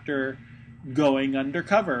the Doctor going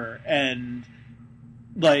undercover, and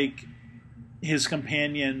like his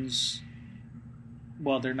companions,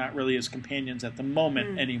 well, they're not really his companions at the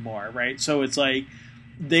moment anymore, right? So it's like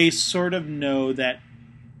they sort of know that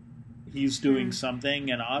he's doing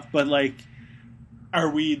something and off, but like,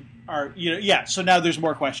 so now there's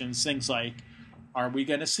more questions. Things like, are we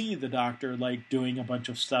going to see the Doctor like doing a bunch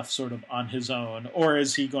of stuff sort of on his own, or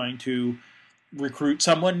is he going to recruit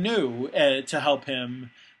someone new to help him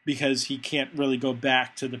because he can't really go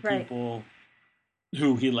back to the people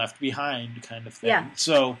who he left behind, kind of thing. Yeah.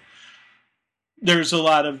 So there's a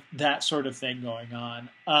lot of that sort of thing going on.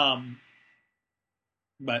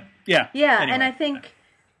 But yeah. Yeah, anyway. And I think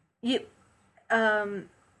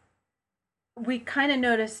we kind of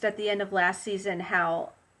noticed at the end of last season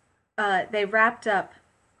how they wrapped up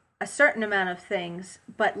a certain amount of things,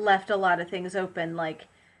 but left a lot of things open. Like,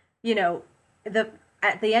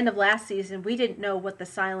 at the end of last season, we didn't know what the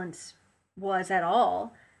silence was at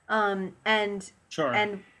all. And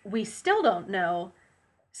we still don't know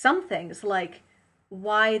some things, like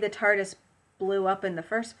why the TARDIS blew up in the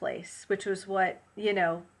first place, which was what,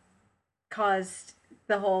 caused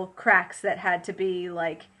the whole cracks that had to be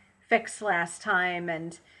like fixed last time.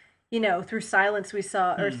 And, through silence we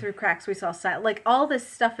saw, or through cracks we saw silence. Like all this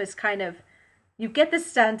stuff is kind of, you get the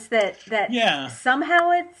sense that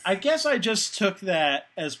somehow it's... I guess I just took that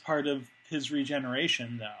as part of his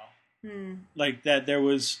regeneration, though. Like that there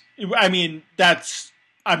was... I mean,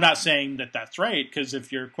 I'm not saying that that's right, because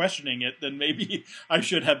if you're questioning it, then maybe I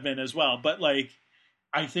should have been as well. But, like,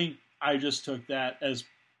 I think I just took that as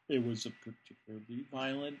it was a particularly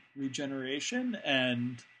violent regeneration,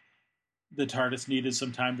 and the TARDIS needed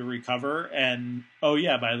some time to recover, and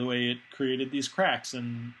by the way, it created these cracks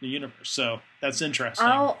in the universe. So that's interesting.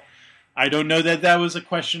 I don't know that was a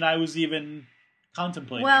question I was even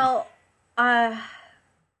contemplating. Well, I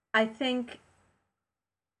think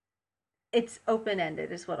it's open-ended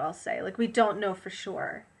is what I'll say. Like, we don't know for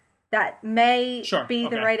sure. That may be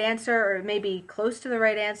the right answer, or it may be close to the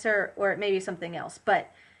right answer, or it may be something else. But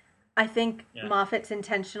I think Moffat's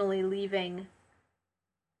intentionally leaving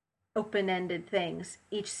open-ended things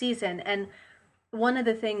each season. And one of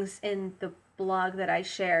the things in the blog that I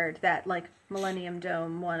shared, that like Millennium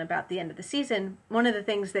Dome one about the end of the season, one of the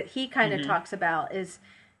things that he kind of talks about is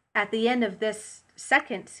at the end of this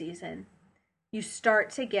second season, you start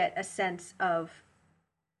to get a sense of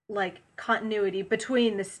like continuity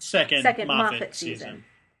between the second Moffat season.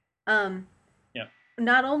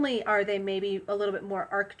 Not only are they maybe a little bit more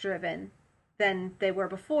arc driven than they were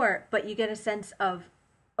before, but you get a sense of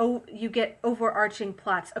you get overarching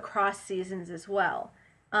plots across seasons as well.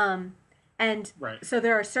 So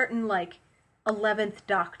there are certain like 11th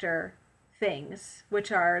Doctor things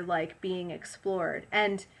which are like being explored,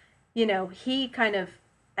 and he kind of,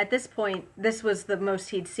 at this point, this was the most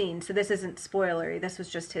he'd seen, so this isn't spoilery, this was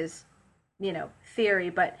just his theory,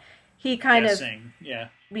 but he kind of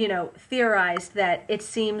theorized that it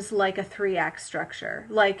seems like a 3-act structure.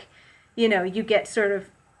 Like, you get sort of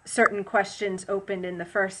certain questions opened in the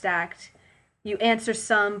first act, you answer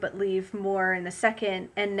some but leave more in the second,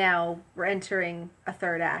 and now we're entering a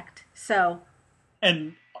third act. So,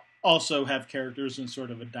 and also have characters in sort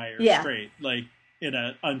of a dire strait, like in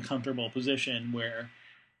an uncomfortable position where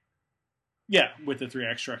Yeah, with the 3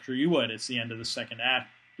 act structure, you would. It's the end of the second act.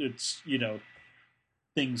 It's,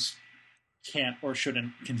 things can't or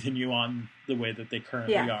shouldn't continue on the way that they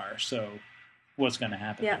currently are. So, what's going to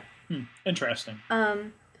happen? Yeah. Interesting.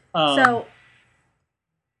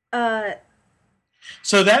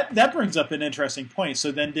 So that brings up an interesting point.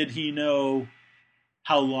 So then, did he know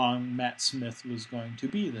how long Matt Smith was going to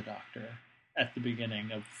be the Doctor at the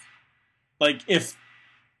beginning of, like, if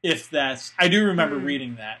that's, I do remember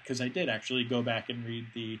reading that because I did actually go back and read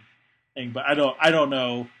the thing, but I don't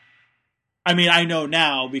know. I mean, I know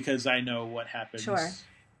now because I know what happens. Sure.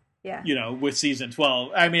 Yeah. With season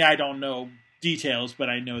 12. I mean, I don't know details, but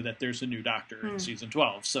I know that there's a new Doctor in season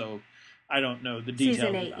 12. So I don't know the details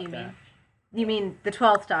season 8, about you that. mean? You mean the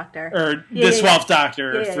 12th Doctor? Or the 12th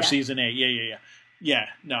Doctor for yeah. season 8. Yeah. Yeah,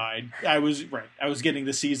 no, I was right. I was getting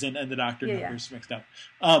the season and the Doctor numbers mixed up.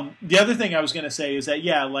 The other thing I was going to say is that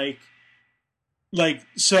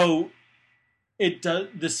so it does.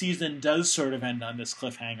 The season does sort of end on this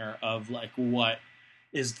cliffhanger of like, what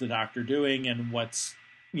is the Doctor doing, and what's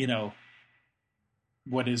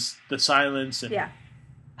what is the silence, and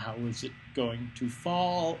how is it going to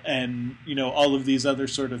fall, and all of these other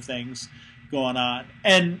sort of things going on,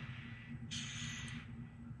 and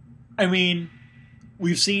I mean.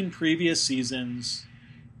 We've seen previous seasons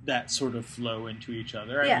that sort of flow into each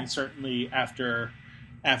other. I mean, certainly after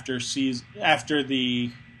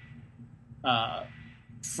the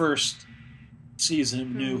first season of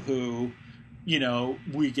New Who,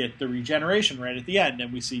 we get the regeneration right at the end,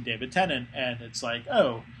 and we see David Tennant, and it's like,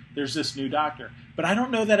 oh, there's this new Doctor. But I don't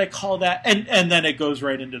know that I call that, and then it goes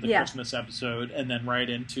right into the Christmas episode, and then right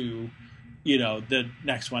into, the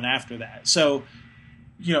next one after that. So.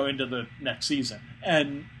 Into the next season.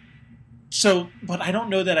 And so, but I don't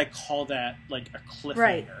know that I call that like a cliffhanger,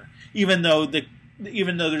 right. even though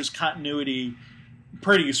there's continuity,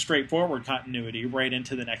 pretty straightforward continuity right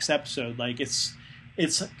into the next episode. Like it's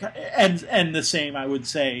and the same, I would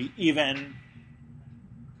say even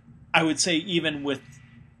with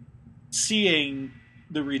seeing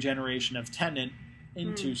the regeneration of Tennant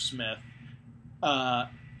into Smith,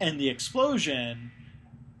 and the explosion,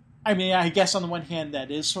 I mean, I guess on the one hand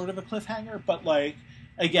that is sort of a cliffhanger, but like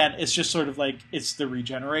again, it's just sort of like it's the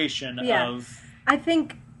regeneration of, I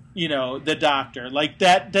think, the Doctor. Like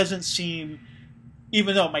that doesn't seem,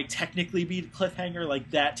 even though it might technically be a cliffhanger,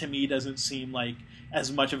 like that to me doesn't seem like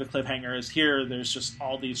as much of a cliffhanger as here. There's just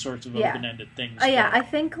all these sorts of open-ended things. I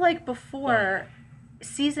think like before,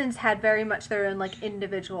 seasons had very much their own like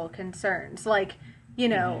individual concerns. Like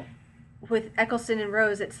with Eccleston and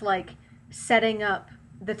Rose, it's like setting up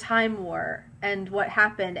the Time War and what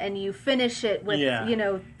happened, and you finish it with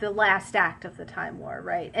the last act of the Time War,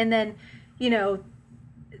 right? And then the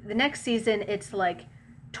next season it's like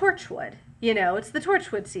Torchwood, it's the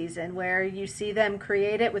Torchwood season where you see them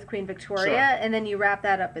create it with Queen Victoria, and then you wrap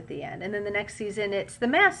that up at the end, and then the next season it's the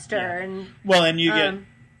Master, and you get and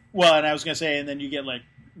I was gonna say, and then you get like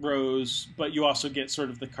Rose, but you also get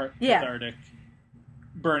sort of the cathartic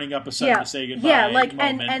burning up a sun to say goodbye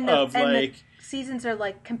moment of like. Seasons are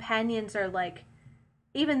like, companions are like,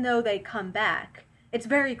 even though they come back, it's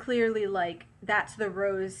very clearly like that's the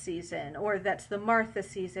Rose season, or that's the Martha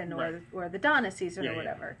season, or the Donna season, or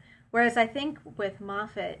whatever. Whereas I think with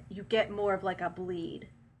Moffat, you get more of like a bleed.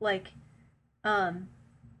 Like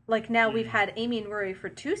now we've had Amy and Rory for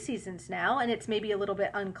 2 seasons now, and it's maybe a little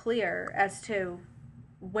bit unclear as to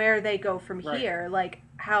where they go from here. Like,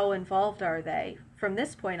 how involved are they from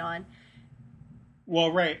this point on?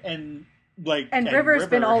 Well, right, and River's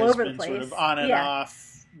been all over the place, sort of on and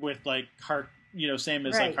off with like same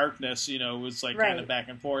as like Harkness, was like kind of back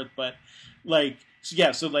and forth, but like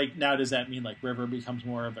so like now does that mean like River becomes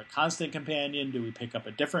more of a constant companion? Do we pick up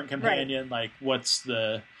a different companion? Like what's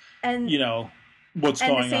the what's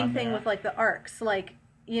going on? And the same thing with like the arcs, like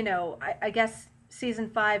I guess season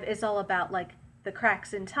 5 is all about like the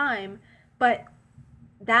cracks in time, but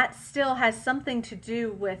that still has something to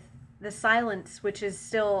do with the silence, which is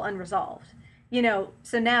still unresolved.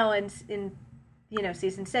 So now in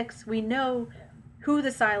season 6, we know who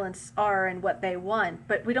the silence are and what they want,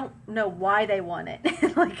 but we don't know why they want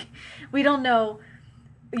it. Like, we don't know,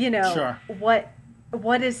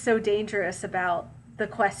 what is so dangerous about the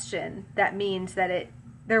question that means that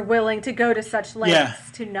they're willing to go to such lengths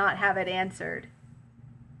to not have it answered.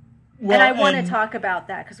 Well, and I want to talk about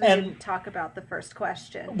that because we didn't talk about the first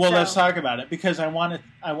question. Well, let's talk about it because I want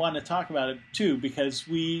to talk about it too, because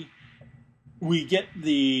we get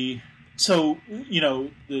the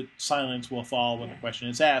the silence will fall when the question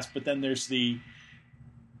is asked, but then there's the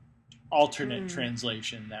alternate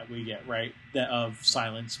translation that we get, right? That of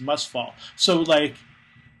silence must fall. So like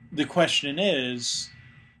the question is,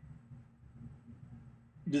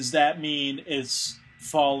 does that mean it's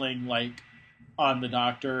falling like on the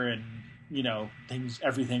Doctor, and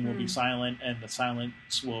everything will be silent and the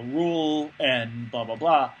silence will rule and blah blah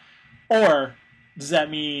blah, or does that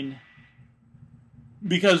mean,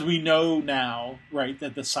 because we know now, right,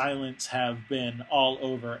 that the silence have been all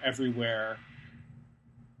over everywhere,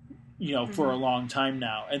 for a long time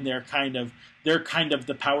now, and they're kind of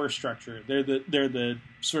the power structure. They're the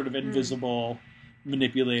sort of invisible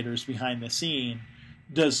manipulators behind the scene.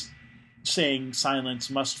 Does saying silence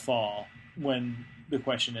must fall when the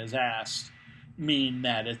question is asked mean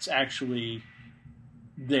that it's actually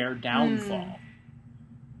their downfall?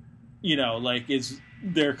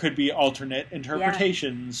 There could be alternate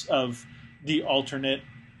interpretations of the alternate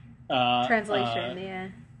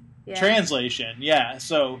translation. Translation, yeah.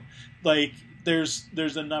 So,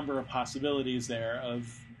 there's a number of possibilities there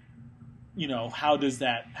of, how does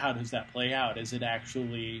that play out? Is it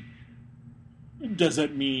actually, does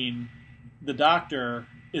it mean the Doctor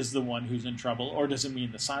is the one who's in trouble, or does it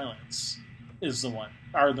mean the silence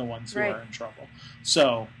are the ones who are in trouble?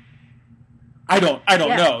 So, I don't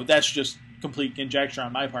know. That's just complete conjecture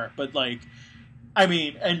on my part. But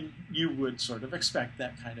and you would sort of expect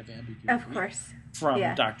that kind of ambiguity, of course, from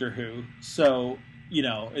Doctor Who. So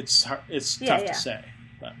it's tough to say.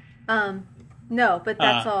 But no, but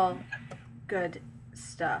that's all good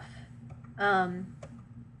stuff. And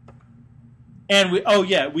we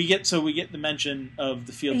get the mention of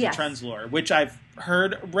the Fields of Trenzalore, which I've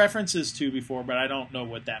heard references to before, but I don't know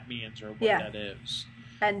what that means or what that is.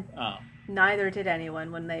 And neither did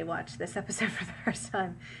anyone when they watched this episode for the first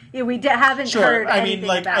time. Yeah, we haven't heard anything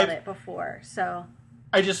about it before, so.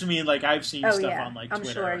 I just mean, I've seen stuff on Twitter, I'm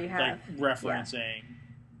sure you have. Referencing,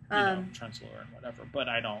 Trenzalore and whatever, but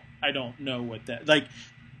I don't know what that,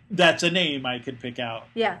 that's a name I could pick out.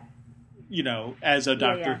 Yeah. As a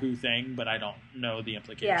Doctor Who thing, but I don't know the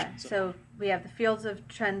implications. Yeah, so we have the Fields of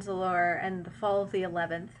Trenzalore and the Fall of the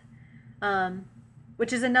 11th,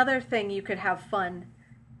 which is another thing you could have fun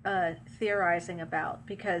theorizing about,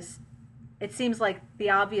 because it seems like the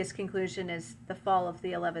obvious conclusion is the fall of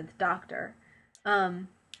the 11th Doctor.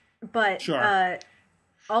 But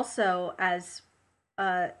also, as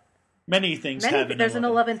many things have there's an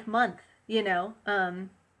 11th month, there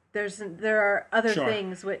are other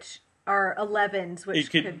things which are 11s which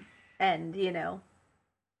could end,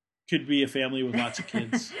 could be a family with lots of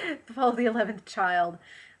kids. The fall of the 11th child.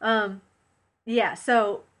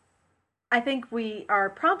 So I think we are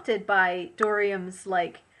prompted by Dorium's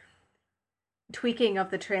tweaking of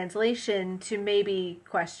the translation to maybe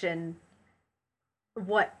question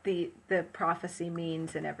what the prophecy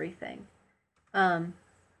means and everything. And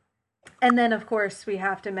then, of course, we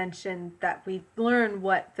have to mention that we learn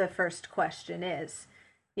what the first question is,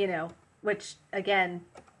 which, again,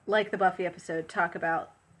 like the Buffy episode, talk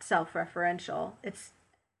about self-referential. It's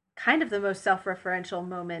kind of the most self-referential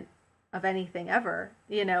moment of anything ever,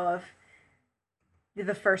 of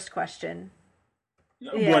the first question.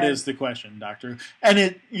 What is the question, Doctor? And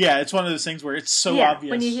it's one of those things where it's so obvious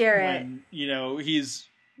when you hear it.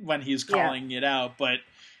 When he's calling it out, but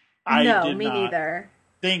neither.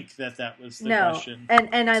 Think that was the question.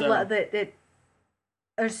 And I love that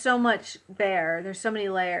there's so much there. There's so many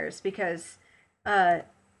layers because, the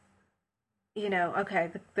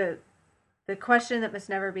question that must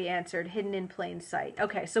never be answered, hidden in plain sight.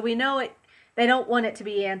 Okay, so we know it. They don't want it to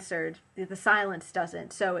be answered. The silence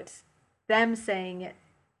doesn't. So it's them saying it,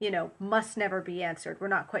 must never be answered. We're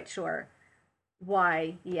not quite sure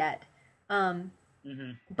why yet.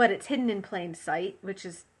 But it's hidden in plain sight, which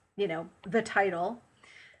is, the title.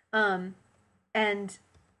 The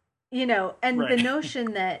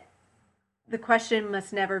notion that the question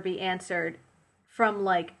must never be answered from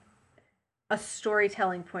a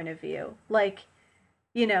storytelling point of view.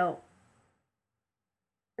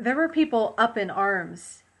 There were people up in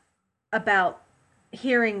arms about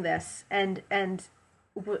hearing this and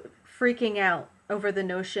freaking out over the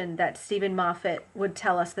notion that Stephen Moffat would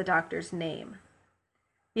tell us the Doctor's name.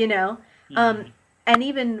 And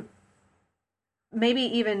maybe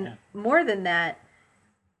even more than that.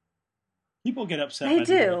 People get upset.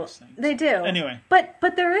 They do. Anyway,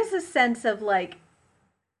 but there is a sense of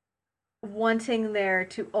wanting there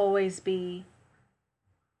to always be.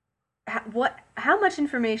 How much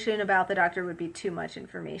information about the Doctor would be too much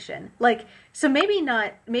information? So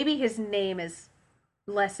maybe his name is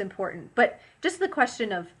less important, but just the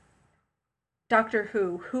question of Doctor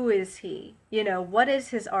who is he? What is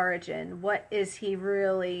his origin? What is he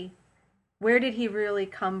really? Where did he really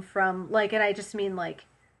come from? And I just mean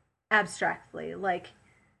abstractly,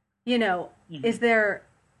 is there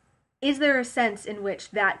is there a sense in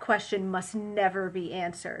which that question must never be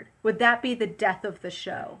answered? Would that be the death of the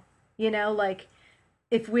show? Like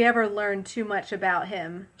if we ever learned too much about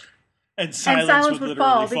him, and silence would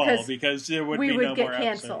literally fall because there would we be would no get more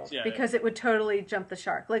canceled episodes. Yeah, because it would totally jump the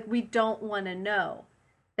shark. Like we don't want to know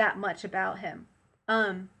that much about him.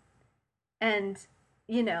 And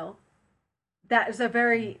that is a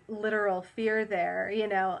very literal fear there,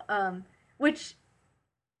 which,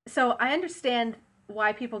 so I understand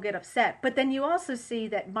why people get upset, but then you also see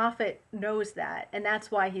that Moffat knows that, and that's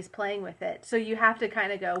why he's playing with it. So you have to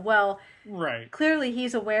kind of go, well, right. Clearly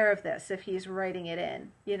he's aware of this if he's writing it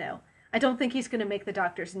in, I don't think he's going to make the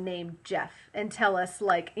Doctor's name Jeff and tell us,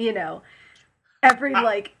 every,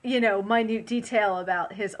 minute detail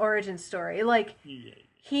about his origin story.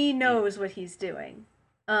 He knows what he's doing.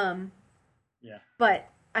 Yeah. But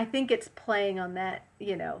I think it's playing on that,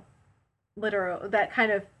 literal, that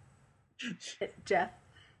kind of Jeff.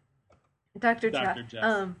 Dr. Jeff.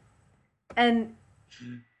 And,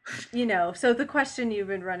 so the question you've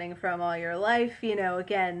been running from all your life,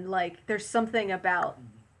 again, there's something about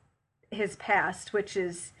his past, which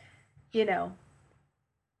is,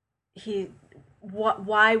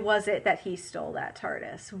 why was it that he stole that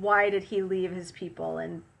TARDIS? Why did he leave his people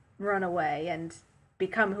and run away and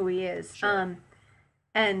become who he is? Sure.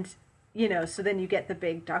 And so then you get the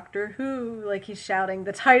big Doctor Who, he's shouting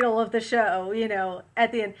the title of the show,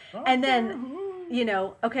 at the end. Doctor and then, Who.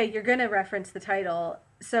 Okay, you're going to reference the title,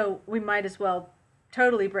 so we might as well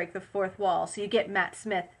totally break the fourth wall. So you get Matt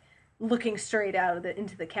Smith looking straight out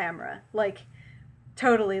into the camera,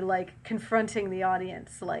 totally, confronting the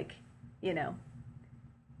audience,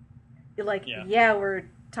 yeah, we're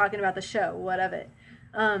talking about the show, what of it?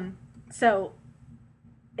 So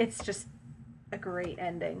it's just a great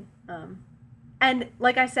ending. And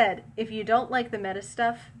like I said, if you don't like the meta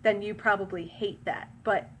stuff, then you probably hate that,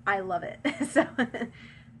 but I love it. So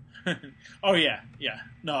oh yeah.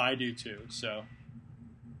 No, I do too. So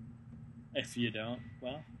if you don't,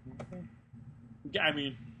 well, I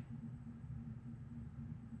mean,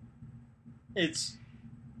 it's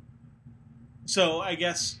so I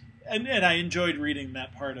guess, and I enjoyed reading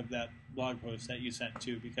that part of that blog post that you sent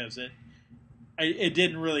too, because it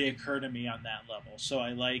didn't really occur to me on that level. So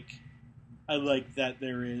I like that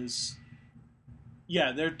there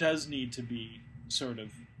does need to be sort of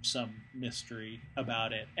some mystery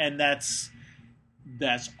about it, and that's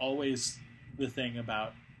always the thing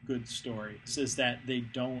about good stories, is that they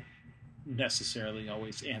don't necessarily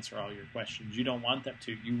always answer all your questions. You don't want them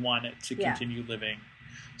to. You want it to continue living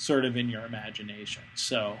sort of in your imagination.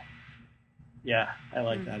 So yeah, I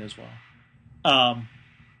like that as well.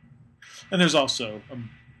 And there's also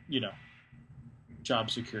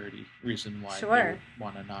job security reason why you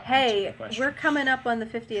want to not answer the question. We're coming up on the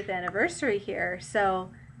 50th anniversary here,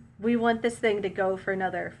 so we want this thing to go for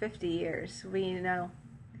another 50 years.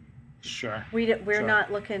 Sure. We're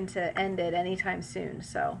not looking to end it anytime soon.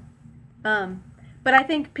 So, but I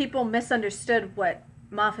think people misunderstood what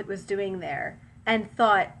Moffat was doing there and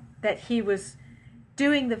thought that he was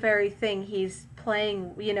doing the very thing he's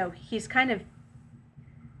playing. He's kind of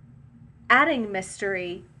adding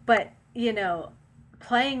mystery, but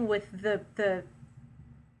playing with the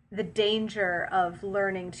danger of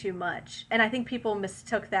learning too much. And I think people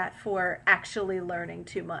mistook that for actually learning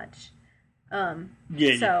too much. Well,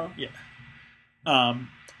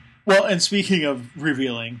 and speaking of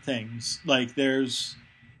revealing things, there's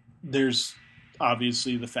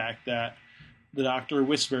obviously the fact that the Doctor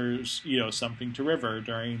whispers, something to River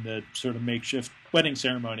during the sort of makeshift wedding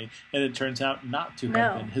ceremony, and it turns out not to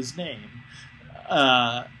have been his name.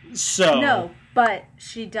 No, but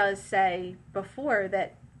she does say before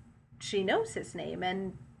that she knows his name,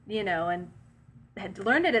 and and had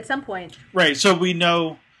learned it at some point. Right. So we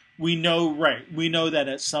know that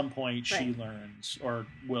at some point she learns, or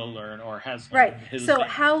will learn, or has learned his name.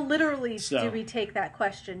 How literally do we take that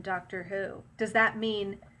question, Doctor Who? Does that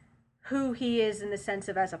mean who he is in the sense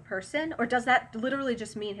of as a person, or does that literally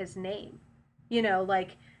just mean his name?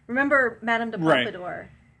 Remember Madame de Pompadour?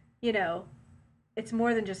 It's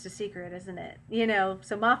more than just a secret, isn't it?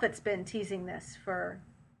 So Moffat's been teasing this for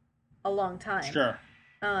a long time. Sure.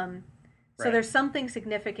 So there's something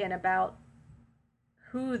significant about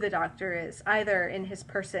who the Doctor is, either in his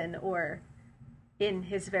person or in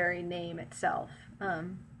his very name itself.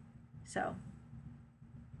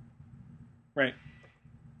 Right.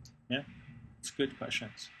 Yeah, it's good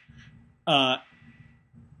questions.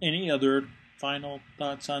 Any other final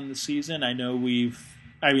thoughts on the season? I know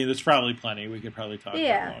there's probably plenty. We could probably talk about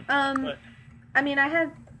a long time, but... I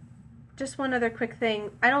had just one other quick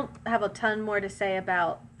thing. I don't have a ton more to say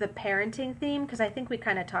about the parenting theme because I think we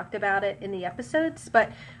kind of talked about it in the episodes.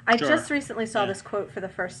 But I Sure. just recently saw Yeah. this quote for the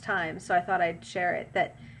first time, so I thought I'd share it.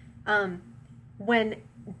 That when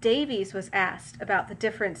Davies was asked about the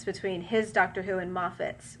difference between his Doctor Who and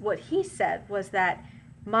Moffat's, what he said was that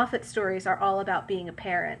Moffat's stories are all about being a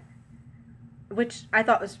parent, which I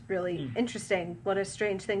thought was really interesting. What a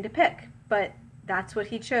strange thing to pick, but that's what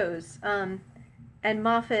he chose. And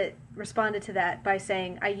Moffat responded to that by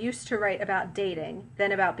saying, I used to write about dating,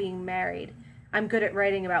 then about being married. I'm good at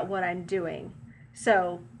writing about what I'm doing.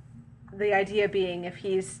 So the idea being if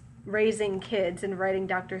he's raising kids and writing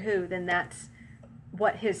Doctor Who, then that's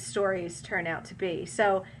what his stories turn out to be.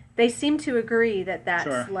 So they seem to agree that that's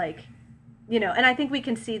Sure. like, and I think we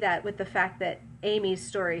can see that with the fact that Amy's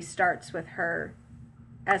story starts with her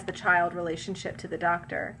as the child relationship to the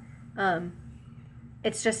Doctor.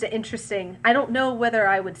 It's just an interesting, I don't know whether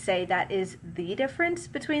I would say that is the difference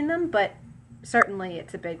between them, but certainly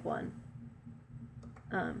it's a big one.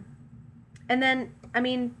 And then, I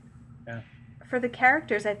mean, Yeah. for the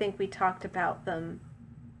characters, I think we talked about them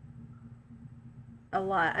a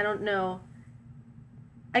lot. I don't know.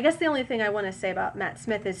 I guess the only thing I want to say about Matt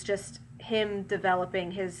Smith is just him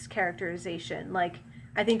developing his characterization. Like,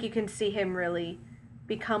 I think you can see him really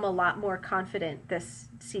become a lot more confident this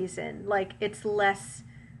season. Like, it's less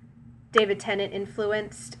David Tennant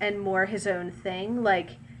influenced and more his own thing.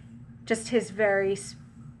 Like, just his very...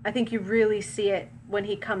 I think you really see it when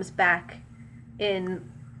he comes back in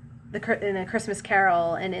A Christmas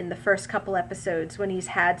Carol and in the first couple episodes when he's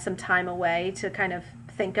had some time away to kind of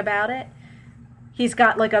think about it. He's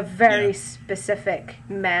got like a very specific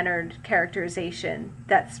mannered characterization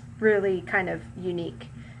that's really kind of unique.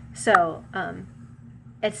 So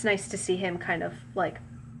it's nice to see him kind of like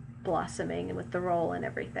blossoming with the role and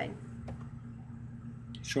everything.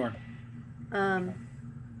 Sure.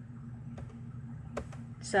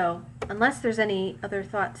 So unless there's any other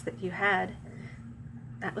thoughts that you had,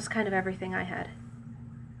 that was kind of everything I had.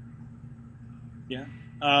 Yeah.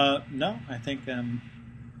 No, I think I'm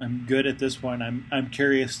good at this point. I'm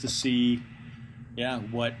curious to see,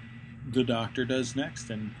 what the Doctor does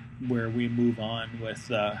next and where we move on with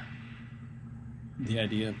the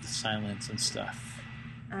idea of the silence and stuff.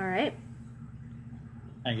 All right.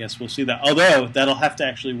 I guess we'll see that. Although that'll have to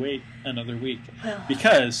actually wait another week Well,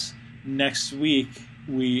 because next week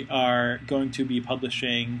we are going to be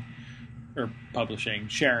sharing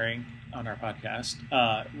on our podcast,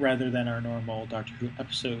 rather than our normal Doctor Who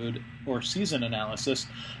episode or season analysis,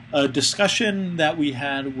 a discussion that we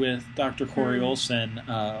had with Dr. Corey Olsen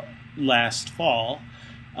last fall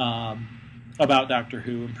about Doctor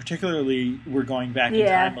Who, and particularly we're going back in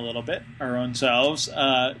time a little bit, our own selves,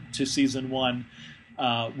 to season 1,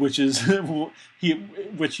 which is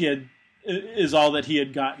which he had is all that he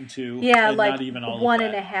had gotten to. Yeah, and like not even all one of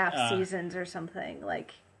and that. a half seasons or something.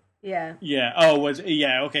 Like, yeah. Yeah. Oh,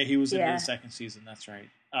 okay. He was into Yeah. the second season. That's right.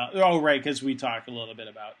 Right, because we talked a little bit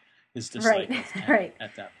about his dislike Right.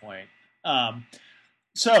 at that point.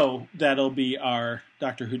 So that'll be our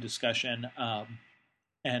Doctor Who discussion,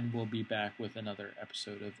 and we'll be back with another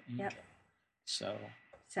episode of Angel. Yep. So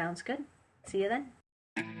Sounds good. See you then.